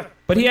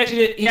 but he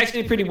actually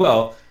did pretty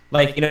well.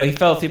 Like he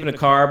fell asleep in the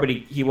car, but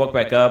he woke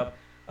back up.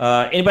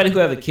 Anybody who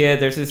has a kid,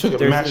 there's Took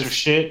a massive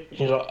shit.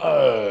 He's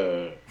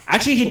like,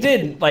 Actually, he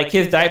did. Like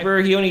his diaper,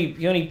 he only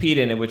peed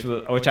in it,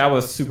 which I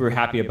was super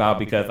happy about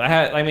because I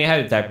had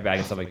a diaper bag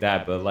and stuff like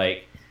that. But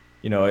like,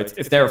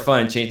 it's never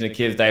fun changing a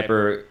kid's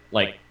diaper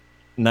like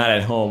not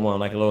at home on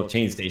like a little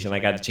change station.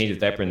 Like I had to change his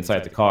diaper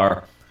inside the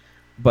car.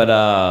 But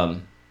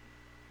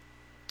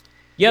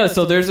yeah.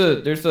 So there's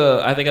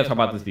a I think I talked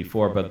about this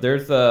before, but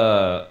there's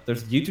a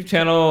YouTube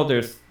channel.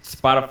 There's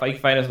Spotify. You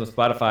can find us on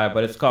Spotify,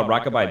 but it's called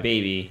Rockabye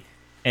Baby,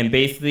 and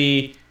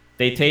basically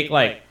they take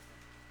like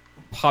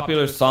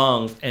popular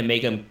songs and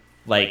make them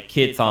like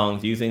kid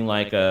songs using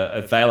like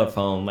a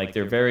xylophone. Like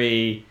they're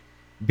very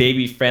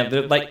baby friendly.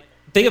 They're like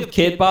think of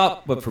Kid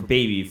Bop but for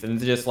babies, and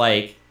it's just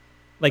like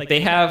they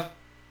have.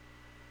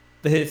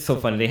 It's so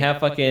funny. They have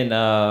fucking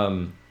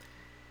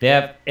they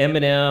have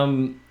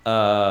Eminem.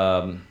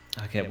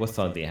 Okay, what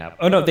song do they have?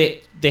 Oh no,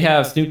 they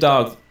have Snoop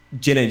Dogg's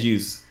Gin and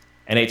Juice,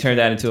 and they turned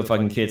that into a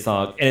fucking kid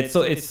song, and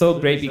it's so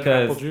great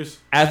because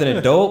as an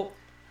adult.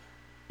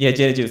 Yeah,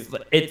 Gin and Juice.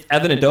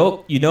 As an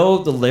adult, you know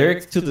the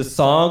lyrics to the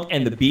song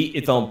and the beat.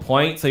 It's on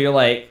point, so you're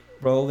like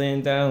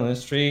rolling down the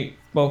street,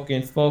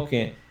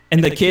 smoking,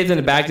 and the kids in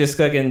the back just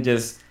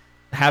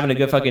having a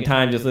good fucking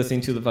time, just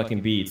listening to the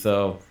fucking beat.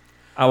 So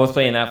I was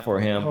playing that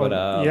for him, but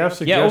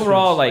yeah,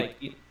 overall, like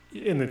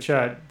in the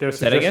chat, there's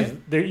Say that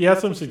again? You have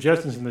some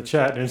suggestions in the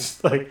chat, and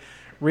it's like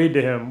read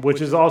to him,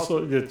 which is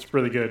also it's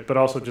really good, but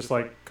also just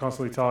like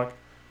constantly talk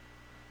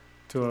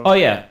to him. Oh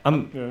yeah,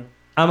 Yeah.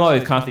 I'm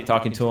always constantly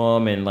talking to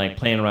him and like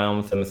playing around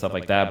with him and stuff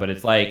like that. But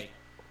it's like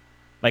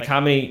how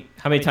many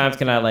times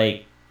can I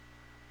like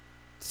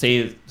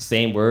say the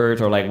same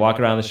words or like walk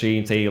around the street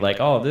and say like,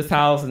 oh, this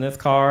house and this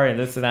car and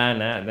this and that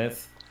and that and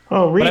this.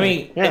 oh, read. But I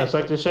mean, yeah, it's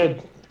like they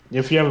said.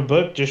 If you have a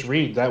book, just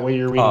read. That way,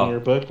 you're reading your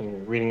book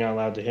and reading out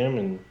loud to him,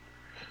 and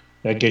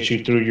that gets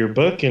you through your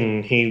book,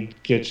 and he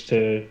gets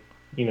to,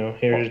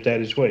 hear his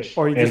daddy's voice.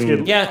 Or you just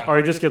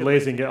get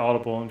lazy and get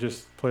Audible and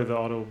just play the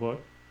Audible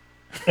book.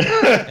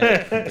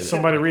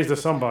 Somebody reads to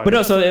somebody. But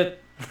no, so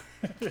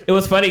it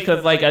was funny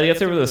because like I guess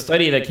there was a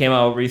study that came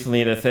out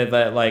recently that said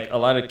that like a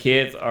lot of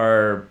kids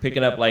are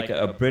picking up like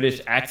a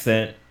British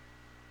accent,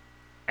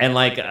 and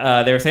like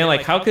they were saying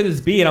like how could this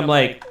be? And I'm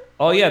like,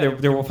 oh yeah,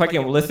 they were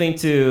fucking listening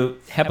to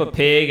Peppa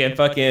Pig and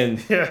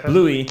fucking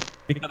Bluey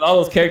because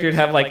all those characters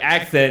have like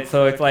accents.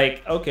 So it's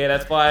like okay,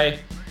 that's why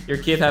your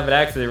kids have an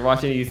accent. They're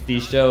watching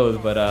these shows,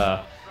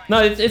 but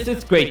no,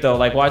 it's great though.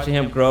 Like watching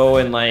him grow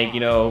and like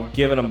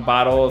giving him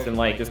bottles and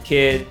like this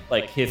kid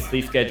like his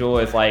sleep schedule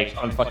is like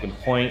on fucking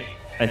point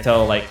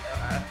until like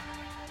at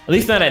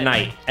least not at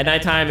night. At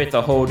nighttime it's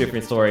a whole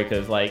different story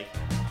because like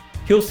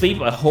he'll sleep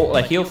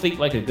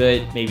like a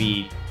good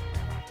maybe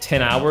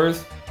 10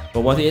 hours,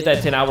 but once he hits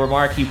that 10-hour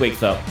mark he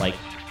wakes up like,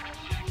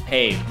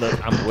 hey,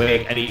 look, I'm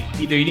awake.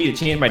 Either you need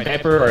to change my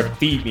diaper or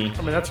feed me.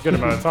 I mean that's a good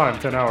amount of time.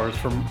 10 hours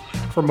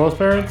for most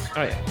parents.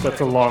 Oh, yeah.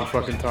 That's a long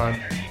fucking time.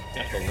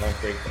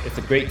 It's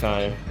a great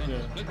time.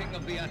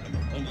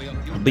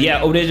 But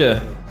yeah,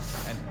 Odija,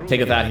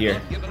 take us out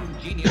here.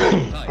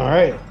 All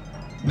right.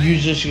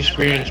 Use this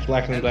experience,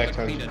 Black and Black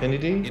times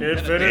Infinity.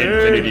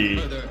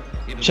 Infinity.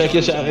 Check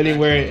us out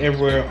anywhere and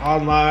everywhere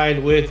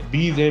online with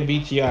B's and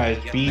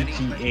BTIs,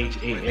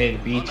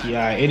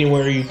 BTHANBTI.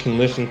 Anywhere you can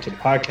listen to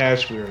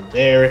podcasts, we're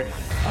there.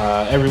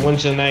 Every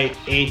Wednesday night,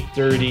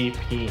 8:30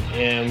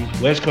 p.m.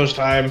 West Coast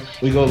time.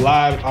 We go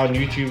live on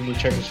YouTube. You can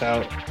check us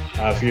out.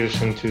 If you're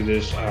listening to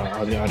this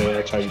on the audio,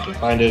 that's how you can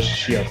find us,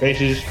 see our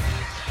faces,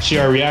 see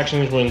our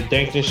reactions when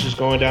dankness is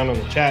going down on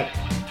the chat.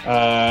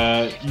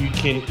 You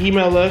can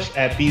email us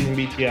at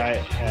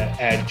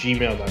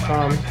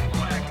bsandbti@gmail.com.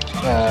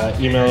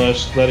 Email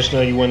us, let us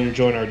know you want to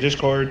join our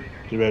Discord,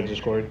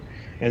 Discord,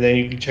 and then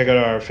you can check out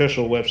our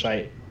official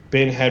website,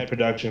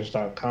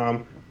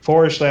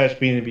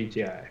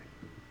 binheadproductions.com/bsandbti.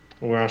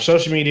 We're on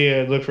social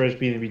media, look for us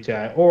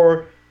bsandbti,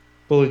 or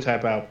fully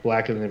type out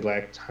Blacker Than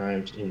Black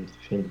times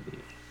infinity.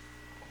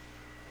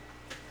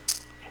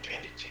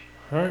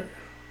 All right.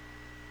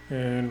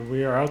 And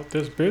we are out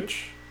this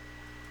bitch.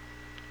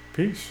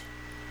 Peace.